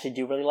mention that I actually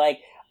do really like.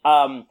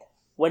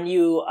 When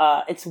you,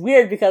 it's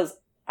weird because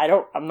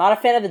I'm not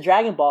a fan of the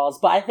Dragon Balls,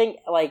 but I think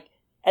like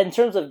in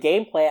terms of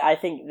gameplay, I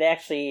think they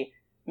actually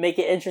make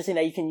it interesting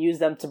that you can use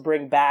them to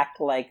bring back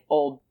like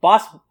old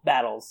boss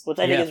battles, which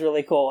I think is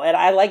really cool. And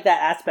I like that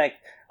aspect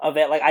of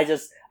it. Like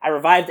I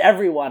revived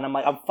everyone. I'm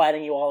like, I'm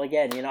fighting you all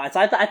again, you know?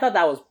 So I thought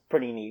that was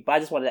pretty neat, but I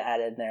just wanted to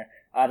add it in there.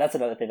 That's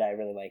another thing that I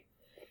really like.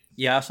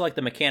 Yeah, I also like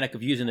the mechanic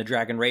of using the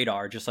Dragon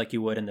Radar, just like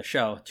you would in the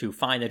show, to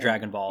find the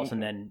Dragon Balls,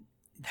 and then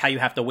how you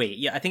have to wait.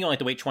 Yeah, I think you only have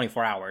to wait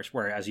 24 hours,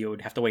 whereas you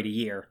would have to wait a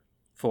year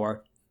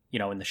for,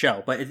 in the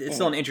show. But it's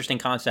still an interesting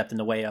concept in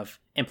the way of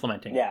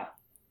implementing. Yeah.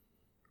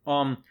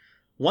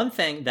 One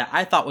thing that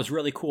I thought was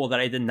really cool that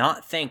I did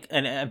not think,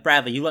 and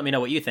Bradley, you let me know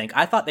what you think.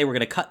 I thought they were going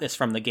to cut this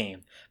from the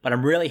game, but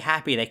I'm really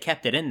happy they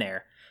kept it in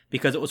there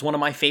because it was one of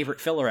my favorite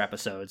filler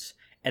episodes,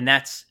 and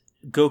that's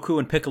Goku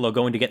and Piccolo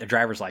going to get their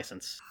driver's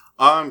license.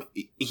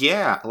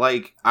 Yeah,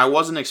 like I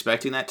wasn't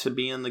expecting that to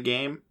be in the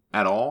game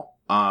at all.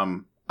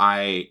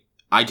 I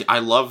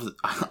love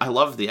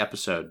the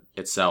episode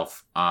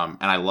itself. And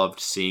I loved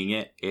seeing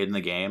it in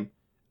the game.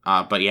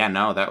 But yeah,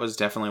 no, that was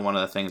definitely one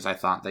of the things I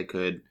thought they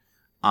could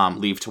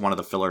leave to one of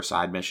the filler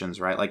side missions,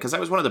 right? Like, because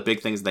that was one of the big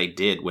things they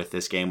did with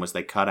this game was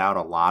they cut out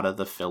a lot of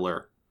the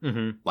filler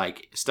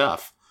like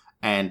stuff.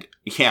 And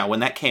yeah, when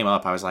that came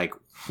up, I was like,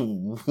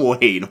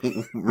 wait,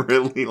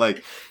 really?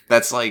 Like,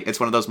 that's like, it's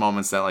one of those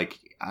moments that like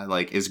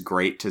is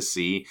great to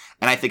see.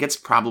 And I think it's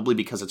probably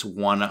because it's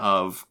one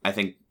of, I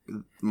think,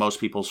 most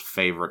people's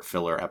favorite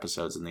filler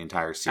episodes in the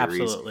entire series.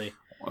 Absolutely.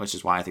 Which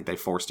is why I think they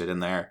forced it in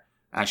there.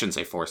 I shouldn't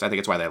say forced. I think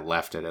it's why they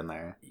left it in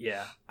there.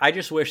 Yeah. I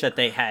just wish that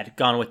they had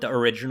gone with the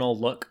original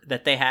look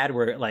that they had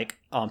where like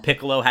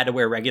Piccolo had to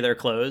wear regular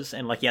clothes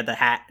and like he had the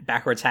hat,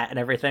 backwards hat and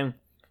everything.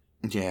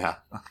 Yeah.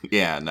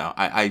 Yeah, no.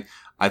 I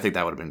think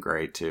that would have been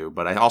great too.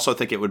 But I also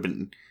think it would have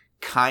been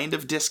kind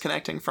of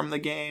disconnecting from the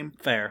game.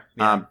 Fair.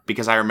 Yeah.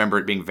 Because I remember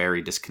it being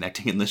very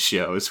disconnecting in the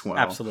show as well.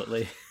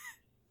 Absolutely.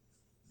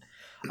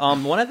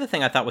 One other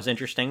thing I thought was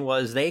interesting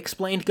was they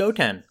explained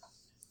Goten.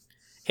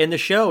 In the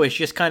show, it's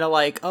just kind of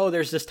like, oh,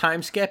 there's this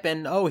time skip,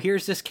 and oh,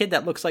 here's this kid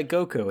that looks like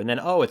Goku, and then,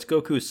 oh, it's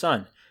Goku's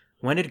son.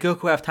 When did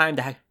Goku have time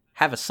to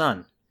have a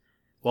son?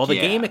 Well, the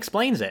game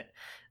explains it,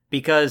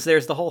 because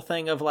there's the whole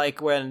thing of,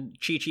 like, when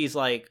Chi-Chi's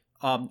like,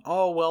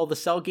 oh, well, the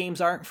Cell games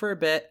aren't for a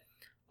bit.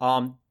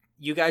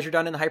 You guys are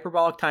done in the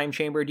hyperbolic time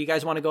chamber. Do you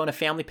guys want to go on a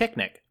family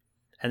picnic?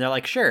 And they're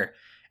like, sure.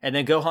 And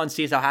then Gohan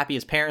sees how happy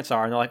his parents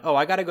are, and they're like, oh,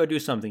 I gotta go do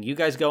something. You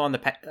guys go on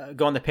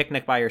the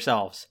picnic by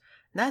yourselves.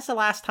 And that's the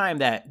last time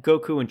that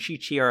Goku and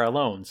Chi-Chi are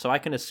alone, so I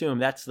can assume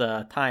that's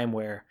the time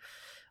where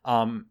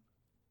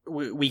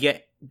we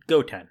get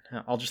Goten.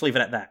 I'll just leave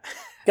it at that.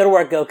 Go to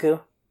work,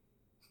 Goku.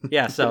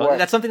 Yeah, so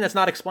that's something that's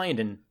not explained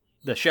in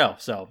the show,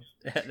 so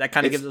that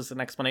kind of gives us an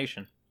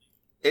explanation.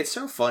 It's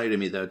so funny to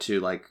me, though, too,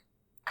 like,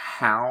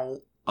 how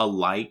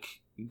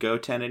alike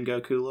Goten and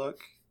Goku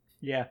look.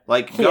 Yeah.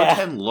 Like,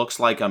 Goten looks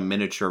like a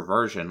miniature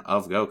version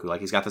of Goku.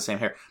 Like, he's got the same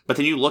hair. But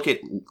then you look at,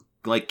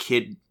 like,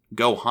 Kid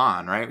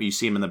Gohan, right? You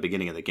see him in the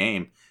beginning of the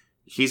game.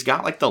 He's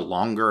got like the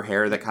longer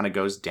hair that kind of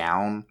goes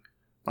down,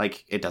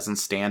 like it doesn't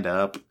stand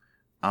up,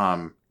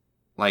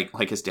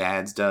 like his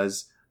dad's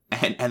does.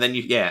 And then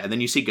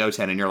you see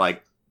Goten, and you're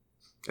like,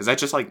 is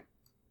that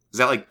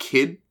like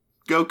Kid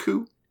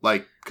Goku?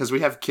 Like, because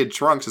we have Kid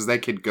Trunks, is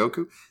that Kid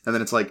Goku? And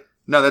then it's like,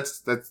 no,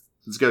 it's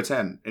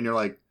Goten, and you're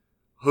like,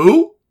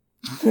 who?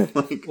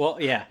 Like, well,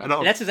 yeah, and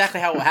that's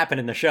exactly how it happened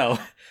in the show.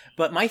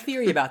 But my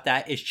theory about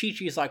that is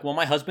Chi-Chi's like, well,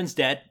 my husband's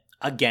dead.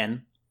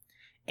 Again,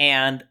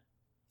 and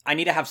I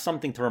need to have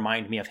something to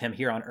remind me of him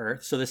here on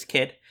Earth. So this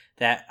kid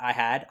that I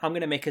had, I'm going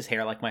to make his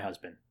hair like my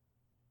husband.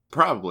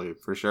 Probably,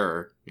 for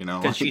sure.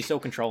 Because she's so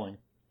controlling.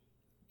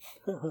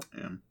 Yeah.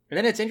 And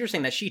then it's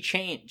interesting that she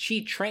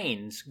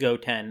trains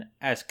Goten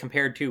as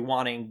compared to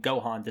wanting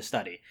Gohan to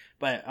study.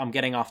 But I'm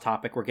getting off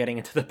topic. We're getting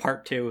into the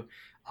part 2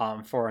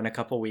 in a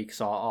couple weeks,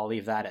 so I'll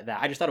leave that at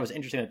that. I just thought it was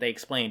interesting that they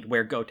explained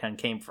where Goten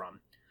came from.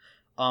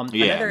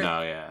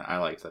 I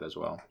liked that as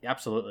well.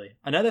 Absolutely.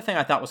 Another thing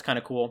I thought was kind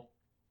of cool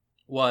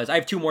was, I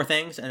have 2 more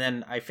things, and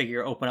then I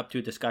figure open up to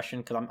a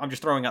discussion, because I'm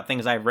just throwing out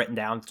things I've written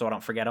down so I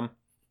don't forget them.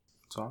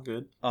 It's all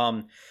good.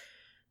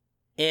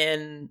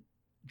 In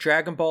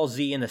Dragon Ball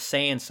Z and the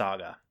Saiyan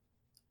Saga,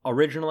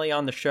 originally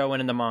on the show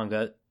and in the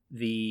manga,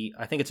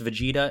 I think it's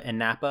Vegeta and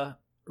Nappa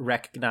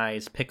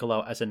recognize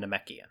Piccolo as a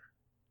Namekian.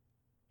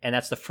 And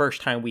that's the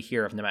first time we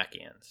hear of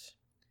Namekians.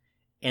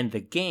 In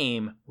the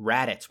game,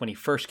 Raditz, when he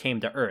first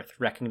came to Earth,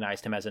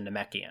 recognized him as a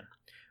Namekian,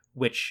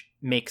 which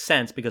makes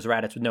sense because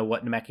Raditz would know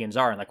what Namekians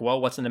are and like, well,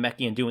 what's a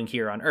Namekian doing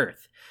here on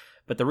Earth?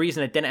 But the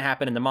reason it didn't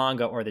happen in the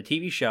manga or the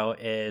TV show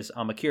is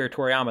Akira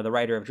Toriyama, the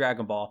writer of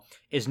Dragon Ball,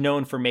 is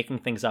known for making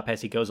things up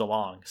as he goes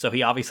along. So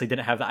he obviously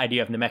didn't have the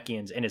idea of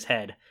Namekians in his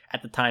head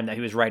at the time that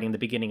he was writing the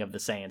beginning of the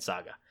Saiyan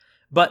saga.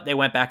 But they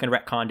went back and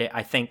retconned it,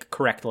 I think,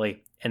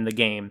 correctly in the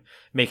game,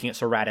 making it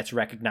so Raditz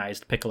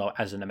recognized Piccolo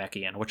as a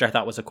Namekian, which I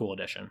thought was a cool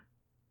addition.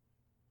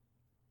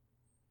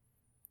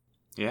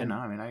 Yeah, no,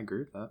 I mean, I agree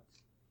with that.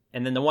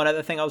 And then the one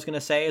other thing I was going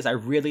to say is I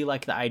really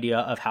like the idea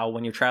of how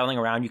when you're traveling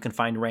around, you can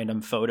find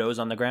random photos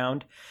on the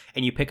ground,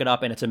 and you pick it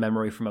up, and it's a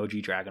memory from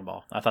OG Dragon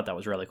Ball. I thought that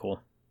was really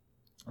cool.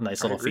 A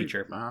nice little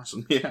feature.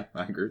 Awesome. Yeah,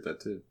 I agree with that,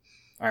 too.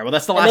 All right, well,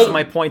 that's the last of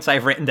my points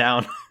I've written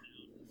down.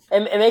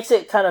 It makes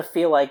it kind of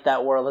feel like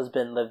that world has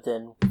been lived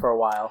in for a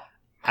while.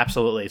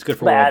 Absolutely. It's good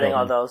for by world adding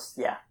building. all those,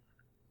 yeah.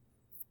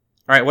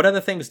 All right, what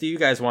other things do you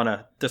guys want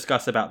to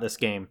discuss about this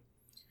game?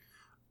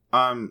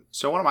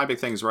 So one of my big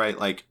things, right,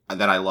 like,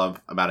 that I love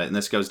about it, and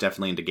this goes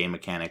definitely into game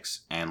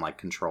mechanics and, like,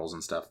 controls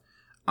and stuff.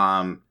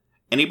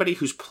 Anybody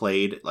who's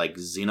played, like,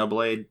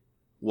 Xenoblade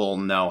will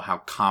know how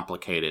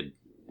complicated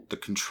the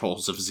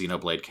controls of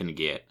Xenoblade can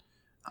get.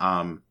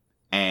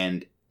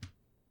 And,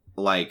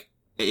 like,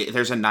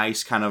 there's a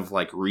nice kind of,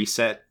 like,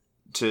 reset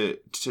to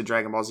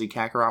Dragon Ball Z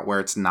Kakarot where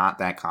it's not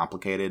that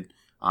complicated.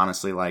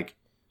 Honestly, like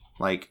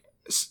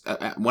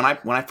when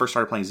I first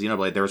started playing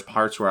Xenoblade, there was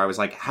parts where I was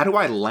like, how do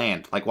I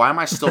land? Like, why am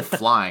I still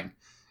flying?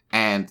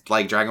 And,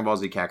 like, Dragon Ball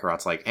Z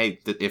Kakarot's like, hey,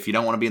 if you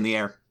don't want to be in the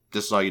air,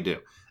 this is all you do.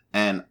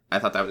 And I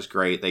thought that was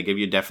great. They give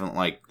you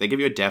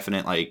a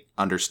definite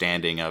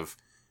understanding of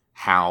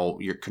how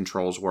your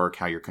controls work,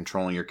 how you're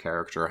controlling your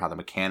character, how the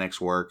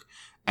mechanics work.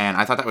 And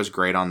I thought that was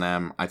great on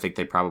them. I think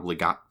they probably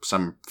got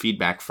some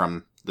feedback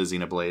from the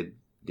Xenoblade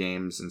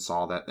games and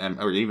saw that,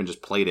 or even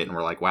just played it and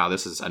were like, wow,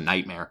 this is a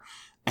nightmare.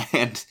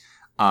 And,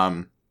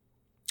 and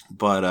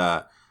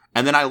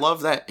then I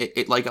love that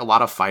it like a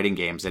lot of fighting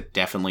games, it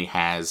definitely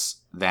has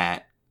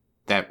that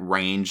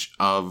range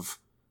of,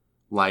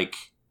 like,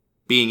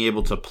 being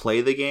able to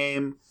play the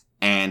game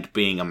and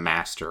being a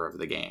master of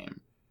the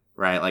game,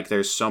 right? Like,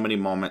 there's so many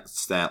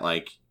moments that,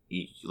 like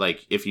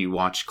if you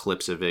watch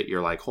clips of it,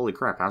 you're like, holy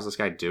crap, how's this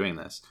guy doing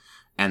this?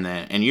 And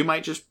you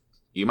might just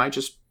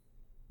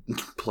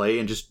play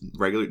and just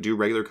do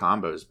regular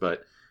combos,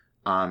 but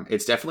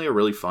it's definitely a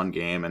really fun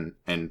game,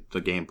 and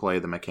the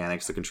gameplay, the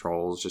mechanics, the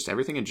controls, just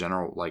everything in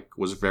general, like,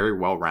 was very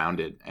well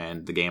rounded,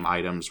 and the game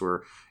items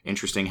were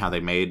interesting. How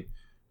they made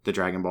the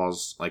Dragon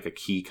Balls like a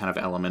key kind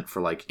of element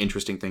for, like,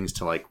 interesting things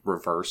to, like,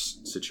 reverse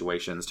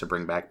situations to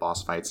bring back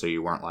boss fights, so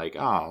you weren't like,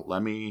 oh,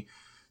 let me,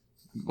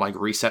 like,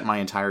 reset my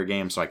entire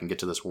game so I can get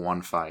to this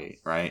one fight,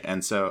 right?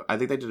 And so I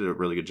think they did a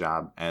really good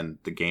job, and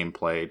the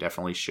gameplay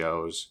definitely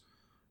shows,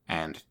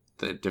 and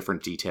the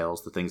different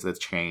details, the things that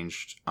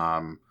changed,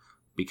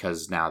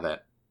 because now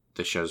that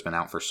the show's been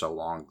out for so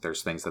long,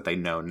 there's things that they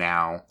know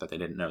now that they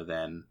didn't know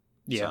then.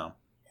 Yeah. So.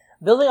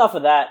 Building off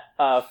of that,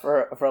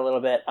 for a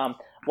little bit,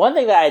 one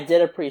thing that I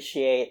did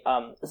appreciate,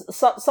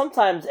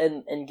 sometimes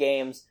in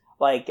games,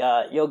 like,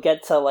 you'll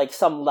get to, like,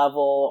 some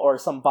level or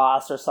some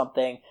boss or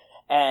something,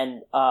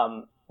 and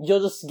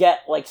you'll just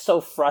get, like,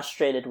 so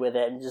frustrated with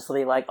it and just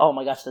be like, oh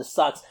my gosh, this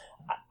sucks.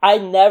 I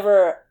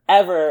never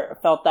ever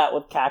felt that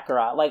with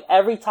Kakarot. Like,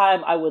 every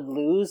time I would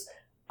lose,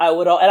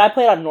 and I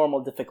played on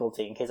normal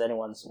difficulty, in case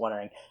anyone's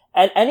wondering,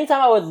 and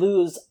anytime I would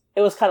lose,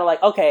 it was kind of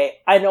like, okay,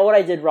 I know what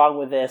I did wrong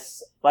with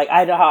this, like,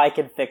 I know how I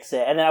can fix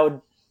it, and then I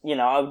would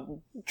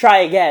try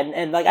again,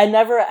 and, like, I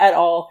never at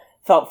all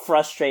felt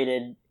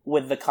frustrated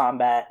with the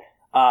combat,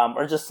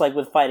 or just, like,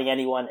 with fighting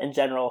anyone in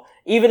general,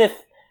 even if,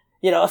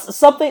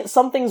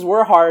 some things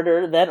were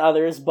harder than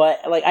others,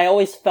 but, like, I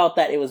always felt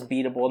that it was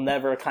beatable,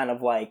 never kind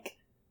of, like,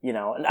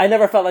 I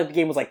never felt like the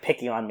game was, like,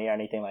 picking on me or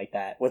anything like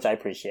that, which I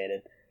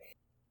appreciated.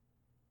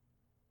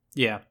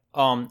 Yeah.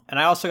 And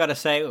I also got to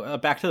say,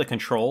 back to the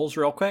controls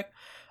real quick.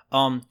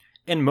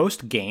 In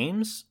most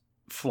games,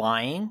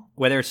 flying,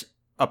 whether it's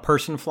a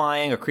person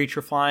flying, a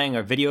creature flying,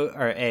 a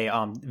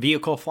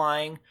vehicle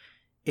flying,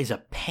 is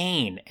a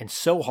pain and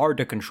so hard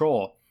to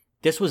control.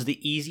 This was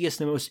the easiest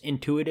and most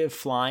intuitive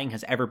flying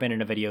has ever been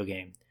in a video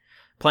game.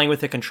 Playing with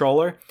the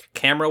controller,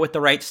 camera with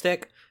the right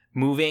stick,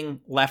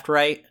 moving left,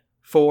 right,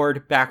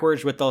 forward,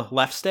 backwards with the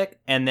left stick,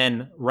 and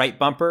then right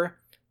bumper,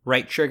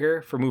 right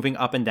trigger for moving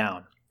up and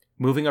down.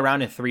 Moving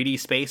around in 3D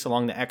space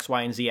along the X,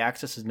 Y, and Z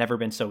axis has never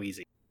been so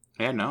easy.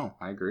 Yeah, no,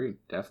 I agree.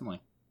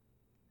 Definitely.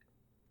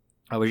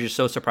 I was just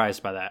so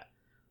surprised by that.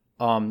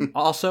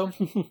 Also,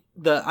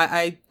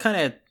 I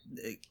kind of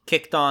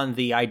kicked on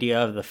the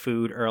idea of the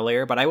food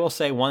earlier, but I will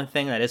say one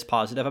thing that is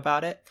positive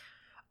about it.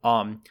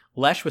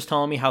 Lesh was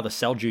telling me how the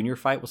Cell Jr.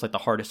 fight was like the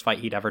hardest fight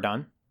he'd ever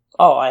done.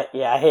 Oh, I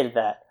hated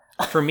that.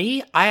 For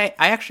me, I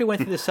actually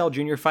went through the Cell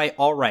Jr. fight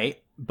all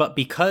right, But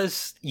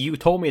because you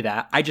told me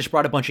that, I just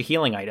brought a bunch of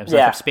healing items. Yeah.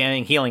 I kept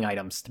spamming healing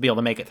items to be able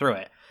to make it through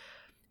it.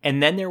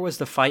 And then there was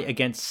the fight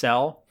against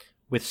Cell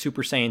with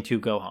Super Saiyan 2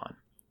 Gohan.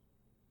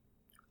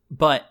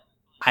 But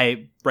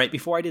right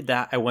before I did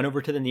that, I went over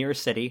to the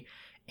nearest city,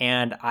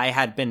 and I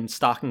had been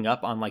stocking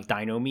up on like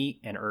dino meat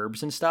and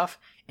herbs and stuff.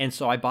 And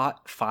so I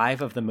bought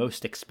 5 of the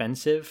most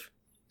expensive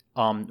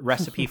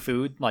recipe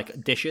food,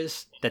 like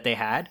dishes that they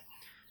had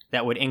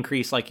that would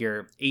increase like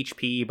your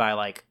HP by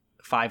like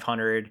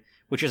 500,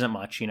 which isn't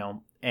much,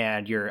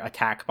 and your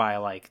attack by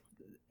like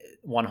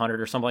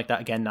 100 or something like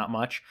that. Again, not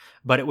much,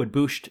 but it would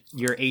boost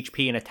your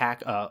HP and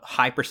attack a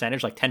high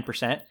percentage, like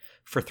 10%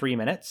 for 3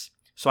 minutes.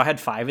 So I had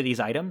 5 of these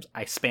items.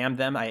 I spammed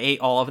them. I ate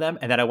all of them.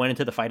 And then I went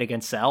into the fight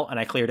against Cell and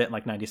I cleared it in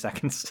like 90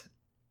 seconds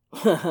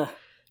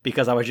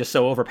because I was just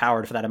so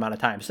overpowered for that amount of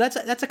time. So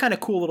that's a kind of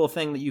cool little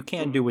thing that you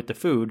can do with the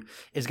food,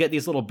 is get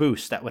these little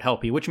boosts that would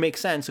help you, which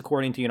makes sense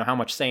according to, how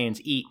much Saiyans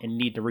eat and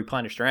need to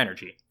replenish their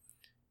energy.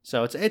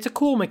 So it's a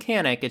cool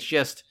mechanic. It's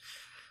just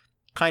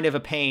kind of a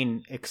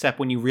pain, except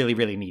when you really,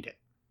 really need it.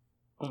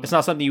 It's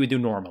not something you would do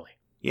normally.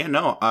 Yeah,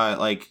 no,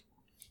 like,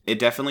 it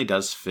definitely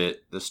does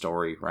fit the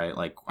story, right?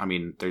 Like, I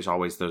mean, there's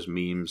always those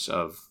memes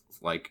of,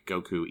 like,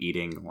 Goku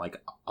eating,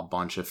 like, a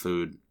bunch of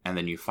food, and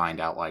then you find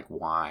out, like,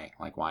 why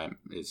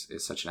is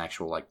such an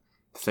actual, like,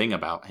 thing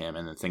about him,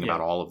 and the thing about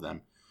all of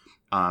them.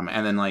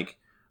 And then, like,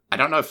 I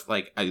don't know if,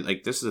 like,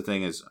 this is the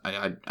thing is,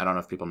 I don't know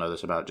if people know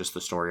this about just the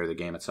story or the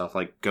game itself.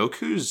 Like,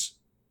 Goku's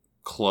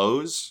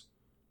clothes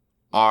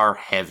are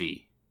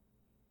heavy.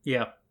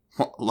 Yeah.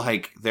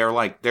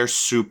 They're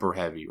super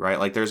heavy, right?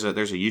 Like there's a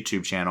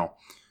YouTube channel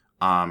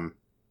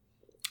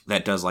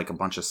that does like a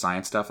bunch of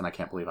science stuff, and I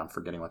can't believe I'm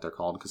forgetting what they're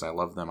called because I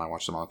love them. I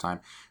watch them all the time.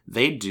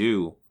 They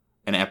do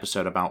an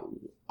episode about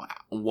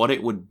what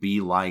it would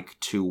be like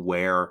to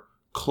wear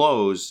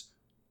clothes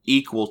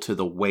equal to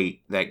the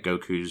weight that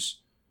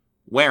Goku's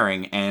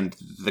wearing, and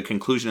the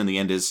conclusion in the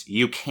end is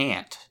you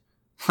can't.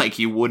 Like,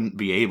 you wouldn't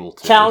be able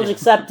to. Challenge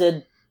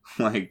accepted.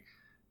 Like,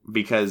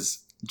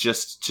 because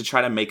just to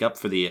try to make up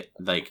for the,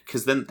 like,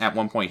 because then at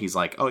one point he's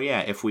like, oh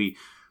yeah, if we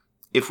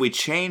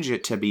change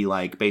it to be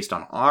like based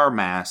on our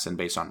mass and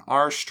based on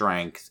our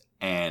strength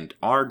and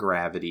our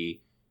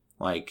gravity,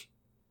 like,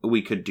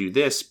 we could do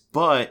this,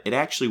 but it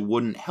actually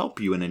wouldn't help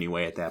you in any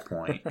way at that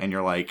point. And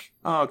you're like,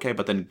 oh, okay,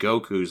 but then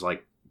Goku's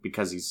like,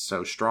 because he's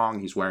so strong,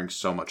 he's wearing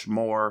so much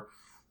more.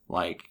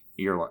 Like,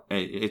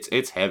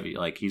 it's heavy.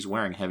 Like, he's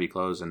wearing heavy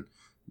clothes, and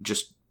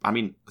just, I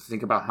mean,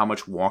 think about how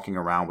much walking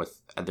around with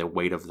the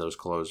weight of those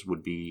clothes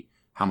would be,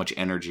 how much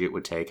energy it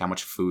would take, how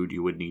much food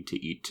you would need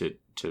to eat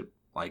to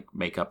like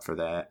make up for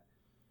that.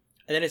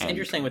 And then it's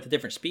interesting with the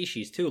different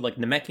species too. Like,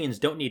 Namekians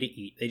don't need to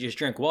eat; they just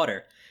drink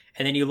water.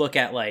 And then you look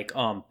at like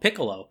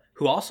Piccolo,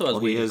 who also has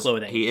weighted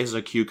clothing. He is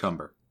a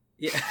cucumber.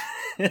 Yeah.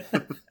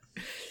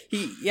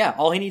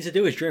 All he needs to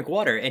do is drink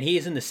water, and he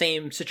is in the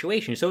same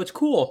situation. So it's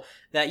cool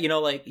that,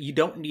 like, you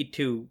don't need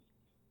to,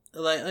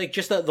 like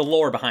just the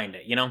lore behind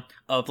it,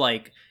 of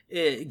like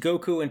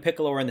Goku and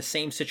Piccolo are in the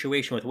same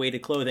situation with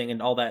weighted clothing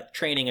and all that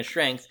training and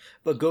strength,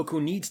 but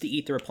Goku needs to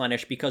eat to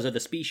replenish because of the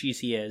species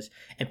he is,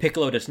 and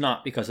Piccolo does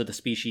not because of the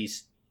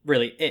species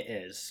really it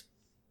is.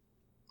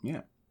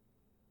 Yeah.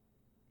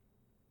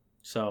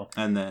 So.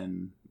 And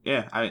then,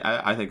 yeah,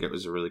 I think it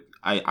was a really,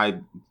 I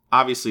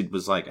obviously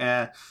was like,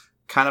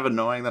 kind of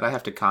annoying that I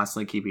have to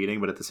constantly keep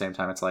eating, but at the same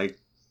time, it's like,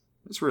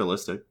 it's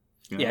realistic.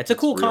 Yeah, it's a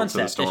cool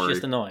concept. It's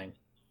just annoying.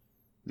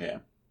 Yeah.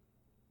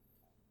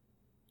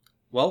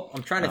 Well,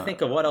 I'm trying to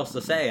think of what else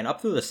to say, and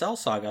up through the Cell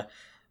Saga,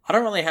 I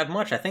don't really have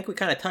much. I think we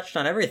kind of touched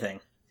on everything.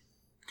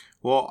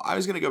 Well, I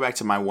was going to go back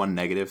to my one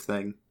negative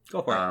thing.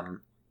 Go for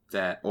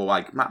it.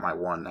 Not my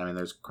one. I mean,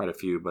 there's quite a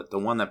few, but the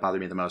one that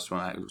bothered me the most when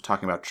I was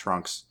talking about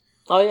Trunks.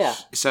 Oh, yeah.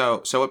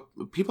 So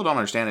what people don't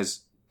understand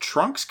is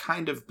Trunks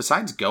kind of,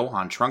 besides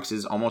Gohan, Trunks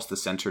is almost the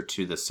center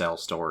to the Cell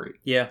story.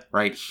 Yeah.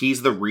 Right?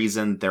 He's the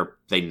reason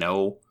they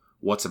know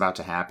what's about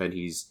to happen.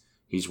 He's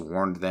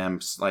warned them.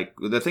 Like,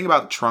 the thing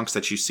about Trunks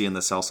that you see in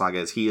the Cell Saga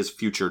is he is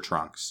future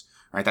Trunks.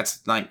 Right?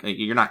 That's like,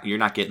 you're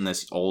not getting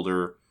this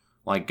older,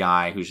 like,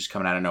 guy who's just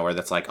coming out of nowhere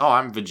that's like, oh,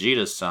 I'm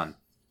Vegeta's son.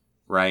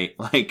 Right?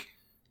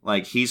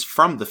 Like he's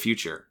from the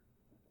future.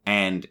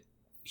 And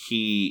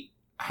he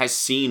has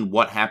seen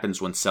what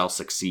happens when Cell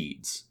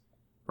succeeds.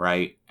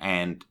 Right?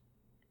 And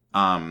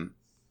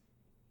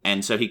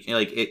so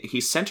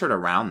he's centered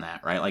around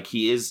that, right? Like,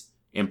 he is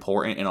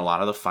important in a lot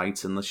of the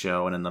fights in the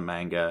show and in the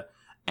manga,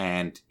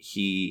 and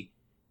he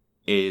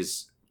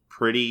is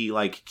pretty,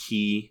 like,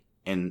 key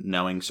in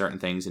knowing certain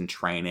things in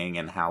training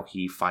and how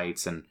he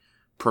fights and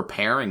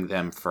preparing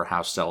them for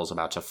how Cell is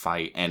about to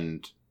fight,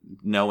 and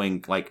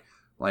knowing, like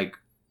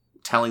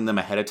telling them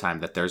ahead of time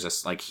that there's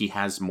this, like, he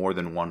has more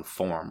than one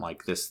form.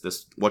 Like,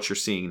 this what you're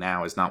seeing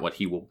now is not what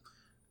he will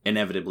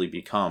inevitably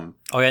become.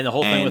 Oh yeah, and the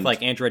whole thing with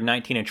like Android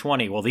 19 and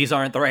 20. Well, these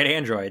aren't the right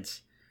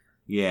androids.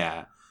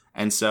 Yeah.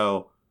 And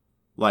so,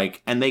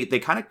 like, and they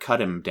kind of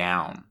cut him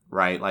down,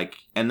 right? Like,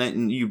 and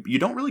then you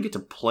don't really get to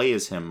play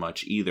as him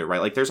much either, right?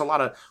 Like, there's a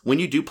lot of, when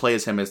you do play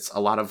as him, it's a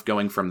lot of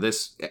going from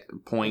this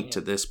point to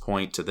this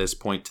point to this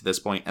point to this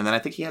point, and then I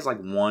think he has like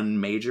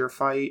one major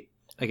fight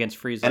against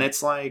Frieza, and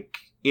it's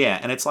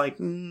like,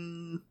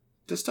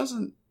 this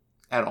doesn't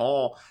at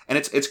all, and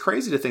it's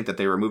crazy to think that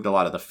they removed a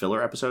lot of the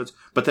filler episodes,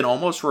 but then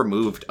almost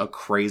removed a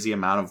crazy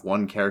amount of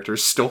one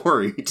character's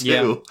story too.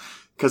 Yeah.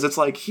 Because it's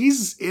like, he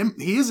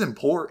is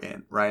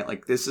important, right?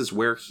 Like, this is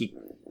where he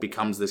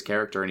becomes this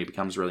character, and he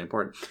becomes really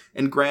important.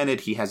 And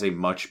granted, he has a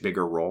much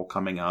bigger role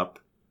coming up,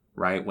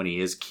 right? When he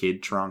is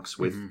Kid Trunks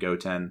with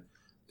Goten.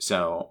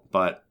 So,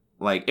 but,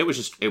 like, it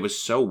was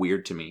so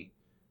weird to me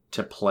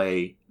to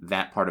play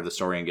that part of the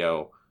story and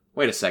go,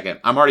 wait a second,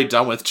 I'm already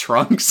done with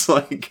Trunks.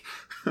 Like,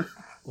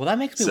 well, that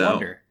makes me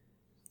wonder.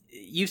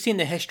 You've seen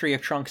the History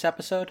of Trunks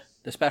episode,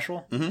 the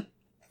special? Mm-hmm.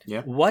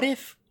 Yeah. What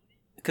if...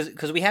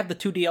 Because we have the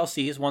 2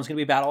 DLCs. One's going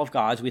to be Battle of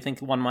Gods. We think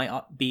one might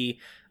be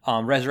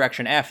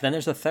Resurrection F. Then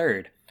there's a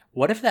third.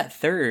 What if that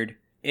third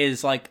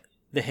is like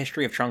the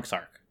History of Trunks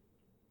arc?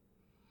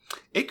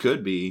 It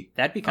could be.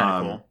 That'd be kind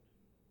of cool.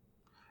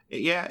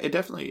 Yeah, it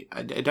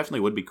definitely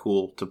would be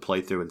cool to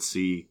play through and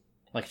see,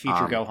 like,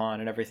 future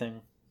Gohan and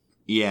everything.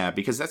 Yeah,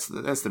 because that's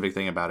the big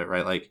thing about it,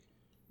 right? Like,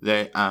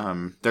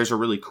 there's a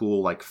really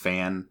cool like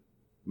fan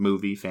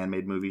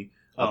made movie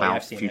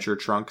about future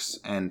Trunks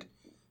and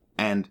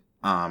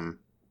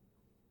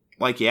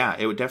like, yeah,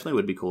 it definitely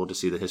would be cool to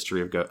see the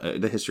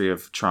history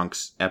of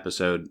Trunks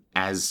episode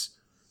as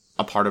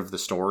a part of the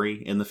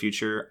story in the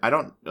future. I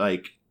don't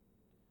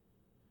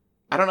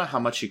know how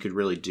much you could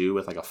really do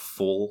with like a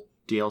full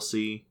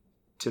DLC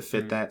to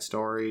fit that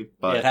story,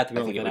 but it'd have to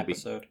be like an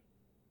episode.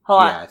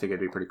 Hold on. I think it'd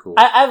be pretty cool.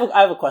 I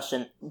have a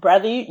question,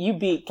 Bradley. You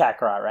beat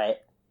Kakarot, right?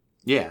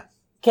 Yeah.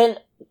 Because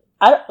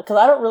I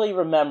don't really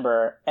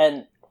remember,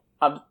 and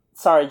I'm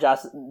sorry, Josh.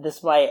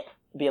 This might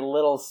be a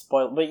little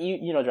spoiled, but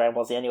you know Dragon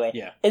Ball Z anyway.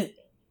 Yeah.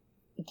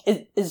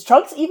 Is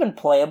Trunks even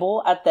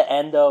playable at the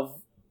end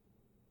of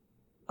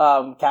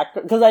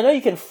Kakarot? Because I know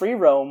you can free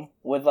roam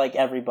with like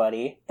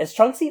everybody. Is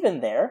Trunks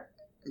even there?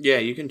 Yeah,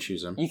 you can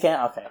choose him. You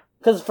can? Okay.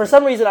 Because for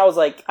some reason I was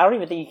like, I don't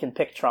even think you can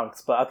pick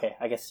Trunks, but okay,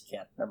 I guess you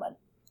can. Never mind.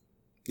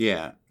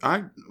 Yeah,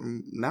 I'm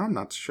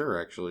not sure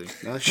actually.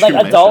 Like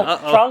adult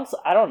Trunks,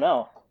 I don't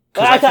know.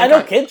 I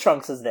know Kid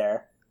Trunks is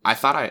there. I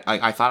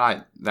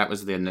thought that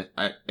was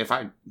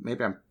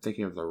maybe I'm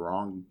thinking of the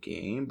wrong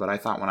game, but I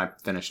thought when I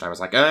finished I was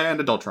like, and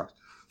adult Trunks.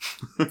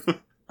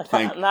 I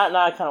kind of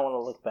want to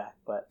look back,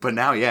 but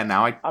now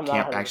I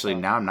can't actually.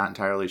 Now I'm not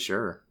entirely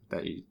sure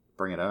that you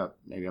bring it up.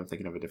 Maybe I'm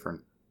thinking of a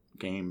different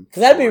game.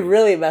 Because that'd be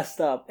really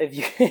messed up if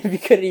you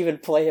couldn't even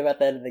play him at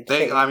the end of the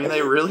game. I mean,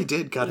 they really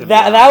did cut him.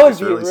 That would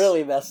be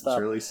really messed up.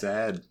 It's really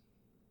sad.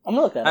 I'm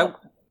gonna look that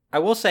up. I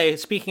will say,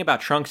 speaking about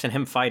Trunks and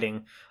him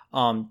fighting,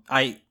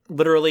 I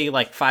literally,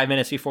 like 5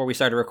 minutes before we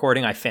started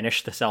recording, I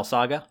finished the Cell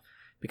Saga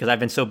because I've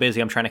been so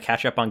busy. I'm trying to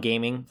catch up on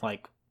gaming.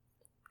 Like,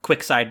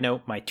 quick side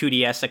note, my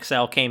 2DS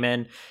XL came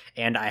in,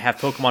 and I have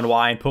Pokemon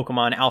Y and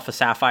Pokemon Alpha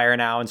Sapphire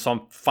now, and so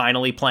I'm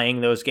finally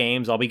playing those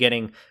games. I'll be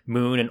getting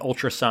Moon and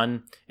Ultra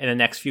Sun in the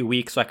next few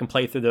weeks, so I can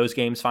play through those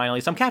games finally.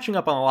 So I'm catching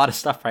up on a lot of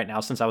stuff right now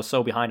since I was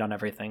so behind on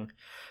everything.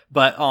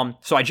 But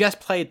so I just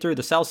played through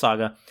the Cell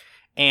Saga,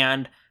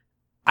 and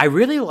I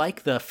really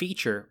like the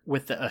feature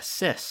with the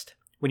assist.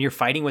 When you're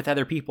fighting with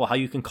other people, how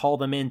you can call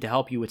them in to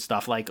help you with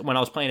stuff. Like, when I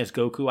was playing as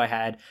Goku, I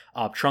had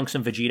Trunks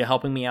and Vegeta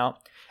helping me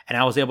out. And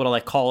I was able to,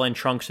 like, call in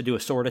Trunks to do a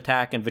sword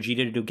attack and Vegeta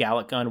to do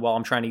Gallic Gun while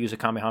I'm trying to use a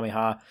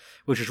Kamehameha,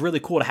 which is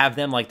really cool to have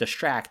them, like,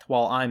 distract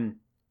while I'm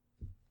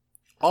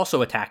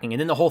also attacking.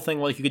 And then the whole thing,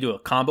 like, you could do a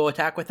combo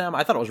attack with them.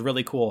 I thought it was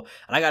really cool.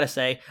 And I gotta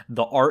say,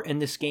 the art in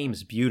this game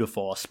is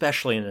beautiful,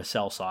 especially in the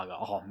Cell Saga.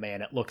 Oh,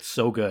 man, it looked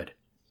so good.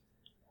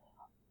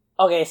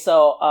 Okay,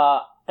 so,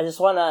 I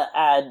just want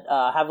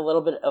to have a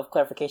little bit of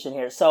clarification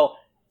here. So,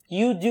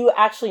 you do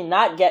actually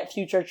not get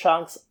future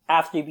Trunks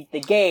after you beat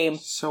the game.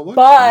 So what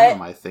game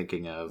am I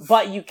thinking of?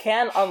 But you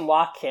can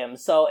unlock him.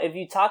 So if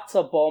you talk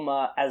to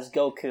Bulma as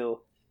Goku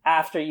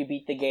after you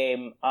beat the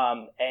game,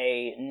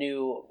 a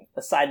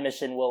side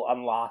mission will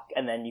unlock,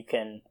 and then you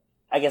can,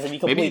 I guess if you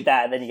complete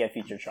that, then you get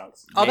future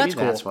Trunks. Oh, that's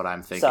cool. That's what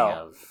I'm thinking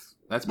of.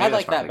 I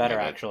like that better,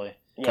 actually.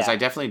 Because I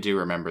definitely do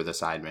remember the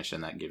side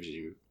mission that gives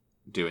you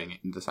gives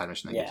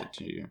it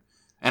to you.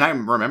 And I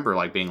remember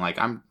like being like,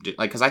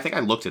 because I think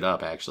I looked it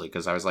up actually,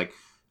 because I was like,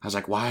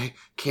 why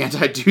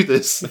can't I do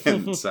this?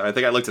 And so I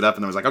think I looked it up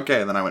and then was like,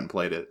 okay, and then I went and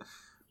played it.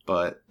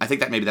 But I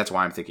think that's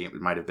why I'm thinking it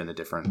might have been a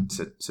different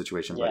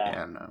situation. But yeah, I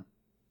don't know.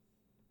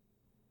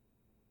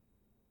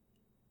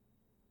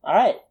 All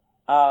right.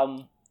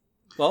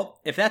 Well,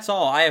 if that's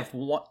all, I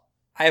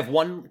have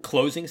one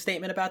closing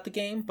statement about the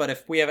game. But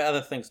if we have other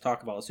things to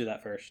talk about, let's do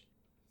that first.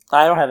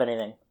 I don't have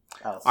anything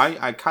else.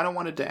 I kind of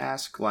wanted to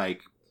ask,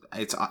 like,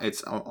 it's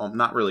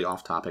not really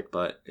off topic,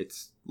 but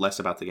it's less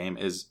about the game.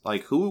 Is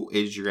like, who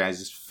is your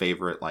guys'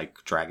 favorite like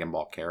Dragon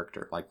Ball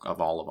character, like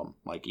of all of them,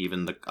 like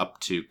even the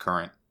up to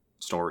current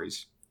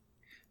stories?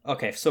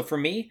 Okay, so for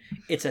me,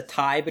 it's a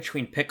tie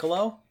between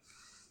Piccolo,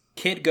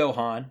 Kid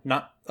Gohan,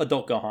 not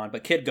Adult Gohan,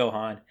 but Kid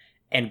Gohan,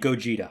 and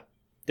Gogeta.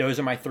 Those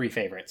are my 3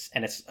 favorites,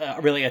 and it's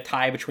really a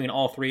tie between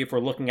all 3 if we're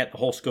looking at the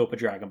whole scope of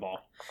Dragon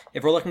Ball.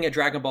 If we're looking at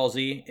Dragon Ball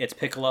Z, it's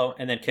Piccolo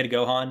and then Kid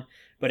Gohan,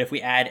 but if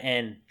we add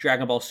in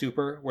Dragon Ball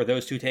Super, where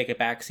those 2 take a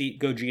backseat,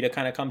 Gogeta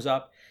kind of comes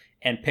up,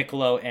 and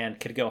Piccolo and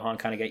Kid Gohan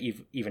kind of get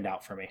evened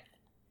out for me.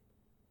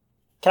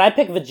 Can I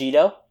pick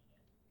Vegito?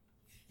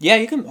 Yeah,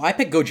 you can. I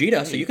pick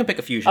Gogeta, so you can pick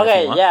a fusion. Okay,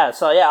 if you want. yeah.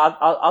 So yeah,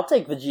 I'll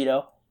take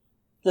Vegito,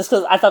 just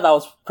because I thought that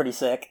was pretty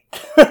sick.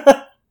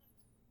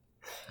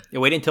 Yeah,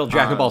 wait until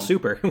Dragon Ball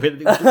Super with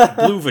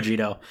Blue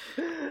Vegito.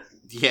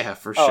 Yeah,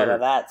 for Oh, sure. no,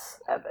 that's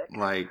epic.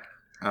 Like,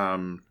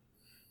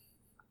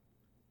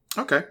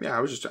 okay, yeah,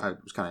 I was kind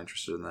of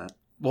interested in that.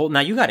 Well,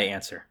 now you got to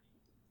answer.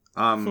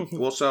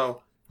 Well,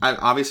 so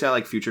obviously I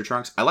like Future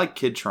Trunks. I like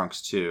Kid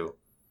Trunks too.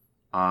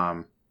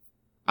 I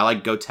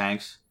like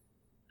Gotenks.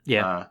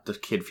 Yeah, the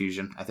Kid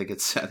fusion. I think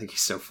he's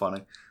so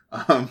funny.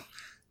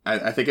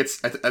 I think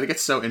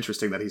it's so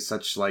interesting that he's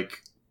such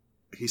like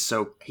he's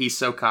so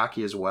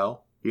cocky as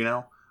well. You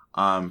know.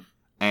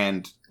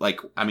 And like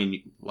I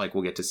mean, like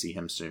we'll get to see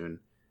him soon.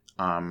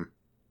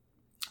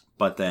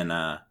 But then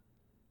I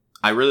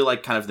really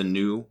like kind of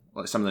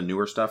some of the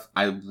newer stuff.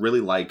 I really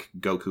like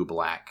Goku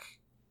Black.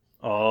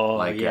 Oh,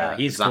 like, yeah,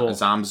 he's cool.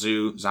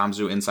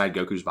 Zamzu inside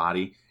Goku's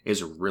body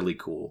is really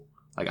cool.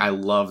 Like, I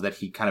love that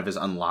he kind of is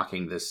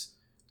unlocking this,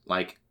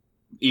 like,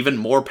 even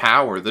more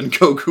power than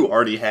Goku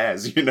already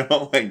has, you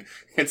know? Like,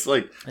 it's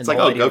like,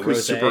 oh,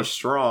 Goku's super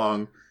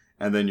strong.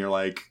 And then you're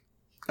like,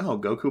 oh,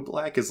 Goku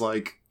Black is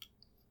like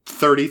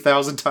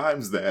 30,000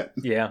 times that.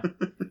 Yeah.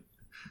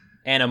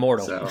 And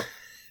immortal. So,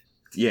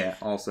 yeah,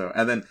 also.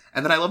 And then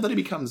I love that he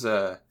becomes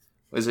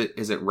is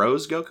it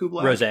Rose Goku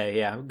Black? Rose,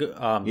 yeah.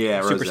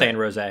 Yeah, Super Saiyan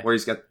Rose.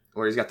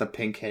 Where he's got the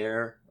pink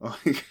hair.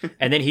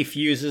 And then he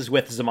fuses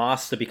with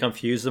Zamos to become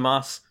Fuse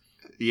Zamos.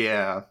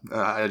 Yeah,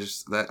 I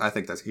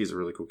think he's a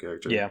really cool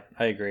character. Yeah,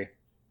 I agree.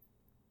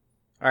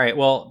 All right,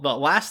 well, the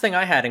last thing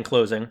I had in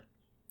closing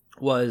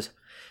was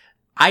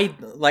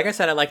like I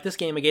said, I like this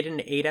game. I gave it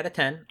an 8 out of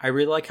 10. I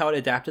really like how it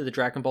adapted the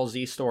Dragon Ball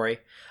Z story.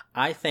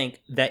 I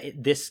think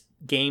that this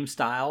game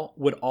style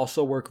would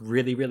also work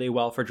really, really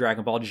well for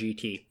Dragon Ball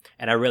GT.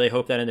 And I really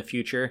hope that in the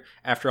future,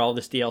 after all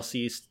this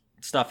DLC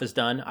stuff is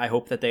done, I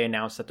hope that they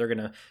announce that they're going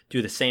to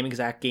do the same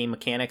exact game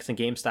mechanics and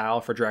game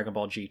style for Dragon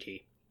Ball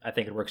GT. I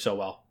think it works so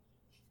well.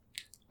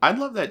 I'd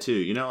love that too.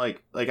 You know,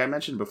 like I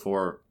mentioned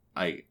before,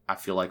 I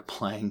feel like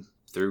playing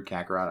through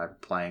Kakarot, I'm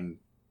playing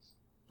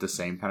the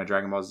same kind of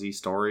Dragon Ball Z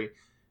story.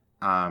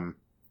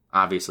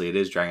 Obviously it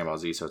is Dragon Ball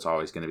Z, so it's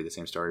always going to be the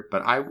same story.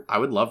 But I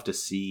would love to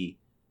see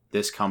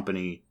this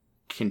company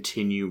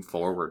continue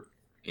forward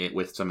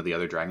with some of the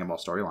other Dragon Ball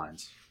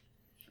storylines.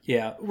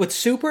 Yeah, with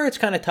Super, it's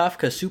kind of tough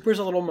because Super's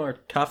a little more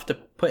tough to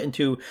put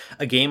into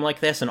a game like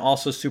this, and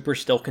also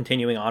Super's still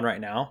continuing on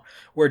right now,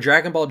 where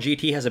Dragon Ball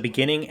GT has a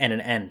beginning and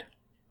an end.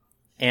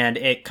 And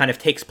it kind of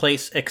takes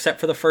place, except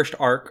for the first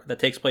arc that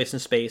takes place in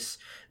space,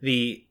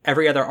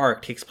 every other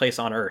arc takes place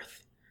on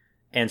Earth.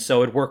 And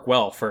so it'd work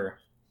well for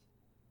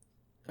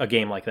a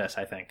game like this,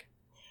 I think.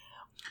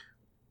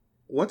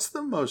 What's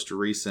the most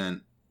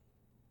recent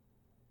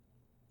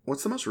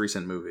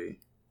movie?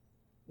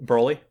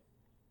 Broly?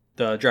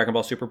 The Dragon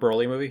Ball Super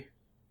Broly movie?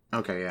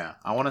 Okay, yeah.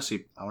 I want to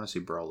see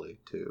Broly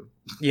too.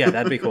 Yeah,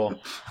 that'd be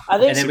cool.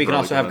 And then we can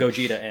also have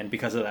Gogeta in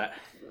because of that.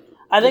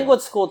 I think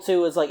what's cool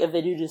too is like if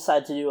they do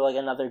decide to do like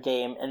another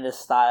game in this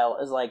style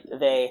is like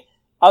they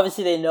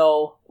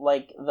know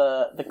like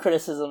the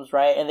criticisms,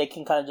 right, and they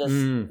can kind of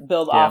just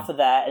build off of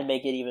that and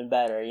make it even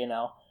better, you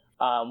know.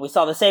 We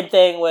saw the same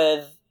thing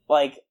with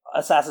like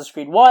Assassin's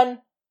Creed 1,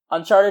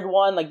 Uncharted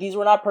 1. Like these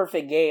were not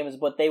perfect games,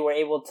 but they were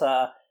able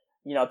to,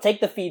 you know,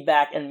 take the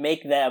feedback and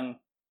make them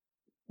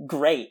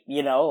great,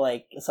 you know.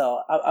 Like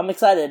so, I'm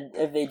excited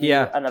if they do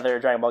another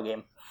Dragon Ball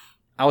game.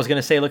 I was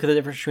gonna say, look at the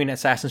difference between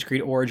Assassin's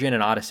Creed Origin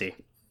and Odyssey.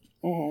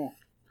 Mm-hmm.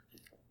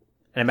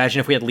 And imagine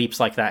if we had leaps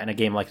like that in a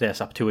game like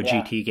this up to a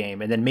GT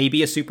game, and then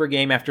maybe a Super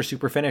game after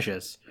Super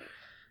finishes.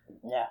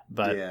 Yeah.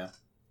 But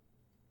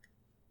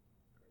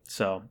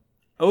so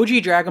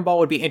OG Dragon Ball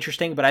would be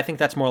interesting, but I think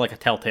that's more like a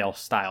Telltale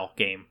style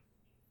game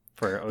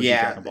for OG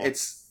Dragon Ball.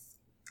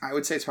 I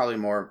would say it's probably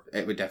more.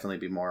 It would definitely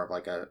be more of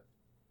like a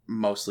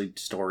mostly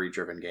story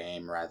driven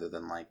game rather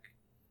than like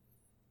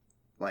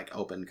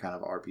open kind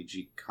of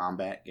RPG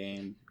combat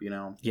game, you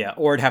know? Yeah,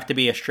 or it'd have to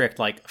be a strict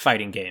like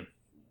fighting game.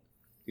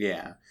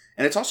 Yeah.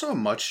 And it's also a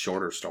much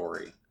shorter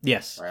story.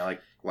 Yes. Right?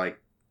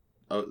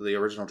 The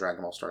original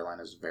Dragon Ball storyline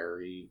is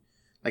very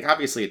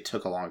obviously it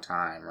took a long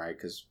time, right?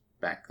 Cuz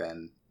back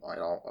then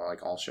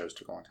all shows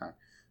took a long time.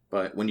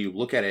 But when you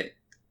look at it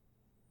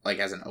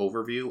as an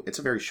overview, it's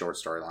a very short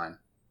storyline.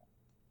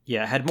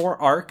 Yeah, it had more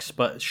arcs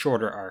but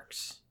shorter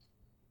arcs.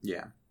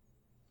 Yeah.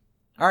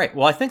 All right,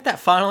 well, I think that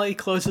finally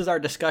closes our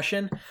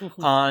discussion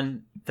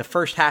on the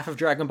first half of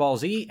Dragon Ball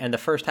Z and the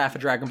first half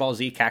of Dragon Ball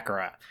Z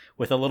Kakarot,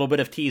 with a little bit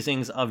of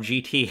teasings of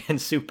GT and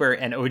Super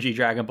and OG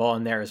Dragon Ball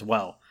in there as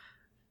well.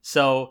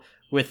 So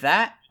with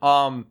that,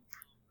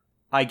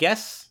 I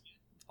guess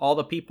all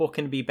the people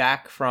can be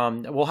back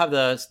from... We'll have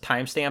the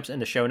timestamps in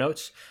the show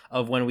notes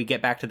of when we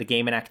get back to the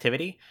game and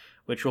activity,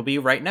 which will be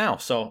right now.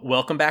 So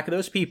welcome back to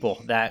those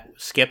people that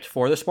skipped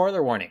for the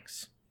spoiler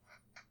warnings.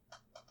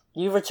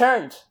 You've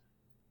returned.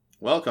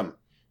 Welcome.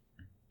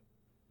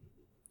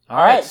 All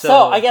right,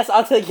 so I guess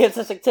on to the games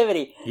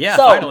activity. Yeah,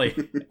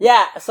 finally.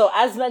 Yeah, so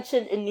as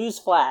mentioned in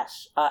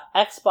Newsflash,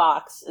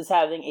 Xbox is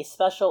having a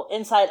special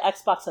Inside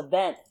Xbox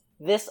event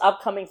this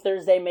upcoming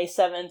Thursday, May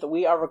 7th.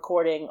 We are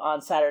recording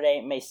on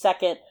Saturday, May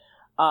 2nd.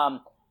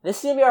 This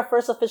is going to be our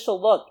first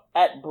official look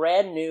at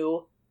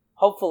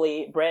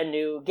hopefully brand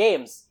new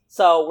games.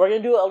 So we're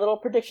going to do a little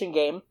prediction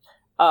game.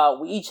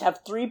 We each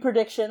have 3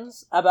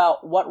 predictions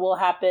about what will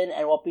happen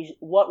and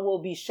what will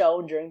be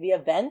shown during the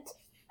event.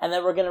 And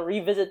then we're going to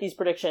revisit these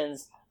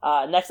predictions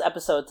next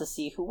episode to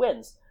see who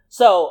wins.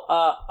 So,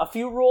 a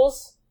few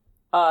rules.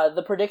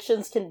 The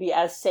predictions can be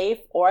as safe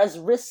or as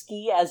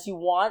risky as you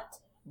want,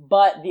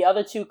 but the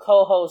other 2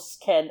 co-hosts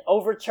can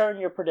overturn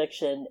your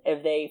prediction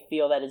if they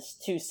feel that it's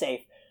too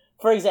safe.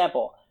 For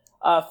example,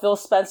 Phil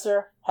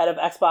Spencer, head of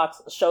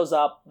Xbox, shows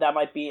up. That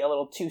might be a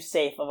little too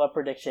safe of a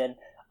prediction.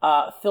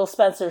 Phil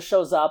Spencer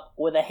shows up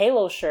with a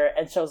Halo shirt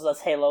and shows us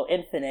Halo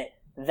Infinite.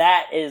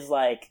 That is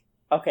like...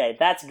 Okay,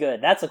 that's good.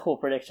 That's a cool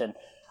prediction.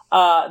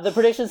 The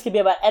predictions can be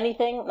about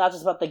anything, not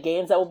just about the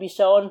games that will be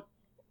shown,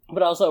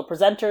 but also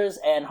presenters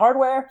and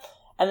hardware.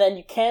 And then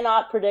you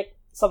cannot predict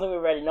something we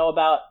already know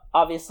about,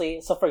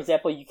 obviously. So, for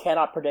example, you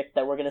cannot predict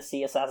that we're going to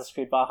see Assassin's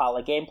Creed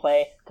Valhalla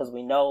gameplay, because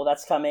we know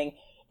that's coming.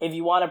 If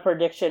you want a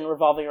prediction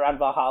revolving around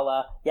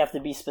Valhalla, you have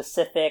to be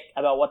specific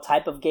about what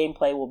type of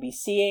gameplay we'll be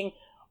seeing.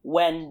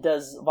 When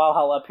does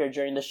Valhalla appear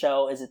during the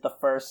show? Is it the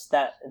first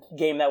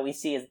game that we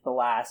see? Is it the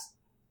last?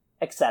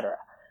 Etc.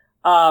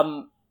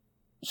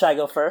 Should I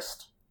go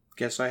first?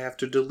 Guess I have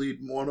to delete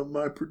one of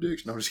my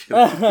predictions. No, I'm just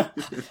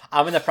kidding.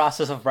 I'm in the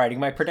process of writing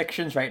my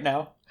predictions right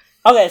now.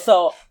 Okay,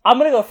 so I'm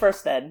gonna go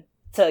first then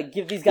to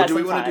give these guys do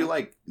we some want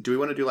time. Do we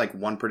want to do like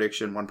one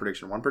prediction?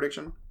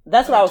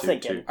 That's what I was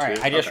thinking. All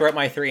right, I just wrote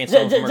my 3 and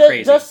some of them are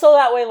crazy. Just so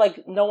that way,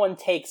 like, no one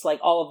takes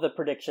like all of the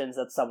predictions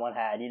that someone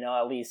had.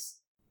 At least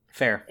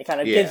fair. It kind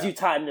of gives you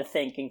time to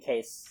think in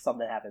case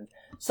something happens.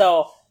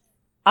 So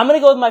I'm gonna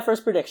go with my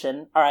first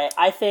prediction. All right,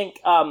 I think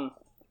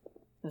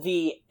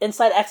the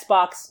Inside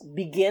Xbox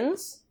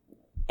begins,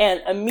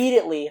 and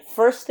immediately,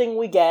 first thing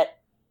we get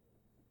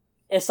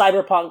is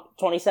Cyberpunk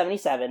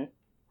 2077.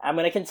 I'm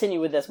going to continue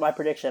with this, my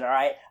prediction,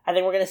 alright? I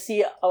think we're going to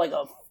see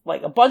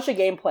a bunch of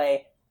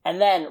gameplay, and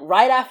then,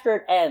 right after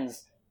it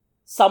ends,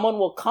 someone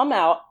will come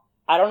out,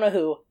 I don't know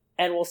who,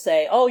 and will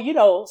say, oh,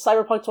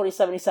 Cyberpunk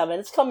 2077,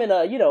 it's coming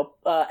to,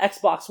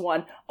 Xbox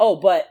One. Oh,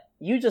 but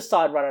you just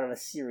saw it run on a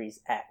Series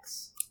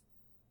X.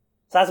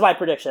 So that's my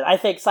prediction. I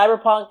think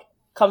Cyberpunk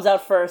comes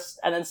out first,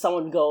 and then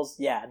someone goes,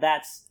 yeah,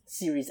 that's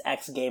Series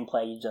X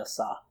gameplay you just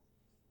saw.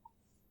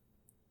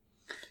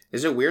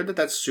 Is it weird that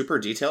that's super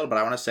detailed, but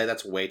I want to say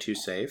that's way too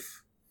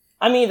safe?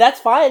 I mean, that's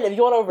fine. If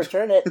you want to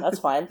overturn it, that's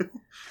fine.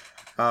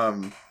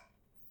 No,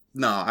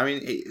 I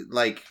mean,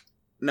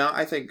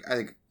 I think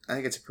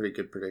it's a pretty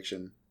good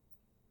prediction.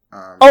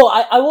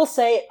 I will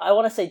say, I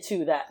want to say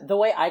too, that the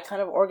way I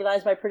kind of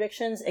organize my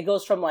predictions, it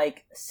goes from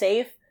like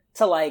safe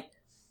to like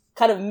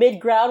kind of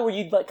mid-ground where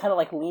you'd like kind of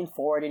like lean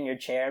forward in your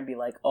chair and be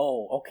like,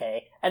 oh,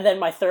 okay. And then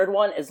my third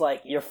one is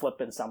like, you're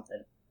flipping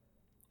something.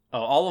 Oh,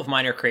 all of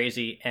mine are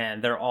crazy,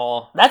 and they're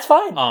all... That's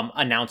fine.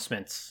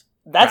 Announcements.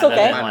 That's okay.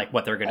 Than, like,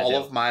 what they're going to do.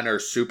 All of mine are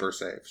super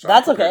safe. So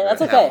that's okay,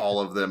 that's okay. Have all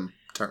of them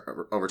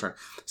overturned.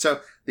 So,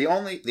 the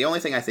only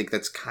thing I think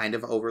that's kind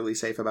of overly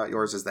safe about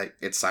yours is that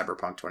it's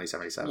Cyberpunk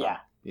 2077.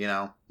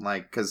 Yeah.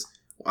 Because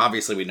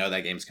obviously we know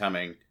that game's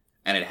coming,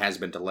 and it has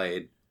been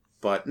delayed.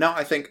 But no,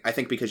 I think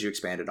because you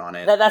expanded on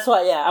it. That's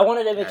why, I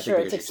wanted to make sure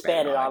it's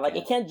expanded on. Like,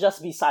 it can't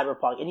just be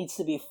Cyberpunk. It needs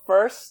to be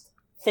first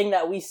thing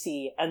that we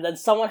see, and then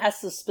someone has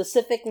to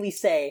specifically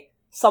say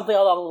something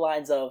along the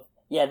lines of,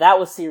 yeah, that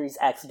was Series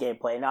X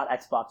gameplay, not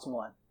Xbox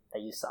One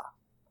that you saw.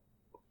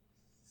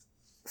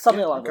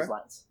 Something along those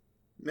lines.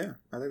 Yeah,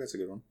 I think that's a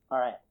good one. All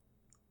right.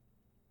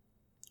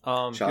 You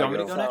want me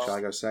to go next? Shall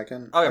I go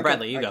second? Oh, yeah,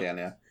 Bradley, you go. I can,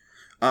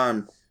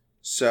 yeah.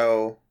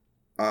 So,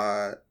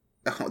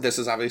 this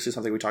is obviously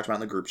something we talked about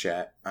in the group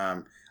chat.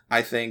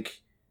 I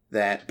think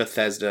that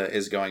Bethesda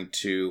is going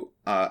to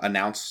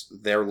announce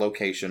their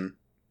location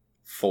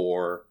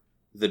for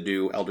the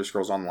new Elder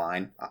Scrolls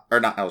Online, or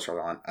not Elder Scrolls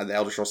Online, the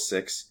Elder Scrolls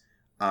 6.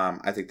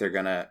 I think they're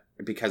gonna,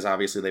 because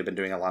obviously they've been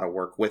doing a lot of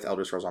work with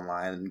Elder Scrolls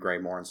Online and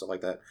Greymoor and stuff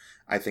like that.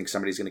 I think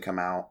somebody's gonna come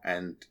out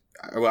and,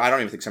 well, I don't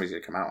even think somebody's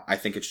gonna come out. I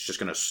think it's just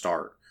gonna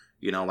start.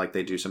 Like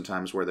they do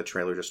sometimes where the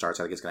trailer just starts.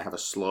 I think it's going to have a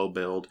slow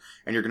build,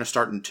 and you're going to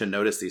start to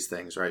notice these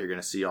things, right? You're going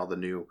to see all the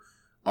new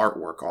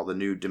artwork, all the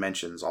new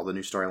dimensions, all the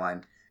new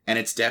storyline, and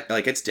it's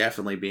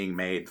definitely being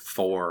made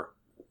for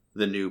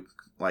the new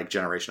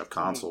generation of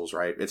consoles,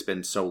 right? It's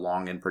been so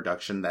long in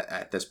production that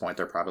at this point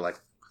they're probably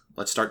like,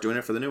 let's start doing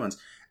it for the new ones,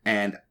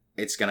 and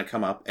it's going to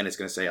come up and it's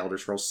going to say Elder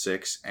Scrolls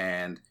 6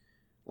 and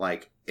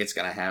it's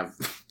going to have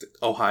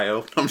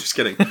Ohio. I'm just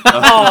kidding.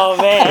 Oh,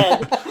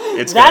 man.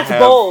 That's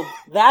bold.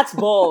 That's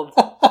bold.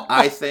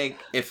 I think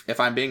if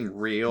I'm being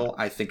real,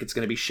 I think it's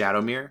going to be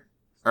Shadowmere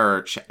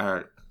or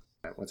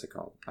what's it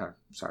called?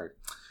 Sorry.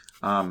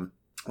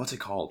 What's it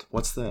called?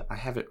 I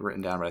have it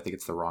written down, but I think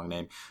it's the wrong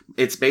name.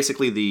 It's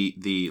basically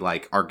the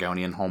like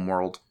Argonian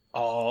homeworld.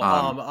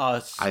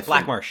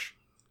 Black Marsh.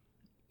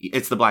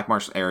 It's the Black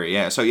Marsh area,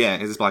 yeah. So yeah,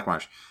 it's Black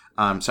Marsh.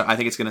 So I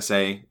think it's gonna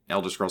say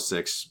Elder Scrolls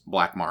 6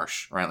 Black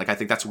Marsh, right? Like I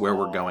think that's where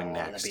we're going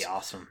next. That'd be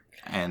awesome.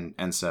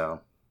 And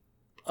so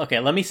okay,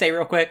 let me say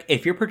real quick,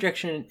 if your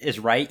prediction is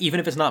right, even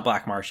if it's not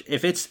Black Marsh,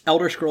 if it's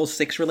Elder Scrolls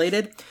 6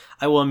 related,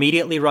 I will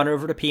immediately run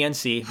over to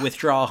PNC,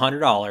 withdraw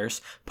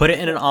 $100, put it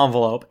in an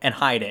envelope, and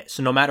hide it.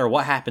 So no matter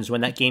what happens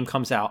when that game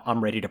comes out,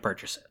 I'm ready to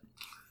purchase it.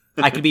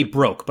 I could be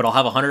broke, but I'll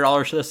have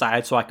 $100 to the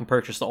side so I can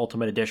purchase the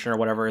Ultimate Edition or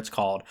whatever it's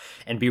called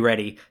and be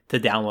ready to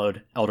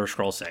download Elder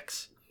Scrolls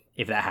 6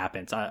 if that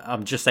happens.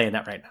 I'm just saying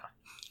that right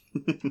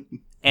now.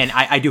 And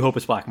I do hope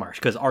it's Black Marsh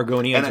because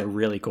Argonians are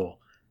really cool.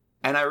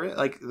 And I really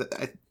like...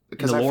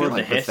 Because I feel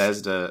like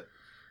Bethesda...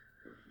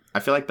 I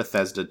feel like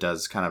Bethesda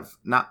does kind of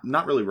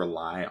not really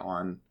rely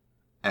on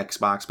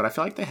Xbox, but I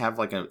feel like they have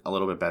like a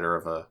little bit better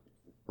of a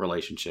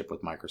relationship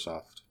with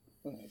Microsoft.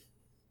 Mm-hmm.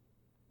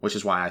 Which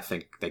is why I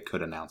think they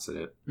could announce it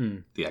at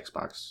the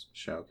Xbox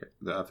show,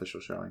 the official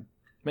showing.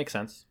 Makes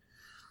sense.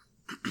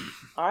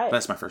 All right.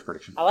 That's my first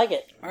prediction. I like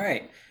it. All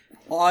right.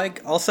 Well,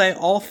 I'll say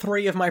all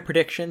three of my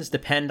predictions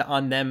depend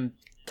on them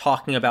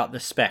talking about the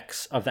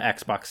specs of the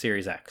Xbox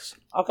Series X.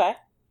 Okay.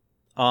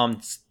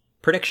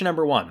 Prediction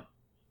number 1.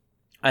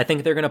 I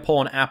think they're going to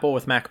pull an Apple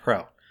with Mac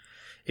Pro.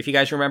 If you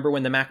guys remember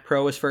when the Mac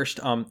Pro was first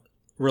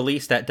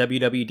released at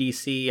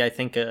WWDC, I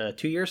think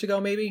 2 years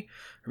ago maybe?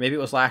 Or maybe it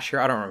was last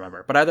year, I don't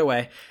remember. But either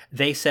way,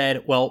 they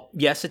said, well,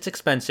 yes, it's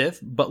expensive,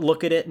 but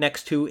look at it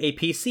next to a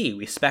PC.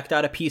 We spec'd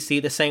out a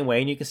PC the same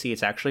way, and you can see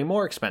it's actually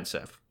more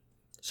expensive.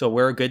 So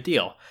we're a good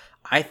deal.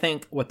 I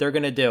think what they're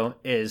going to do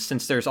is,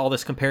 since there's all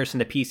this comparison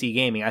to PC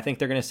gaming, I think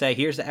they're going to say,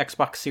 here's the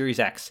Xbox Series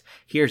X.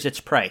 Here's its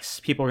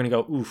price. People are going to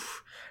go,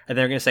 oof. And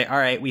they're going to say, all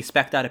right, we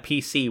spec'd out a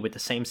PC with the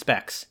same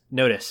specs.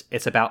 Notice,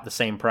 it's about the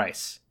same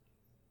price.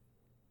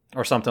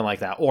 Or something like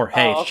that. Or,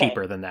 hey, it's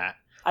cheaper than that.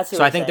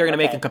 So I think they're going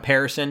to make a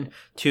comparison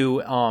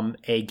to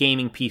a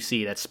gaming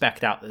PC that's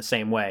spec'd out the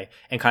same way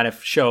and kind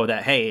of show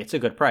that, hey, it's a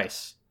good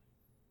price.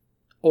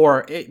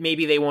 Or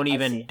maybe they won't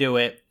even do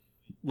it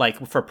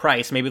like for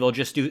price. Maybe they'll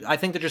just I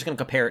think they're just going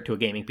to compare it to a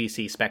gaming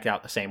PC spec'd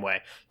out the same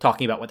way,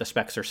 talking about what the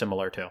specs are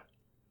similar to.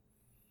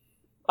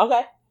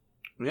 Okay.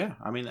 Yeah,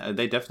 I mean,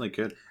 they definitely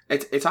could.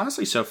 It's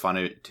honestly so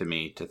funny to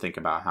me to think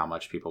about how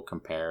much people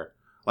compare.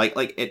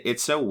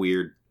 It's so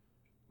weird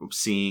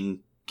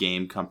seeing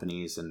game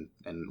companies and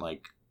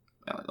like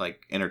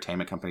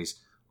entertainment companies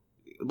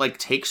like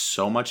take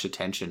so much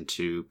attention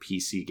to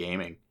PC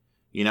gaming,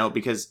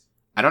 because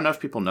I don't know if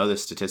people know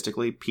this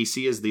statistically,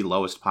 PC is the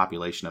lowest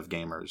population of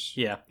gamers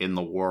in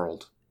the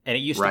world. And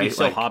it used to be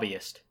so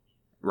hobbyist.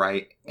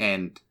 Right.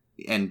 And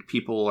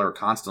people are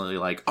constantly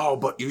like, oh,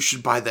 but you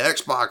should buy the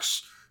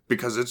Xbox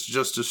because it's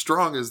just as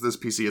strong as this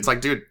PC. It's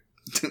like, dude,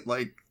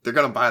 like they're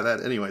going to buy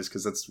that anyways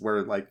because that's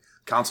where like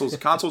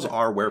consoles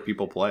are where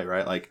people play,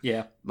 right? Like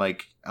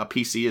a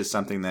PC is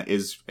something that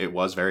it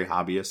was very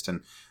hobbyist,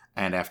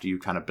 and after you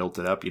kind of built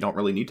it up, you don't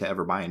really need to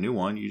ever buy a new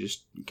one. You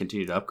just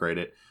continue to upgrade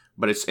it.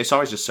 But it's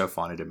always just so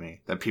funny to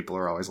me that people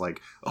are always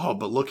like, oh,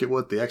 but look at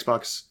what the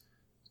Xbox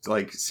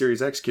like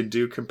Series X can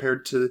do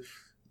compared to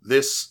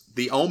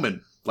the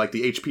Omen, like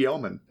the HP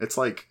Omen. It's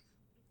like,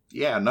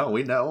 yeah, no,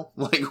 we know,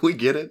 like we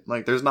get it.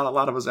 Like there's not a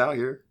lot of us out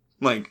here.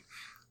 Like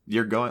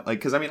you're going like,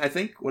 because I mean, I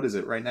think what is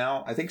it right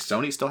now? I think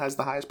Sony still has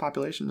the highest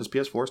population. Does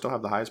PS4 still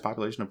have the highest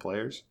population of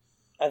players?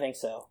 I think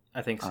so.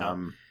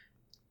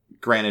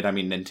 Granted, I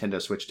mean,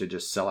 Nintendo Switch did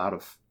just sell out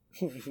of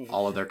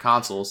all of their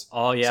consoles.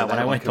 Oh yeah, so when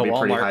I went to Walmart,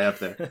 pretty high up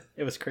there.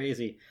 It was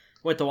crazy. I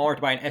went to Walmart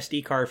to buy an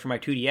SD card for my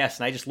 2DS,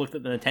 and I just looked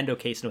at the Nintendo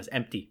case and it was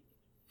empty.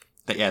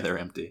 Yeah, they're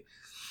empty.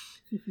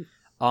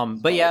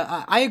 But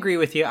yeah, I agree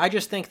with you. I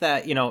just think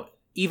that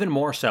even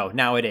more so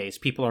nowadays,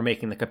 people are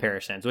making the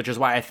comparisons, which is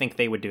why I think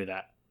they would do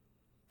that.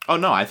 Oh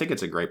no, I think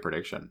it's a great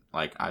prediction.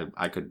 Like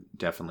I could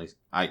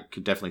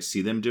definitely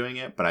see them doing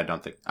it, but I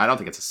don't think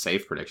it's a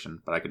safe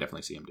prediction, but I could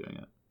definitely see them doing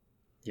it.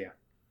 Yeah.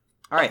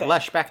 All right, okay.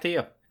 Lesh, back to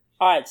you.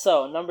 All right,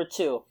 so number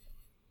 2.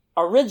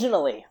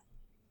 Originally,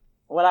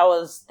 when I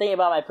was thinking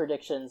about my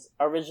predictions,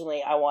 I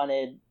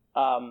wanted,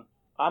 I'm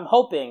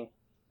hoping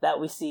that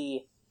we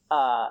see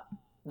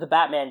the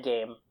Batman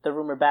game, the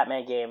rumored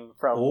Batman game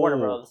from Warner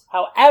Bros.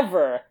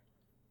 However,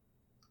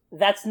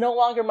 that's no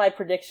longer my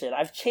prediction.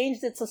 I've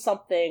changed it to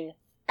something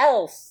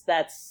else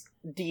that's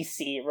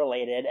DC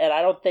related, and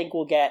I don't think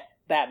we'll get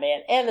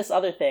Batman and this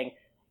other thing.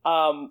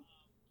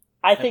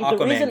 I think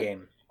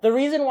the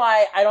reason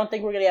why I don't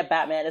think we're gonna get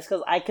Batman is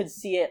because I could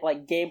see it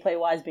like gameplay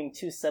wise being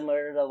too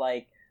similar to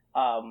like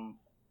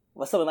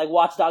something like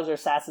Watch Dogs or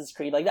Assassin's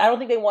Creed. Like I don't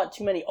think they want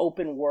too many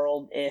open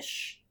world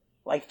ish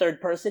like third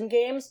person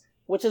games,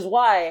 which is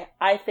why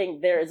I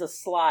think there is a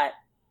slot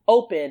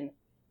open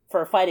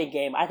for a fighting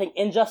game. I think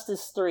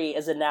Injustice 3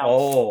 is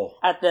announced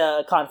at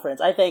the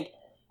conference. I think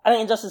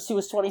Injustice 2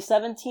 was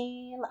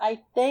 2017, I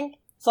think.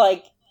 So,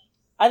 like,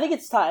 I think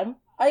it's time.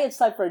 I think it's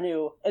time for a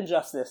new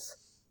Injustice.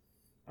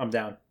 I'm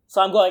down.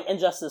 So I'm going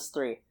Injustice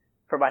 3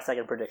 for my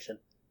second prediction.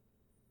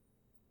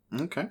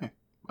 Okay.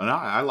 No,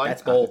 I like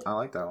That's bold. I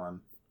like that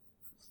one.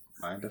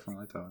 I definitely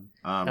like that one.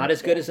 Not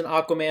as good as an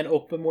Aquaman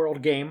open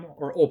world game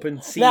or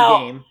open sea Now,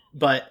 game,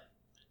 but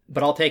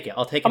I'll take it.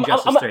 I'll take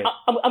Injustice 3.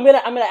 I'm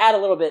gonna add a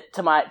little bit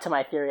to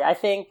my theory. I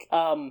think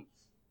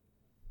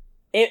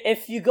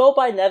if you go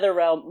by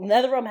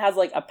NetherRealm has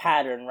like a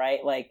pattern,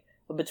 right? Like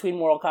between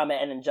Mortal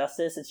Kombat and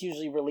Injustice, it's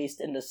usually released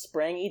in the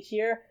spring each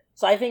year.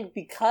 So I think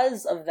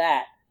because of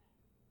that,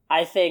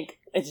 I think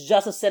it's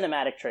just a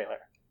cinematic trailer.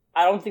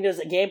 I don't think there's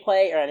a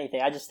gameplay or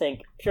anything. I just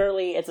think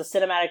purely it's a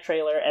cinematic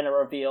trailer and a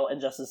reveal.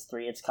 Injustice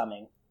 3, it's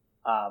coming.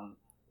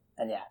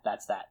 And yeah,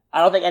 that's that. I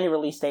don't think any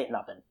release date,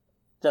 nothing.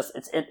 Just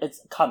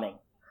it's coming.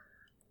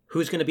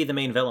 Who's going to be the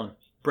main villain?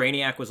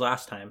 Brainiac was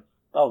last time.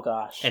 Oh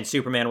gosh. And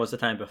Superman was the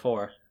time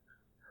before.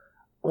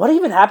 What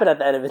even happened at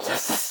the end of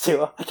Injustice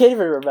 2? I can't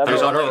even remember.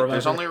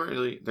 There's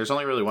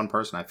only really one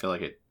person I feel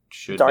like it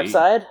should be.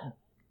 Darkseid?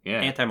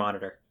 Yeah.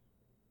 Anti-Monitor.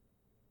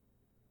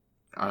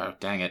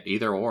 Dang it,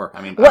 either or.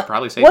 I mean, What- I'd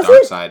probably say was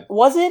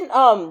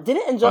Darkseid.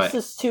 Didn't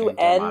Injustice 2 end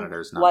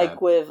Anti-Monitor's not like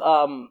bad. with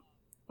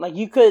like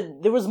you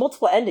could there was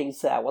multiple endings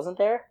to that, wasn't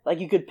there? Like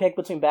you could pick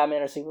between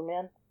Batman or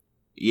Superman?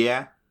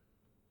 Yeah.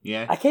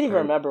 I can't even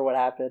remember what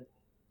happened.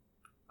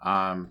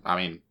 I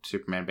mean,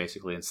 Superman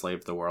basically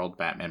enslaved the world.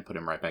 Batman put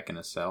him right back in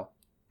his cell.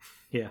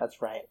 Yeah.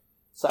 That's right.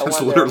 So I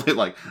That's wonder, literally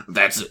like,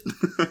 that's it.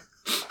 I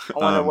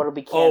wonder what'll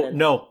be Oh, canon.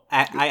 no.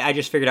 I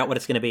just figured out what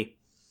it's going to be.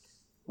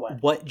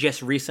 What?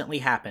 just recently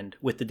happened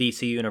with the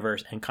DC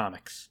Universe and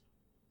comics?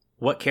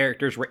 What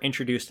characters were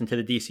introduced into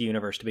the DC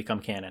Universe to become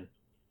canon?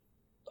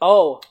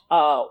 Oh,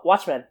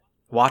 Watchmen.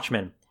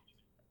 Watchmen.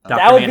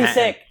 That would be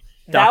sick.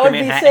 That Dr. would be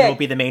Manhattan sick. will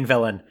be the main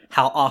villain.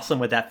 How awesome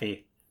would that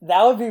be?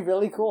 That would be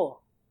really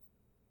cool.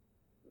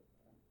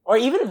 Or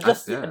even if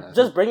just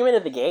bring him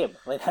into the game.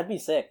 Like that'd be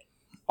sick.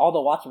 All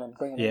the Watchmen,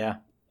 bring him in. Yeah.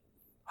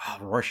 Oh,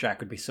 Rorschach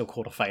would be so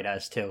cool to fight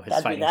as, too. His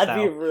That'd fighting be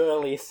style.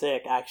 really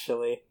sick,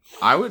 actually.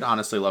 I would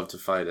honestly love to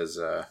fight as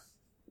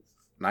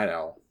Night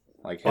Owl.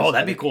 Like,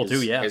 that'd be cool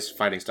too. Yeah, his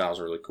fighting style is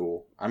really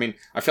cool. I mean,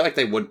 I feel like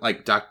they would I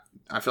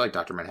feel like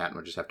Dr. Manhattan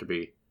would just have to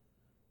be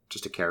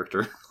just a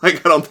character.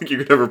 Like, I don't think you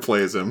could ever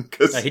play as him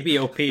he'd be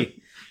OP.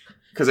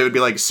 Because it would be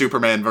like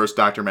Superman versus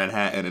Dr.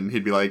 Manhattan, and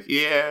he'd be like,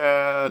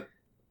 "Yeah,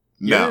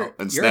 no,"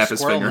 and you're snap a his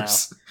squirrel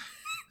fingers.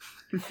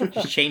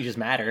 Just changes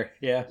matter.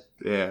 Yeah.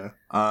 Yeah.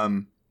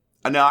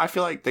 No, I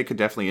feel like they could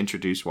definitely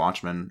introduce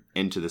Watchmen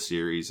into the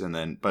series,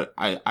 but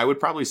I would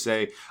probably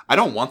say I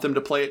don't want them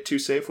to play it too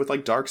safe with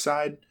like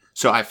Darkseid.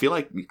 So I feel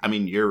like, I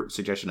mean, your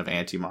suggestion of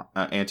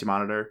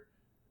Anti-Monitor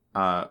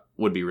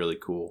would be really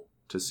cool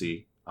to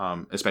see,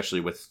 especially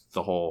with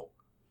the whole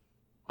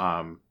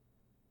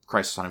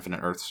Crisis on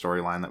Infinite Earth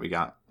storyline that we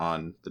got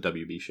on the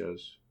WB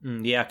shows.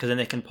 Yeah, because then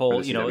they can pull,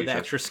 Or the CW the shows.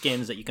 extra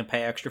skins that you can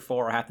pay extra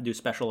for or have to do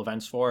special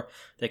events for.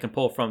 They can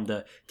pull from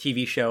the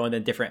TV show and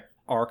then different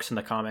arcs in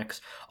the comics.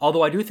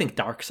 Although I do think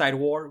Darkseid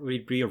War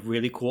would be a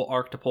really cool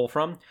arc to pull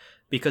from,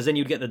 because then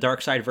you'd get the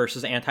Darkseid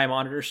versus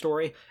Anti-Monitor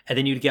story, and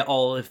then you'd get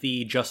all of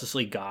the Justice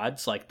League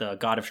gods, like the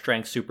God of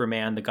Strength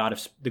Superman, the God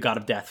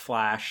of Death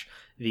Flash,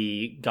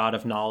 the God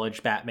of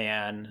Knowledge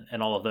Batman,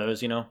 and all of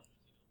those,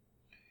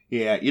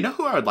 Yeah, you know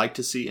who I would like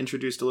to see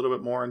introduced a little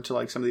bit more into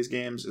like some of these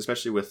games,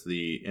 especially with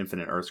the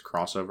Infinite Earths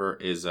crossover,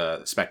 is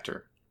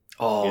Spectre.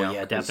 Oh, Yeah,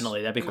 yeah,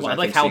 definitely. That'd be cool. I I'd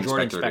like think Hal seeing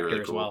Jordan Spectre would be Spectre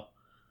really as cool. well.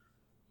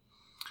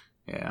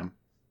 Yeah.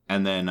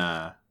 And then,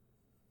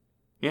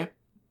 yeah.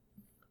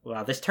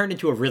 Wow, this turned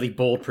into a really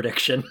bold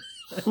prediction.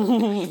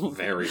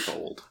 Very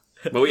bold.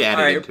 But we added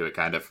All right. into it,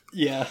 kind of.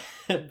 Yeah.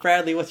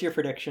 Bradley, what's your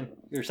prediction?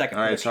 Your second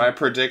All right, prediction. so I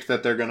predict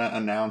that they're going to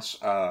announce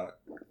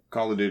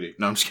Call of Duty.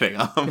 No, I'm just kidding.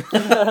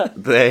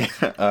 They,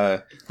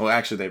 well,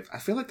 actually, I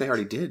feel like they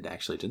already did,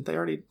 actually. Didn't they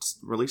already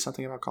release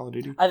something about Call of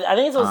Duty? I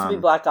think it's supposed to be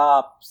Black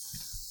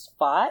Ops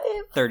 5?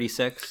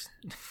 36.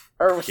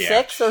 Or Yeah,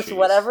 6 or jeez.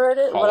 whatever it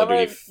is. Call of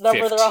Whatever Duty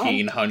number they're on.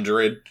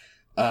 1500.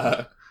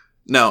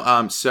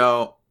 No,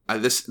 so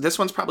this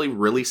one's probably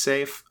really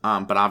safe,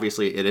 but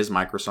obviously it is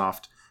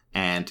Microsoft,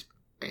 and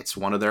it's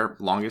one of their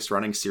longest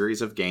running series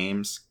of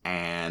games,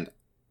 and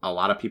a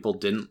lot of people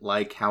didn't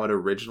like how it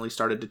originally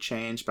started to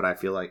change, but I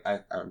feel like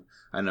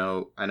I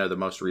know the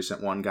most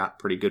recent one got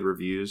pretty good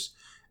reviews,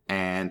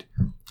 and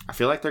I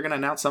feel like they're going to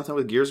announce something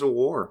with Gears of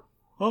War.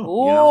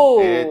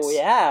 Ooh,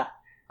 yeah.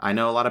 I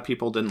know a lot of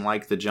people didn't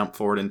like the jump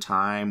forward in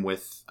time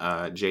with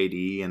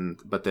JD,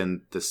 but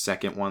then the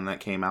second one that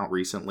came out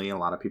recently, a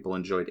lot of people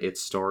enjoyed its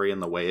story and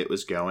the way it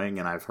was going,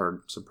 and I've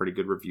heard some pretty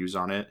good reviews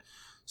on it.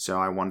 So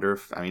I wonder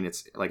if, I mean,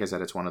 it's, like I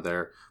said, it's one of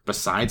their,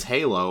 besides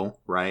Halo,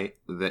 right,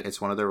 it's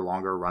one of their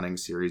longer running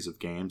series of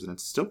games, and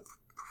it's still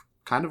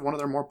kind of one of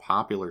their more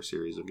popular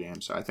series of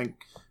games. So I think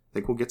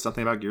we'll get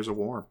something about Gears of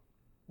War.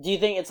 Do you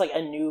think it's like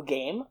a new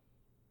game?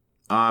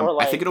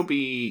 I think it'll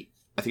be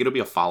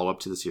a follow-up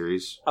to the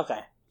series. Okay.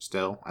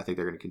 Still, I think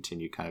they're going to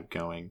continue kind of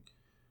going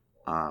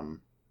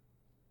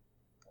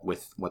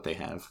with what they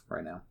have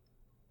right now.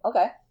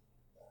 Okay.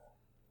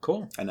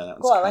 Cool. I know that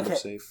was Cool, I kind like of it.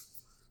 safe.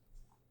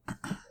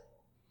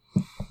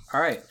 All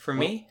right, for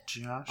me,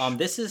 Josh.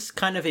 this is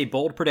kind of a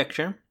bold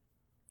prediction.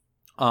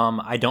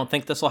 I don't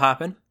think this will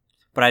happen,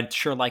 but I'd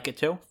sure like it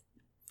to.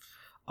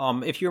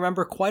 If you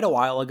remember quite a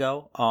while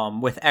ago,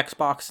 with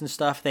Xbox and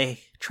stuff, they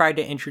tried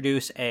to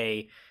introduce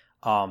a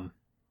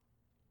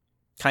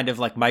kind of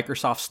like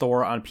Microsoft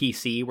Store on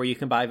PC where you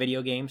can buy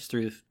video games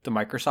through the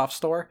Microsoft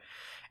Store,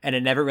 and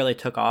it never really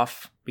took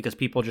off because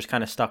people just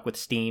kind of stuck with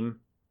Steam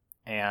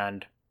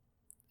and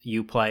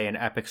Uplay and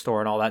Epic Store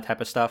and all that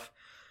type of stuff.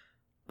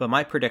 But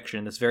my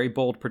prediction, this very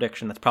bold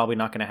prediction that's probably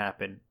not going to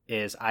happen,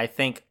 is I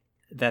think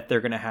that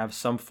they're going to have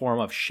some form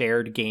of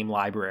shared game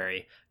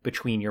library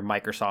between your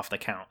Microsoft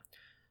account.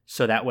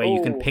 So that way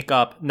you can pick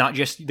up not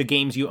just the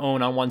games you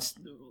own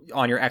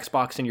on your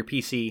Xbox and your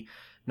PC,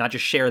 not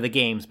just share the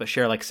games, but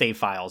share like save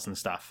files and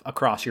stuff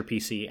across your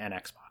PC and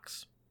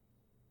Xbox.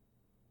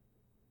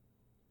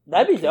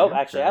 That'd be dope,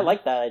 actually. I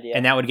like that idea.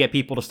 And that would get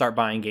people to start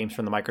buying games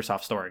from the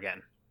Microsoft Store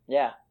again.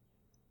 Yeah.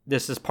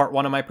 This is part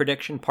 1 of my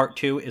prediction. Part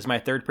 2 is my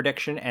third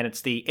prediction, and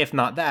it's the if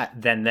not that,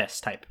 then this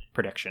type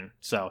prediction.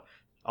 So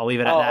I'll leave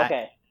it at that.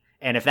 Okay.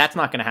 And if that's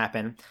not going to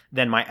happen,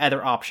 then my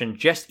other option,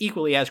 just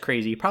equally as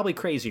crazy, probably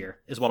crazier,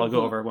 is what I'll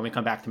go over when we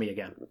come back to me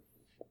again.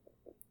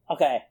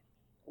 Okay.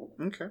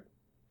 Okay.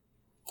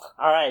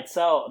 All right,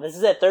 so this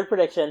is it, third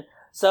prediction.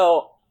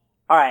 So,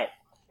 all right,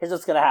 here's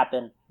what's going to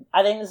happen.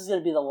 I think this is going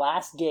to be the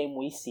last game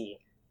we see,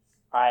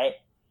 all right?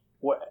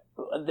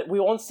 We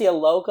won't see a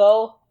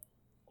logo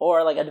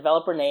or like a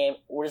developer name.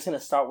 We're just going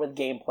to start with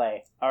gameplay,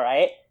 all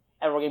right?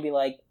 And we're going to be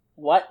like,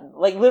 what?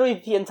 Like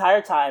literally the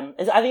entire time.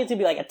 I think it's going to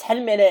be like a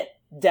 10-minute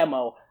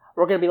demo.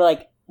 We're going to be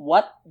like,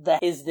 what the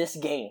is this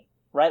game,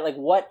 right? Like,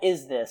 what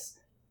is this?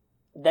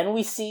 Then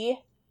we see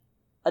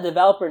a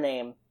developer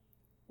name.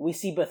 We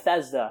see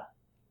Bethesda.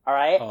 All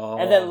right,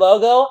 and then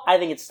logo. I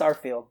think it's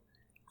Starfield.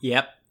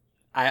 Yep,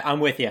 I'm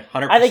with you,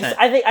 100%. I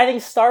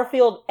think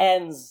Starfield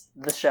ends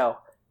the show.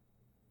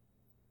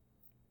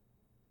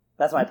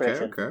 That's my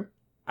prediction. Okay.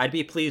 I'd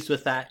be pleased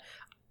with that.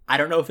 I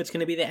don't know if it's going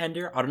to be the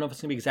ender. I don't know if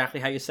it's going to be exactly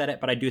how you said it,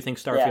 but I do think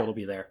Starfield will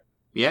be there.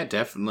 Yeah,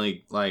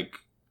 definitely. Like,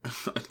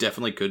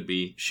 definitely could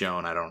be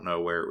shown. I don't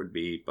know where it would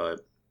be,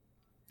 but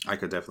I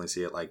could definitely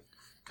see it like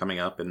coming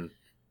up and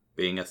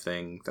being a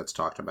thing that's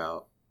talked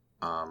about.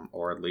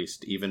 Or at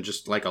least even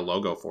just like a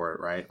logo for it,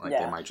 right? Like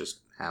they might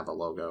just have a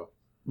logo.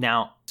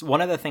 Now,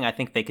 one other thing I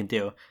think they can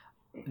do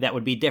that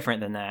would be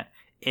different than that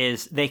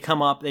is they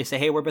come up, they say,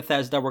 hey, we're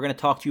Bethesda, we're going to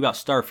talk to you about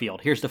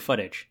Starfield. Here's the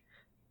footage.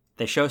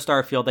 They show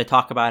Starfield, they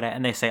talk about it,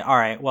 and they say, all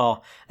right,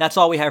 well, that's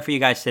all we have for you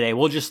guys today.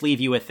 We'll just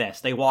leave you with this.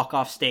 They walk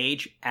off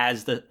stage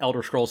as the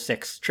Elder Scrolls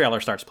 6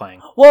 trailer starts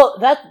playing. Well,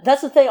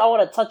 that's the thing I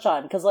want to touch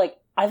on, because like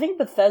I think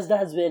Bethesda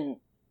has been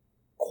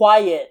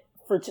quiet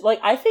for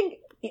I think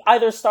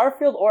either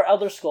Starfield or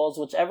Elder Scrolls,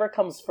 whichever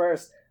comes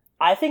first,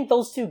 I think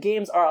those two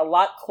games are a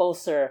lot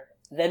closer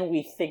than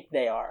we think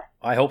they are.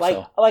 I hope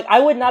so. Like,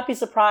 I would not be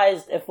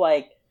surprised if,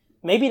 like,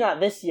 maybe not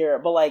this year,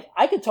 but, like,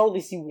 I could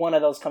totally see one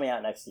of those coming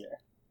out next year.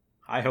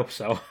 I hope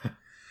so.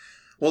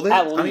 Well,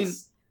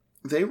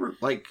 they were,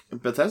 like,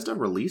 Bethesda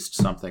released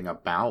something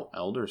about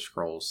Elder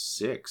Scrolls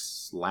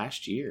 6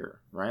 last year,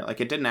 right? Like,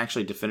 it didn't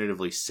actually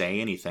definitively say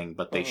anything,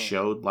 but they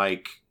showed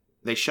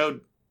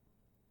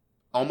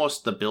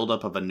almost the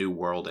buildup of a new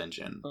world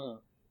engine,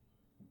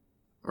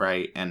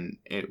 right? And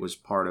it was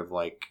part of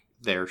like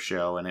their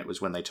show, and it was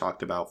when they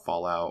talked about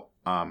Fallout.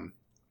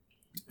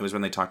 It was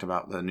when they talked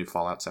about the new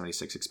Fallout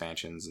 76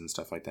 expansions and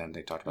stuff like that. And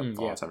they talked about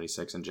Fallout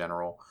 76 in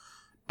general,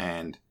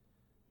 and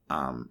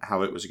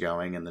how it was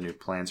going, and the new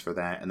plans for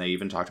that. And they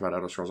even talked about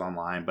Elder Scrolls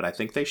Online. But I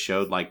think they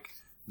showed like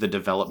the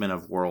development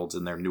of worlds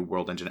in their new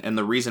world engine. And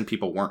the reason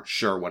people weren't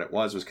sure what it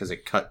was because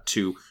it cut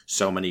to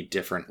so many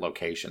different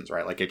locations,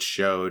 right? Like it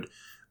showed.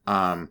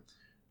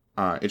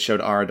 It showed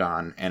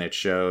Aradon, and it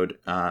showed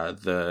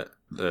the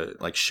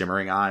like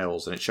Shimmering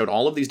Isles, and it showed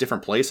all of these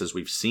different places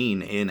we've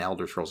seen in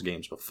Elder Scrolls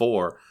games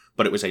before,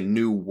 but it was a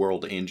new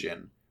world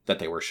engine that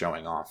they were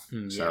showing off.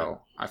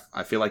 So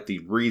I feel like the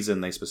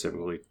reason they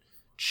specifically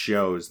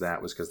chose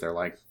that was because they're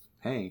like,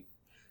 hey,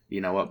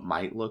 you know what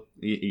might look,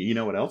 you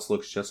know what else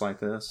looks just like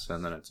this,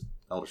 and then it's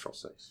Elder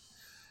Scrolls 6.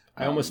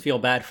 I almost feel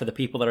bad for the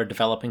people that are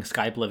developing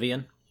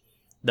Skyblivion.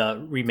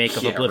 The remake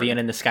of Oblivion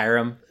in the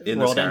Skyrim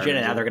world engine,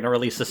 and now they're going to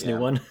release this new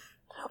one.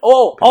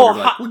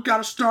 Like, we got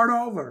to start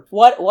over.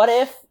 What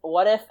if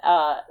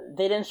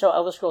they didn't show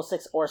Elder Scrolls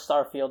 6 or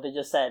Starfield? They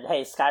just said,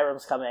 "Hey,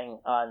 Skyrim's coming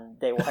on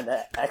day one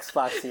to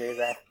Xbox Series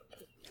X."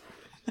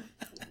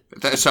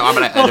 So I'm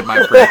going to edit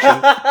my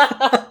prediction.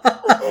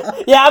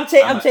 Yeah,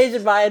 I'm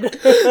changing mine.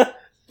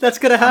 That's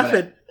going to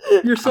happen.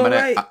 You're so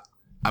right.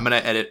 I'm going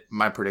to edit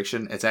my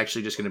prediction. It's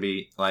actually just going to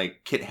be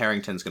like Kit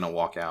Harington's going to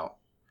walk out.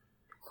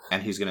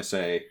 And he's going to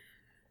say,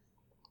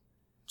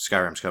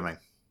 Skyrim's coming.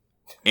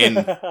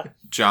 In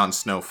Jon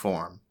Snow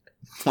form.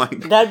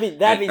 Like That'd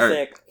be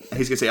sick. He's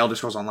going to say Elder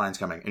Scrolls Online's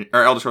coming.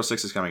 Or Elder Scrolls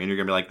 6 is coming. And you're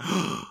going to be like,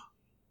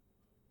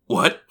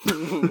 what?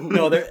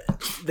 No, the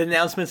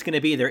announcement's going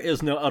to be there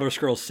is no Elder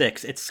Scrolls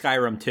 6. It's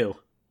Skyrim 2.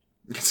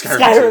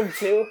 Skyrim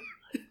 2?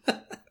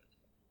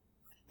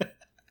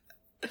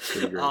 It's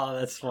gonna be great. Oh,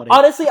 that's funny.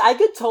 Honestly, I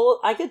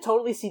could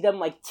totally see them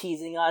like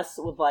teasing us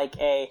with like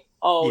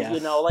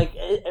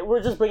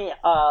we're just bringing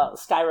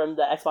Skyrim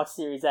to Xbox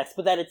Series X,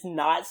 but then it's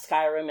not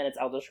Skyrim and it's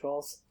Elder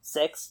Scrolls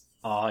 6.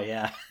 Oh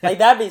yeah. Like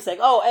that'd be sick.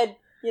 Oh, and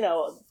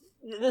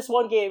this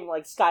one game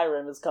like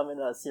Skyrim is coming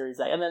to Series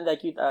X, and then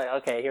like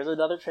okay, here's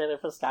another trailer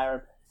for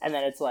Skyrim, and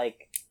then it's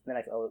like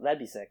that'd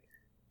be sick.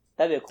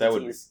 That'd be a cool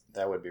tease.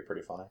 That would be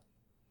pretty funny.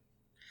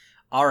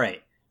 All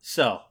right.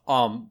 So,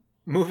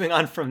 moving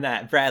on from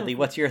that, Bradley,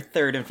 what's your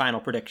third and final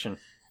prediction?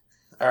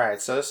 All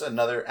right, so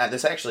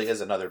this actually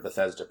is another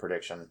Bethesda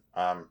prediction,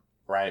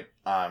 right?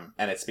 And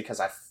it's because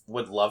I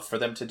would love for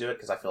them to do it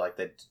because I feel like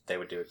they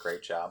would do a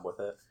great job with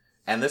it.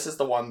 And this is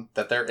the one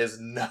that there is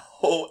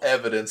no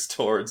evidence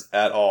towards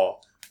at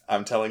all.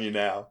 I'm telling you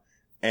now.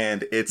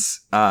 And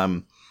it's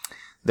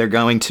they're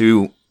going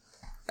to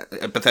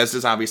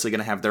Bethesda's obviously going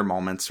to have their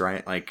moments,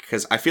 right? Like,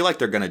 because I feel like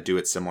they're going to do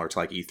it similar to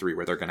like E3,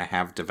 where they're going to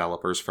have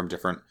developers from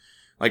different,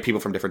 like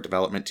people from different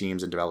development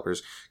teams and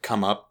developers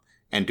come up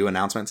and do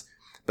announcements.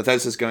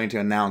 Bethesda's going to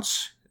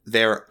announce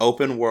their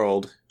open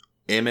world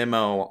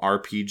MMO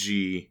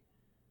RPG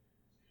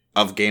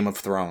of Game of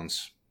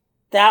Thrones.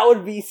 That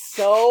would be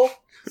so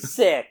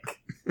sick.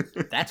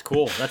 That's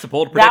cool. That's a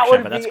bold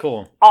prediction, but that's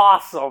cool.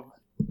 Awesome.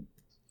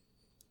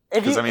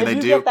 If you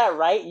do get that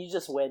right, you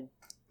just win.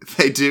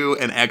 They do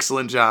an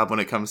excellent job when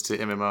it comes to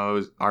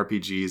MMOs,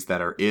 RPGs that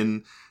are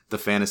in the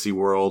fantasy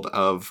world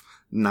of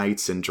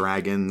knights and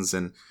dragons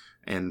and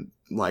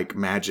like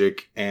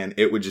magic. And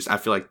it would just, I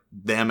feel like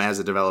them as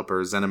a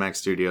developer, ZeniMax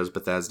Studios,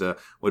 Bethesda,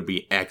 would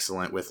be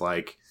excellent with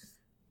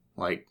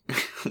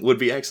would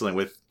be excellent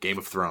with Game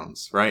of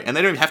Thrones, right? And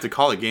they don't even have to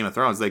call it Game of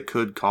Thrones. They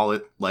could call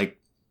it like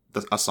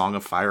A Song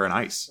of Fire and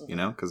Ice,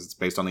 because it's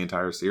based on the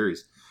entire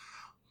series.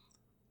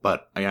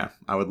 But yeah,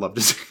 I would love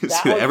to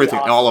see everything.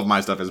 Awesome. All of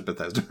my stuff is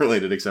Bethesda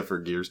related except for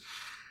Gears.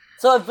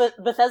 So if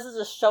Bethesda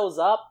just shows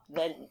up,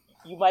 then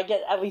you might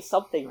get at least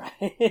something,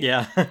 right?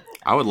 Yeah.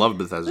 I would love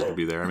Bethesda to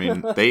be there. I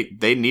mean,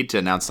 they need to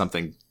announce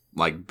something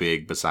like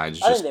big besides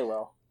just I think they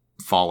will.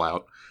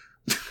 Fallout.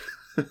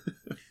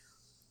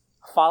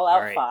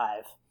 Fallout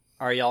 5.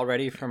 Are y'all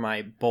ready for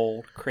my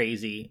bold,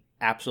 crazy,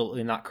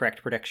 absolutely not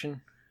correct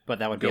prediction? But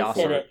that would be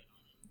awesome. Hit it.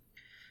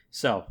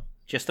 So,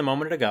 just a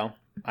moment ago,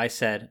 I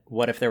said,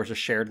 what if there was a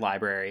shared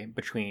library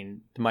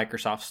between the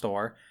Microsoft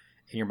Store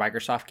and your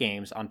Microsoft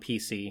games on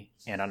PC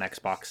and on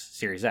Xbox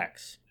Series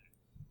X?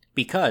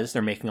 Because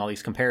they're making all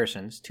these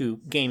comparisons to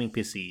gaming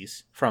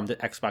PCs from the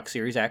Xbox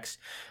Series X,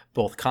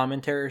 both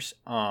commentators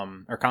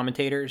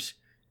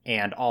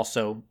and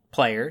also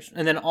players,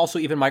 and then also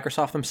even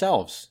Microsoft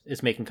themselves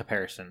is making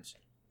comparisons.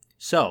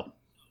 So,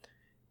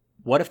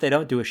 what if they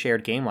don't do a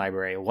shared game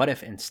library? What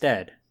if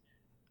instead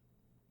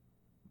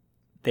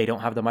they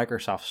don't have the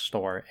Microsoft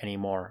Store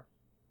anymore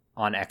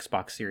on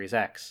Xbox Series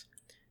X?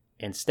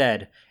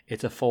 Instead,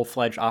 it's a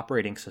full-fledged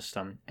operating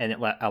system, and it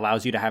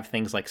allows you to have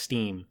things like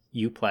Steam,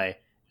 Uplay,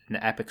 and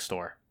the Epic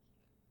Store.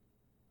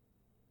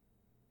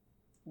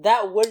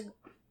 That would...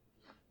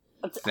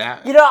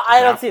 I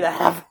don't see that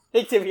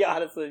happening, to be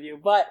honest with you,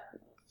 but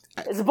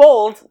it's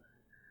bold.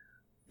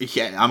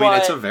 Yeah, I mean,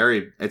 it's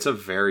a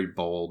very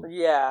bold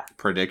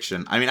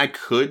prediction. I mean, I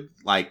could,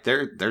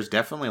 there's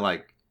definitely,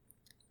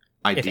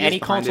 ideas. If any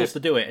consoles to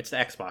do it, it's the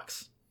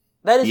Xbox.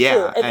 That is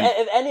true.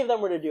 If any of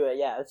them were to do it,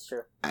 yeah, that's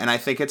true. And I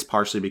think it's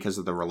partially because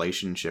of the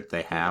relationship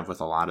they have with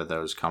a lot of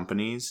those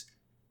companies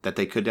that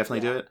they could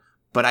definitely do it.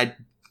 But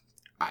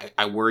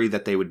I worry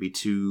that they would be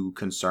too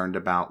concerned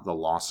about the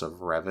loss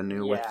of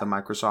revenue with the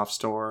Microsoft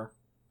Store.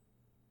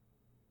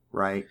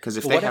 Right? Because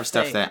if they have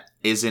stuff that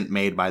isn't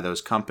made by those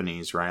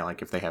companies, right?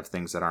 Like if they have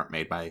things that aren't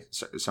made by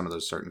some of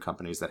those certain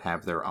companies that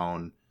have their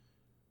own,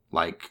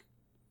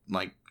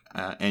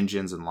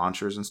 engines and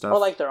launchers and stuff.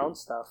 Or their own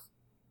stuff.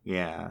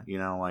 Yeah,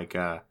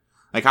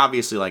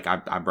 obviously,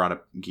 I brought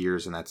up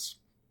Gears, and that's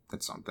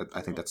something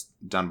I think that's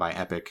done by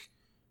Epic,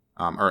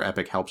 or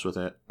Epic helps with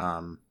it.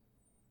 And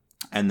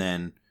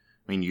then,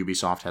 I mean,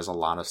 Ubisoft has a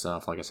lot of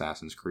stuff like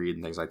Assassin's Creed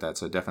and things like that,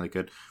 so definitely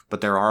good.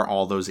 But there are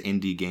all those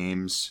indie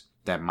games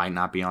that might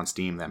not be on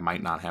Steam, that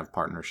might not have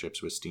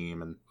partnerships with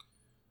Steam, and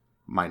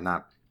might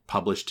not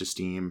publish to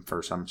Steam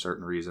for some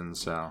certain reasons.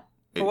 So,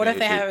 but what if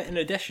they have it in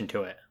addition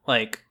to it,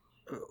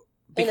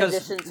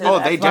 because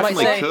they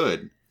definitely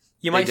could.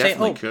 You might say,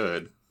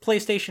 could.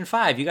 PlayStation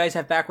 5, you guys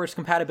have backwards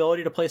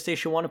compatibility to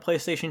PlayStation 1 and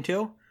PlayStation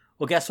 2?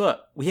 Well, guess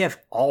what? We have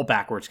all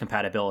backwards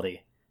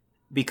compatibility.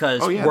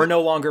 Because we're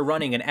no longer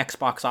running an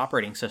Xbox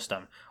operating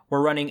system.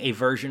 We're running a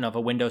version of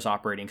a Windows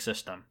operating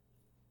system.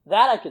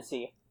 That I could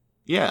see.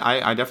 Yeah,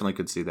 I definitely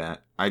could see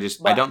that. I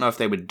don't know if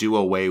they would do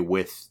away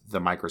with the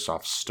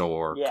Microsoft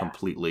Store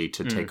completely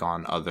to take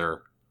on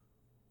other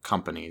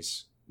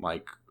companies,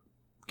 like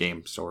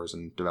game stores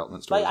and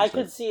development stores. I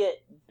could see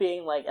it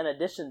being in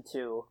addition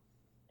to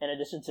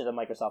the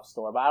Microsoft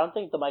Store, but I don't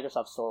think the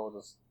Microsoft Store will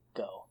just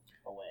go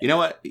away. You know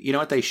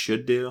what they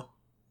should do?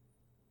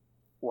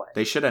 What?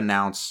 They should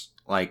announce,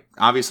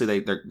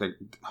 obviously they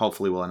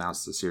hopefully will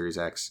announce the Series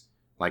X,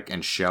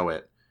 and show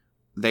it.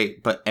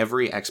 But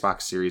every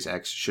Xbox Series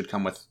X should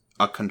come with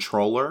a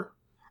controller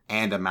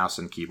and a mouse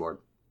and keyboard.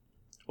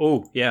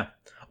 Oh, yeah.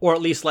 Or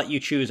at least let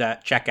you choose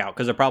at checkout,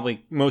 because they're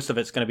probably, most of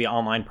it's going to be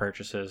online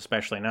purchases,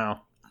 especially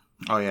now.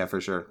 Oh, yeah, for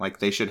sure. Like,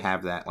 they should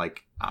have that,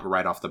 like,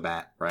 right off the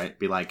bat, right?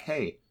 Be like,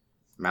 hey,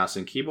 mouse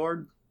and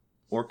keyboard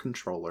or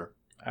controller?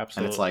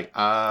 Absolutely. And it's like,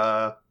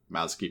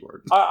 mouse,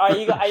 keyboard. Are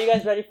you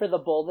guys ready for the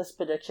boldest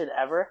prediction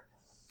ever?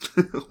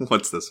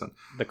 What's this one?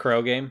 The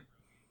Crow game?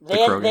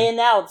 They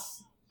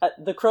announced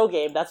the Crow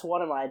game, that's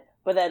one of mine,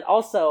 but then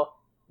also,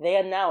 they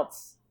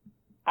announce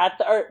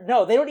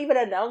they don't even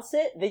announce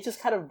it, they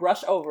just kind of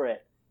brush over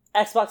it.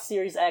 Xbox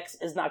Series X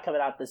is not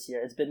coming out this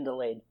year, it's been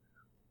delayed.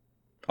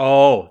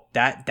 Oh,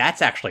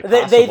 that's actually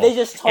possible. They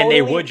just totally, and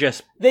they would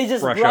just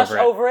brush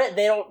over it.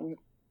 They don't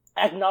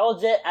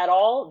acknowledge it at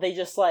all. They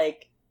just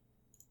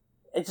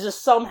it's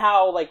just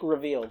somehow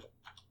revealed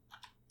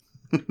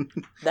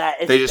that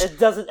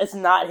it's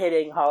not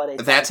hitting holiday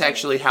time. That's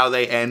actually how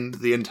they end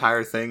the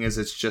entire thing. Is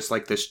it's just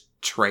like this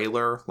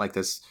trailer, like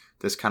this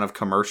kind of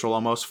commercial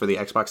almost for the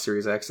Xbox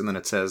Series X, and then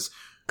it says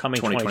coming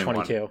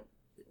 2022.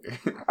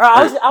 Or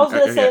I was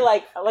gonna say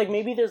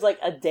maybe there's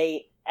a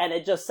date and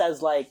it just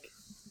says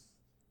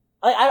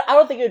I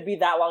don't think it would be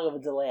that long of a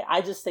delay.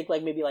 I just think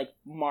maybe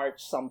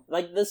March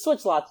the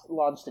Switch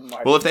launched in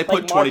March. Well, if they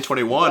put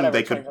 2021,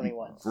 they could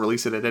 2021.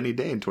 Release it at any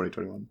day in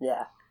 2021.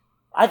 Yeah,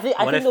 I think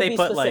they'll be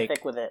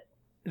specific with it.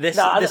 This is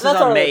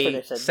on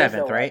May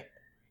 7th, right?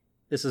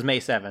 This is May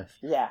 7th.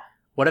 Yeah.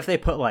 What if they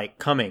put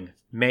coming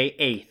May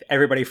 8th?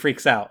 Everybody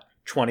freaks out.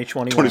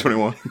 2021.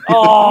 2021.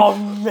 Oh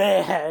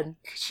man!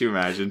 Could you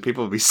imagine?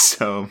 People would be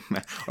so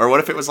mad. Or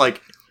what if it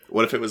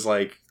was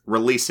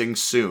releasing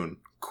soon?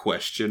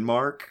 Question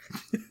mark.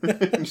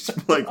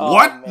 Just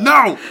what? Man.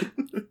 No.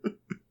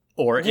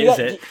 Or is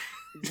it?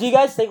 Do you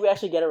guys think we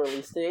actually get a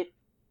release date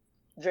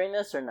during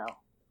this or no?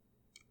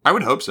 I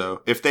would hope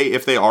so. If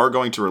they are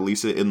going to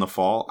release it in the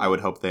fall, I would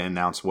hope they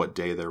announce what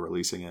day they're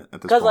releasing it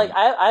at this point.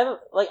 Because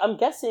I'm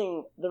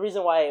guessing the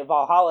reason why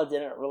Valhalla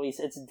didn't release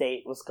its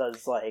date was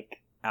because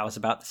I was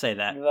about to say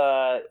that.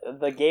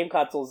 The game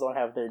consoles don't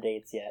have their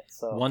dates yet.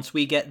 So once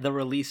we get the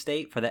release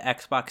date for the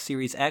Xbox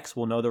Series X,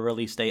 we'll know the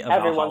release date of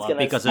Everyone's Valhalla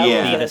because it'll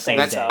be the same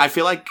day. I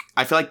feel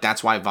like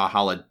that's why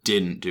Valhalla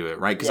didn't do it,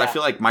 right? Because Yeah. I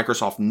feel like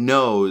Microsoft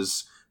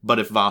knows, but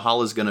if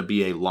Valhalla is going to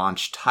be a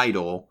launch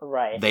title,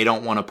 right, they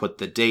don't want to put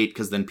the date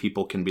because then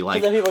people can be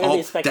like, then people can oh,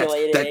 be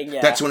speculating.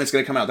 that's when it's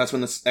going to come out. That's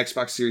when the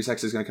Xbox Series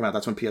X is going to come out.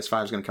 That's when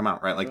PS5 is going to come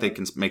out, right? They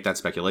can make that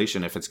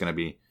speculation if it's going to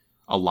be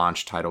a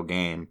launch title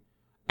game.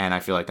 And I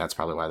feel like that's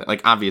probably why.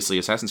 Obviously,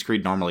 Assassin's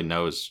Creed normally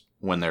knows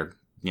when their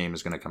game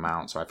is going to come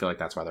out, so I feel like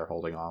that's why they're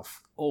holding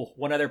off. Oh,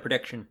 one other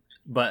prediction,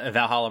 but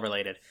Valhalla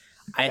related.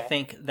 Okay. I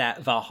think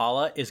that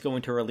Valhalla is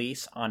going to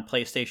release on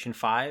PlayStation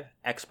 5,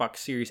 Xbox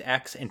Series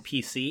X, and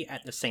PC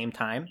at the same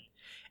time.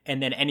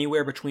 And then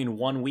anywhere between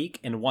 1 week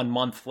and 1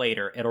 month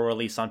later, it'll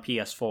release on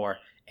PS4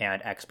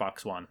 and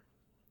Xbox One.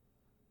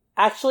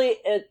 Actually,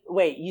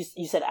 wait,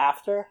 you said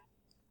after?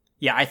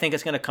 Yeah, I think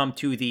it's going to come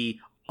to the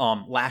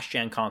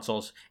last-gen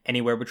consoles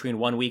anywhere between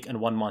 1 week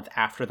and 1 month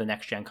after the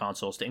next-gen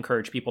consoles to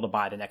encourage people to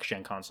buy the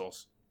next-gen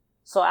consoles.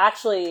 So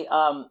actually,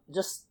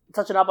 just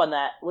touching up on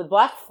that, with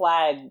Black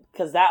Flag,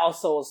 because that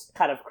also was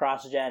kind of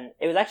cross-gen,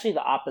 it was actually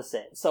the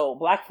opposite. So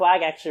Black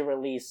Flag actually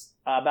released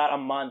about a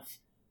month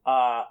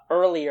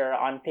earlier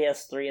on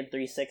PS3 and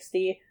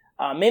 360,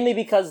 mainly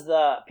because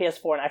the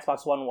PS4 and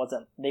Xbox One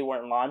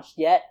weren't launched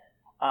yet.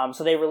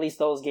 So they released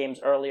those games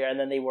earlier, and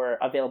then they were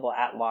available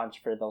at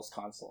launch for those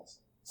consoles.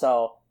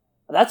 So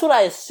that's what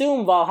I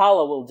assume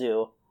Valhalla will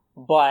do.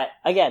 But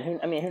again,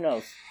 who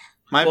knows?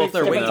 If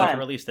they're waiting to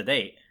release the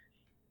date.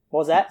 What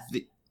was that?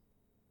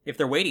 If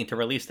they're waiting to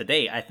release the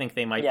date, I think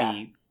they might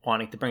be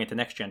wanting to bring it to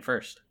next gen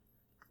first.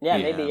 Yeah,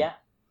 maybe, yeah.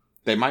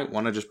 They might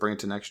want to just bring it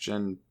to next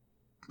gen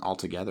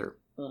altogether.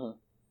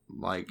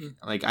 Mm-hmm.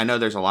 I know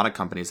there's a lot of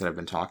companies that have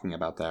been talking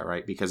about that,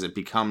 right? Because it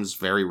becomes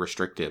very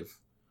restrictive.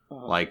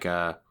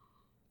 Uh-huh.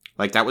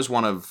 That was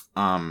one of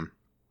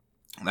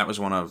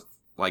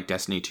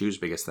Destiny 2's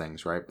biggest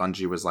things, right?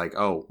 Bungie was like,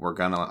 oh, we're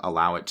gonna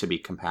allow it to be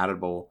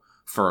compatible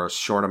for a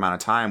short amount of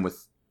time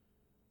with,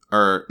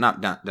 or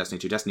not Destiny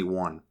 2, Destiny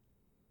 1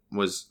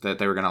 was that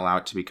they were gonna allow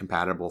it to be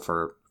compatible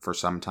for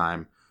some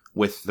time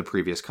with the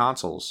previous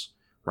consoles,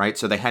 right?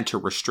 So they had to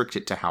restrict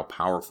it to how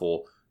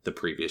powerful the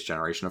previous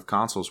generation of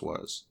consoles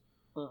was.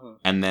 Mm-hmm.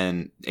 And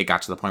then it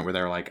got to the point where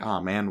they were like,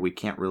 oh man, we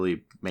can't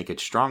really make it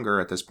stronger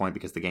at this point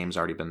because the game's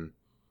already been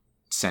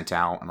sent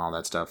out and all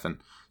that stuff. And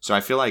so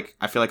I feel like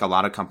a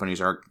lot of companies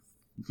are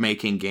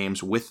making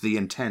games with the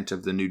intent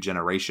of the new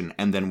generation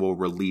and then will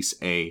release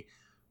a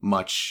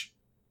much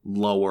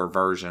lower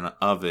version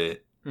of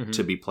it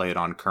to be played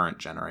on current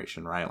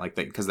generation, right?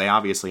 Because they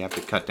obviously have to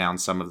cut down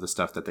some of the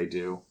stuff that they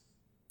do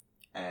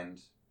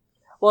and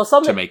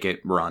to make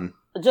it run.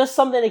 Just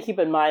something to keep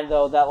in mind,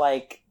 though, that,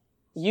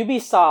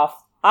 Ubisoft,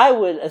 I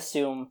would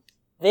assume,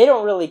 they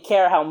don't really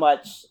care how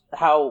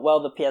well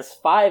the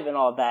PS5 and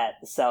all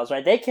that sells,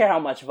 right? They care how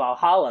much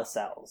Valhalla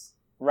sells,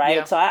 right?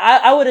 Yeah. So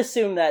I would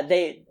assume that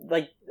they,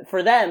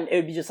 for them, it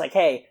would be just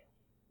hey,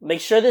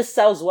 make sure this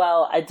sells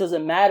well. It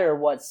doesn't matter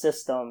what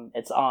system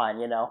it's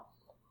on,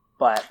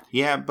 But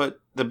yeah, but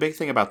the big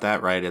thing about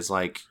that, right, is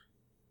like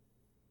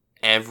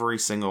every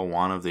single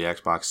one of the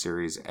Xbox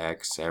Series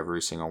X,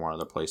 every single one of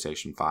the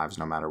PlayStation 5s,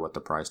 no matter what the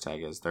price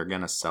tag is, they're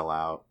going to sell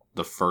out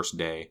the first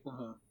day,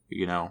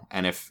 you know?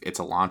 And if it's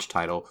a launch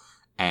title,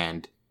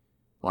 and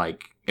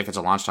like, if it's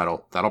a launch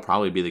title, that'll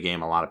probably be the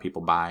game a lot of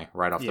people buy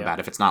right off the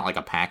bat. If it's not like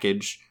a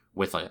package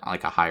with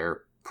like a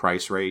higher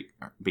price rate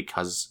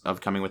because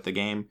of coming with the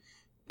game,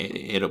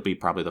 it'll be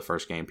probably the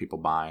first game people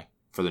buy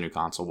for the new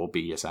console will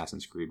be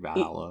Assassin's Creed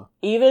Valhalla.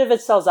 Even if it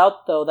sells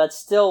out, though, that's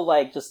still,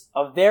 like, just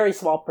a very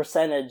small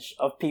percentage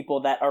of people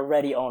that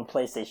already own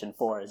PlayStation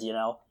 4s, you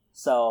know?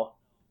 So,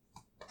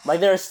 like,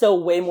 there are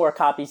still way more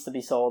copies to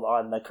be sold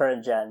on the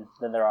current gen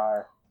than there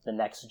are the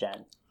next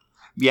gen.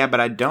 Yeah, but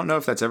I don't know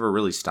if that's ever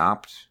really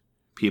stopped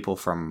people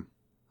from,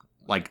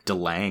 like,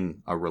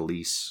 delaying a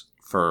release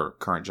for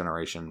current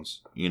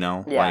generations, you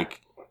know? Yeah.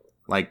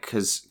 Like,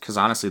 cause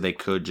honestly, they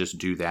could just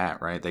do that,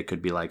 right? They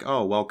could be like,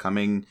 oh, well,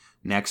 coming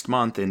next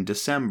month in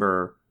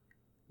December,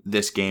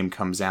 this game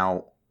comes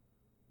out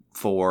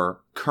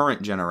for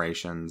current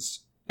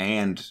generations,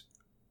 and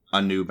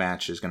a new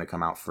batch is going to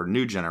come out for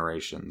new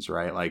generations,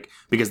 right? Like,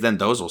 because then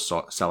those will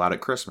sell out at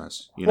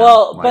Christmas. You know?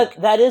 Well, like,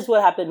 but that is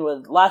what happened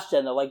with last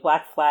gen, though. Like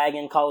Black Flag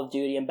and Call of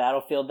Duty and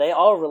Battlefield, they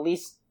all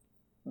released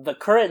the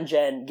current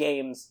gen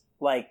games,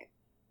 like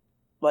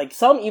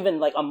some even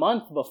like a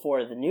month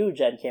before the new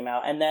gen came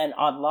out, and then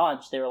on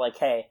launch they were like,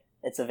 hey,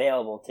 it's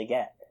available to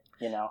get,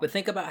 you know. But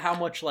think about how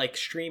much like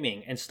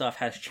streaming and stuff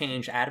has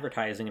changed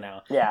advertising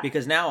now. Yeah.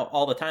 Because now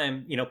all the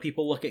time, you know,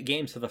 people look at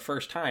games for the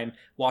first time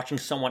watching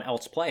someone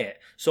else play it.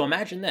 So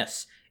imagine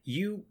this.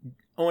 You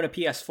own a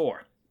PS4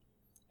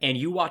 and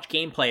you watch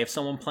gameplay of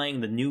someone playing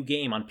the new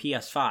game on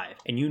PS5,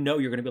 and you know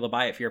you're going to be able to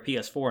buy it for your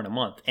PS4 in a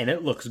month, and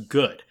it looks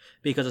good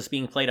because it's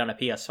being played on a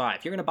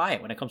PS5. You're going to buy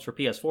it when it comes for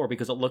PS4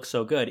 because it looks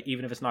so good,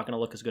 even if it's not going to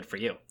look as good for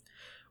you.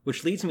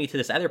 Which leads me to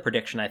this other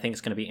prediction I think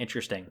is going to be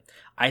interesting.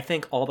 I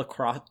think all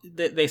the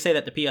they say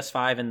that the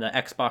PS5 and the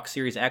Xbox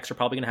Series X are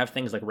probably going to have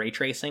things like ray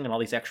tracing and all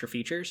these extra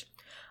features.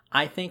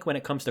 I think when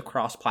it comes to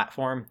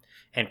cross-platform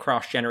and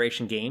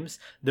cross-generation games,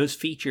 those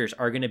features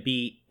are going to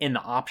be in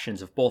the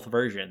options of both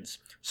versions.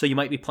 So you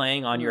might be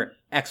playing on your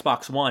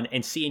Xbox One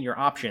and see in your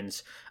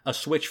options a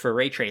switch for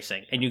ray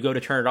tracing, and you go to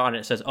turn it on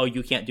and it says, oh,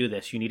 you can't do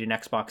this. You need an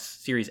Xbox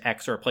Series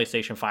X or a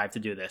PlayStation 5 to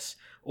do this,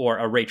 or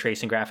a ray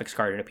tracing graphics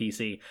card in a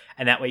PC.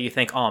 And that way you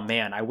think, oh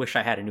man, I wish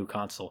I had a new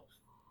console.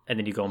 And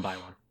then you go and buy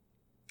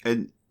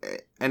one.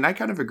 And I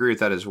kind of agree with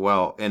that as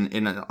well. And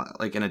in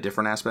a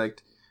different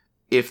aspect,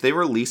 if they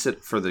release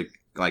it for the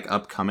like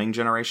upcoming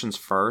generations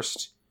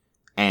first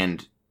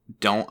and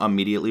don't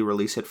immediately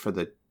release it for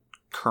the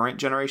current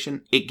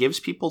generation, it gives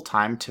people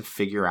time to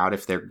figure out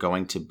if they're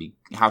going to be,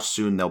 how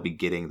soon they'll be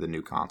getting the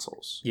new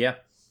consoles. Yeah.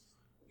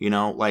 You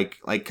know, like,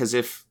 cause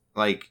if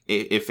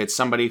it's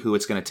somebody who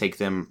it's going to take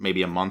them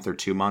maybe a month or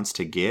 2 months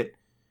to get,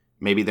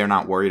 maybe they're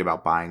not worried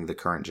about buying the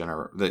current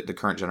the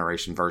current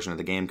generation version of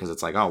the game. Cause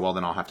it's like, oh, well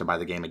then I'll have to buy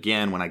the game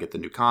again when I get the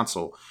new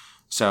console.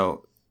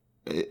 So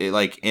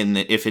if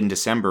in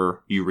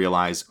December you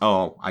realize,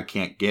 oh, I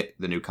can't get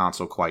the new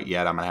console quite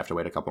yet, I'm gonna have to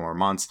wait a couple more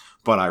months,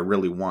 but I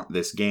really want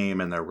this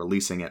game and they're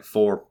releasing it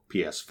for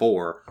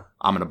PS4,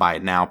 I'm gonna buy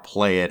it now,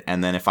 play it,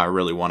 and then if I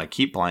really want to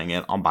keep playing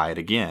it, I'll buy it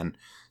again.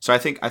 So I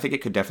think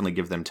it could definitely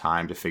give them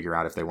time to figure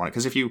out if they want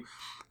it.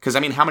 Because I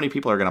mean, how many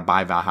people are gonna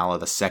buy Valhalla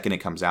the second it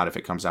comes out if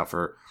it comes out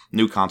for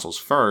new consoles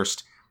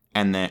first,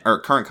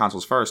 or current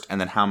consoles first, and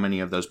then how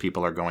many of those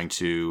people are going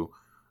to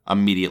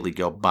immediately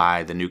go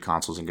buy the new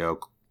consoles and go,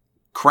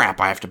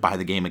 crap, I have to buy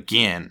the game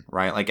again,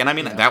 right? Like, and I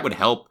mean, that would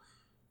help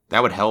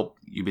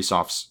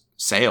Ubisoft's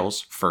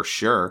sales for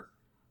sure,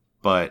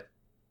 but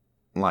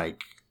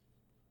like,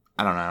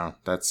 I don't know.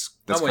 That's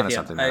kind of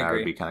something that I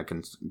would be kind of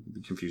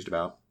confused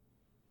about.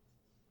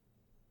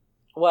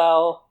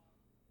 Well,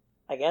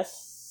 I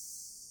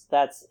guess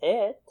that's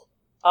it.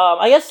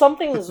 I guess some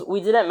things we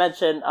didn't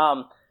mention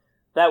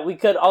that we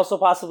could also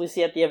possibly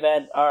see at the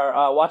event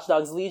are Watch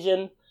Dogs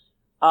Legion.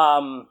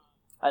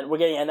 We're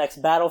getting a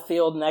next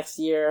Battlefield next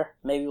year.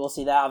 Maybe we'll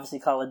see that. Obviously,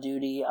 Call of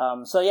Duty.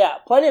 So yeah,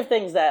 plenty of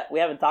things that we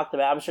haven't talked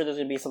about. I'm sure there's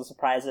going to be some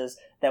surprises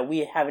that we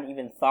haven't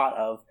even thought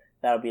of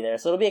that'll be there.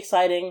 So it'll be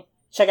exciting.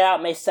 Check it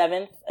out May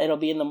 7th. It'll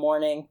be in the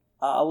morning,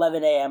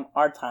 11 a.m.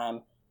 our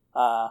time.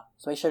 So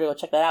make sure to go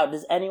check that out.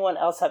 Does anyone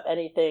else have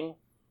anything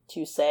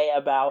to say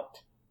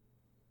about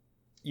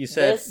you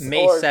said this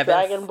May or 7th,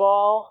 Dragon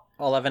Ball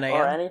 11 a.m.?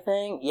 or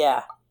anything?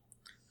 Yeah.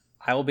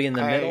 I will be in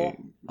the middle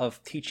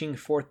of teaching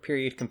fourth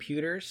period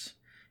computers,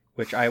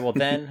 which I will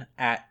then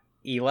at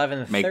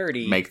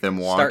 11:30 make them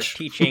watch. Start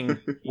teaching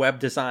web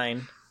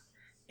design,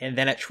 and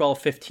then at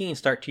 12:15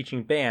 start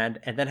teaching band,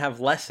 and then have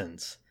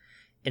lessons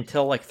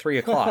until like 3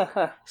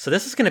 o'clock. So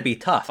this is going to be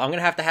tough. I'm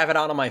going to have it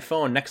on my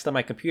phone next to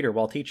my computer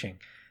while teaching.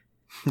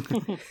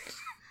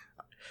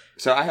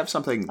 So I have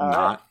something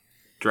not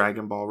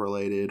Dragon Ball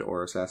related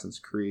or Assassin's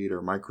Creed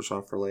or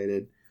Microsoft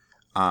related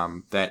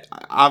that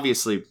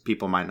obviously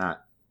people might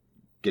not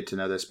get to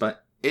know this,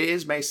 but it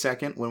is May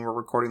 2nd when we're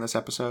recording this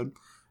episode.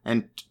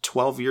 And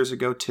 12 years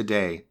ago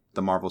today,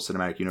 the Marvel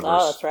Cinematic Universe.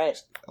 Oh, that's right.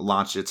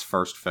 Launched its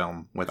first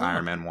film with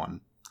Iron Man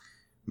 1.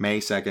 May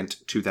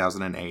 2nd,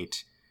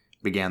 2008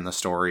 began the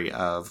story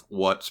of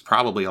what's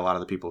probably a lot of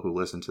the people who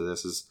listen to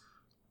this is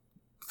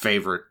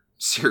favorite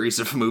series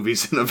of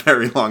movies in a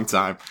very long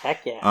time.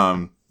 Heck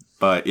yeah.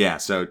 But yeah,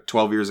 so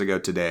 12 years ago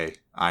today,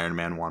 Iron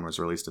Man 1 was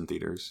released in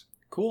theaters.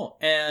 Cool.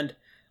 And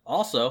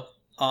also,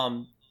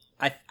 I'm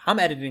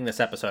editing this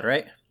episode,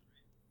 right?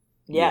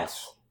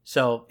 Yes.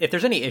 So if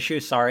there's any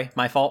issues, sorry,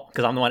 my fault,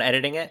 because I'm the one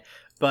editing it.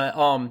 But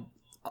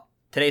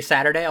today's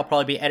Saturday, I'll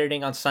probably be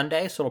editing on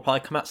Sunday, so it'll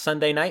probably come out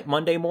Sunday night,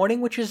 Monday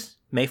morning, which is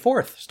May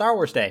 4th, Star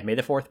Wars Day. May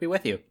the 4th be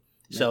with you.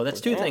 So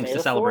that's two things to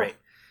celebrate.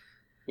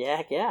 4th. Yeah,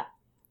 heck yeah.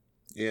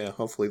 Yeah,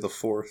 hopefully the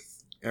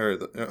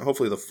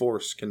hopefully the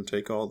Force can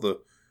take all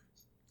the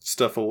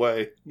stuff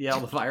away. Yeah,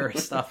 all the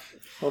virus stuff.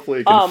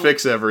 Hopefully it can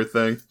fix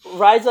everything.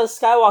 Rise of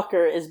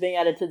Skywalker is being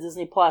added to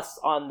Disney Plus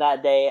on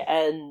that day,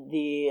 and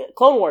the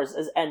Clone Wars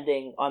is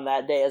ending on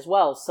that day as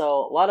well.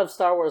 So a lot of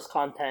Star Wars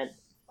content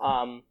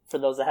for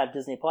those that have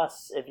Disney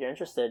Plus, if you're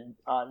interested,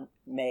 on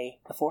May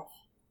the 4th.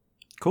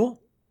 Cool.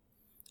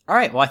 All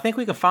right, well, I think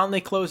we can finally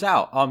close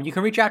out. You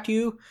can reach out to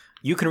you.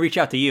 You can reach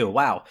out to you.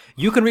 Wow.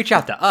 You can reach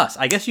out to us.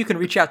 I guess you can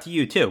reach out to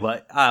you too,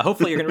 but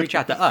hopefully you're going to reach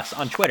out to us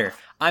on Twitter.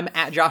 I'm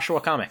at Joshua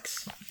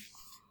Comics.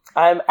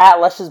 I'm at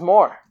Less is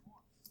More.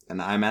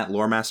 And I'm at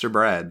Loremaster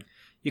Brad.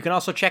 You can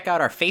also check out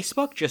our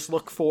Facebook. Just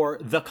look for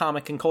The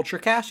Comic and Culture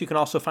Cast. You can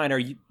also find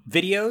our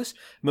videos,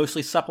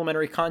 mostly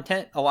supplementary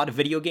content, a lot of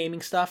video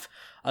gaming stuff,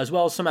 as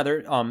well as some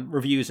other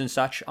reviews and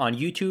such on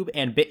YouTube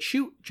and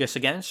BitChute. Just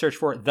again, search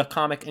for The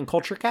Comic and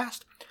Culture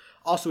Cast.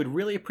 Also, we'd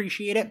really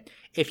appreciate it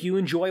if you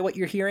enjoy what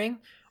you're hearing,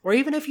 or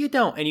even if you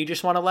don't and you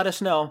just want to let us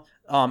know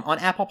on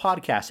Apple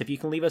Podcasts, if you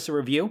can leave us a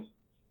review.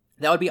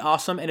 That would be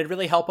awesome, and it'd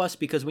really help us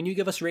because when you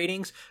give us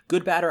ratings,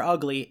 good, bad, or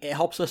ugly, it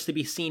helps us to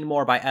be seen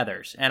more by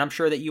others. And I'm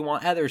sure that you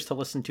want others to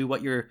listen to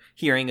what you're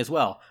hearing as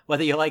well,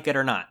 whether you like it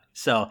or not.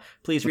 So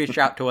please reach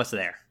out to us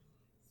there.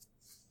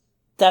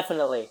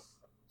 Definitely.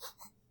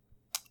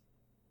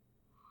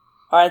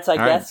 All right, so I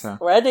guess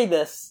we're ending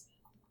this.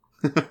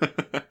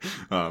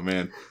 Oh,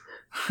 man.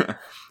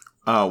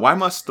 Why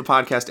must the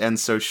podcast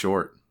end so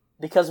short?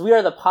 Because we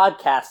are the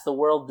podcast the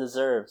world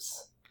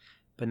deserves.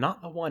 But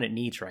not the one it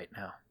needs right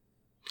now.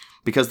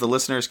 Because the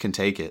listeners can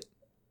take it.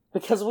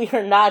 Because we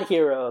are not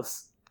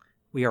heroes.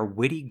 We are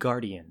witty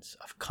guardians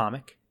of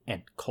comic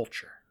and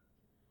culture.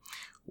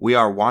 We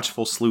are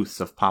watchful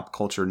sleuths of pop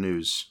culture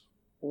news.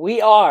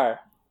 We are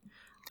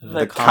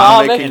the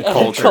Comic and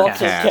Culture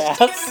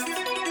Cast.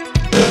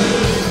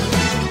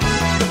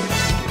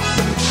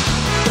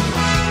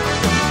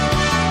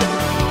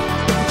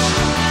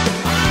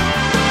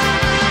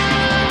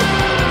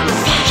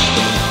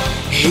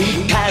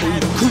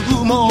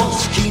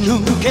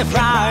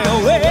 Fly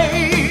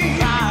away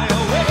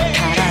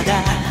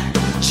体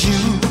中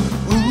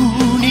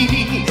に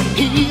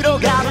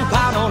広がる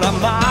パノラ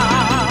マ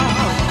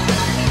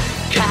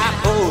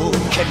顔を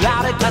蹴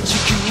られた地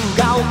球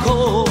が起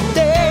こって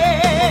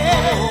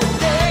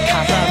火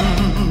山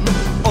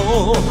を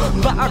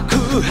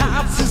爆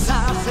発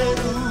させる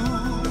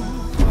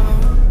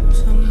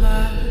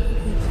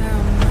Somebody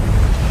tell me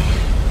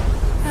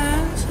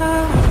that's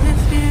how it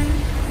feels.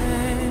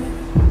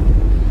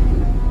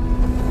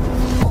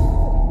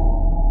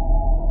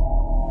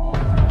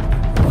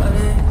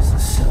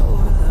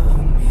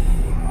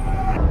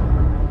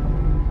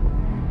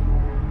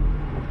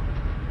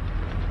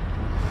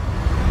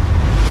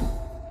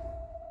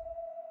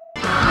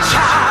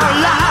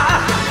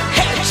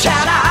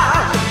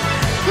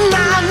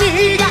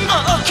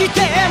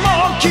 Get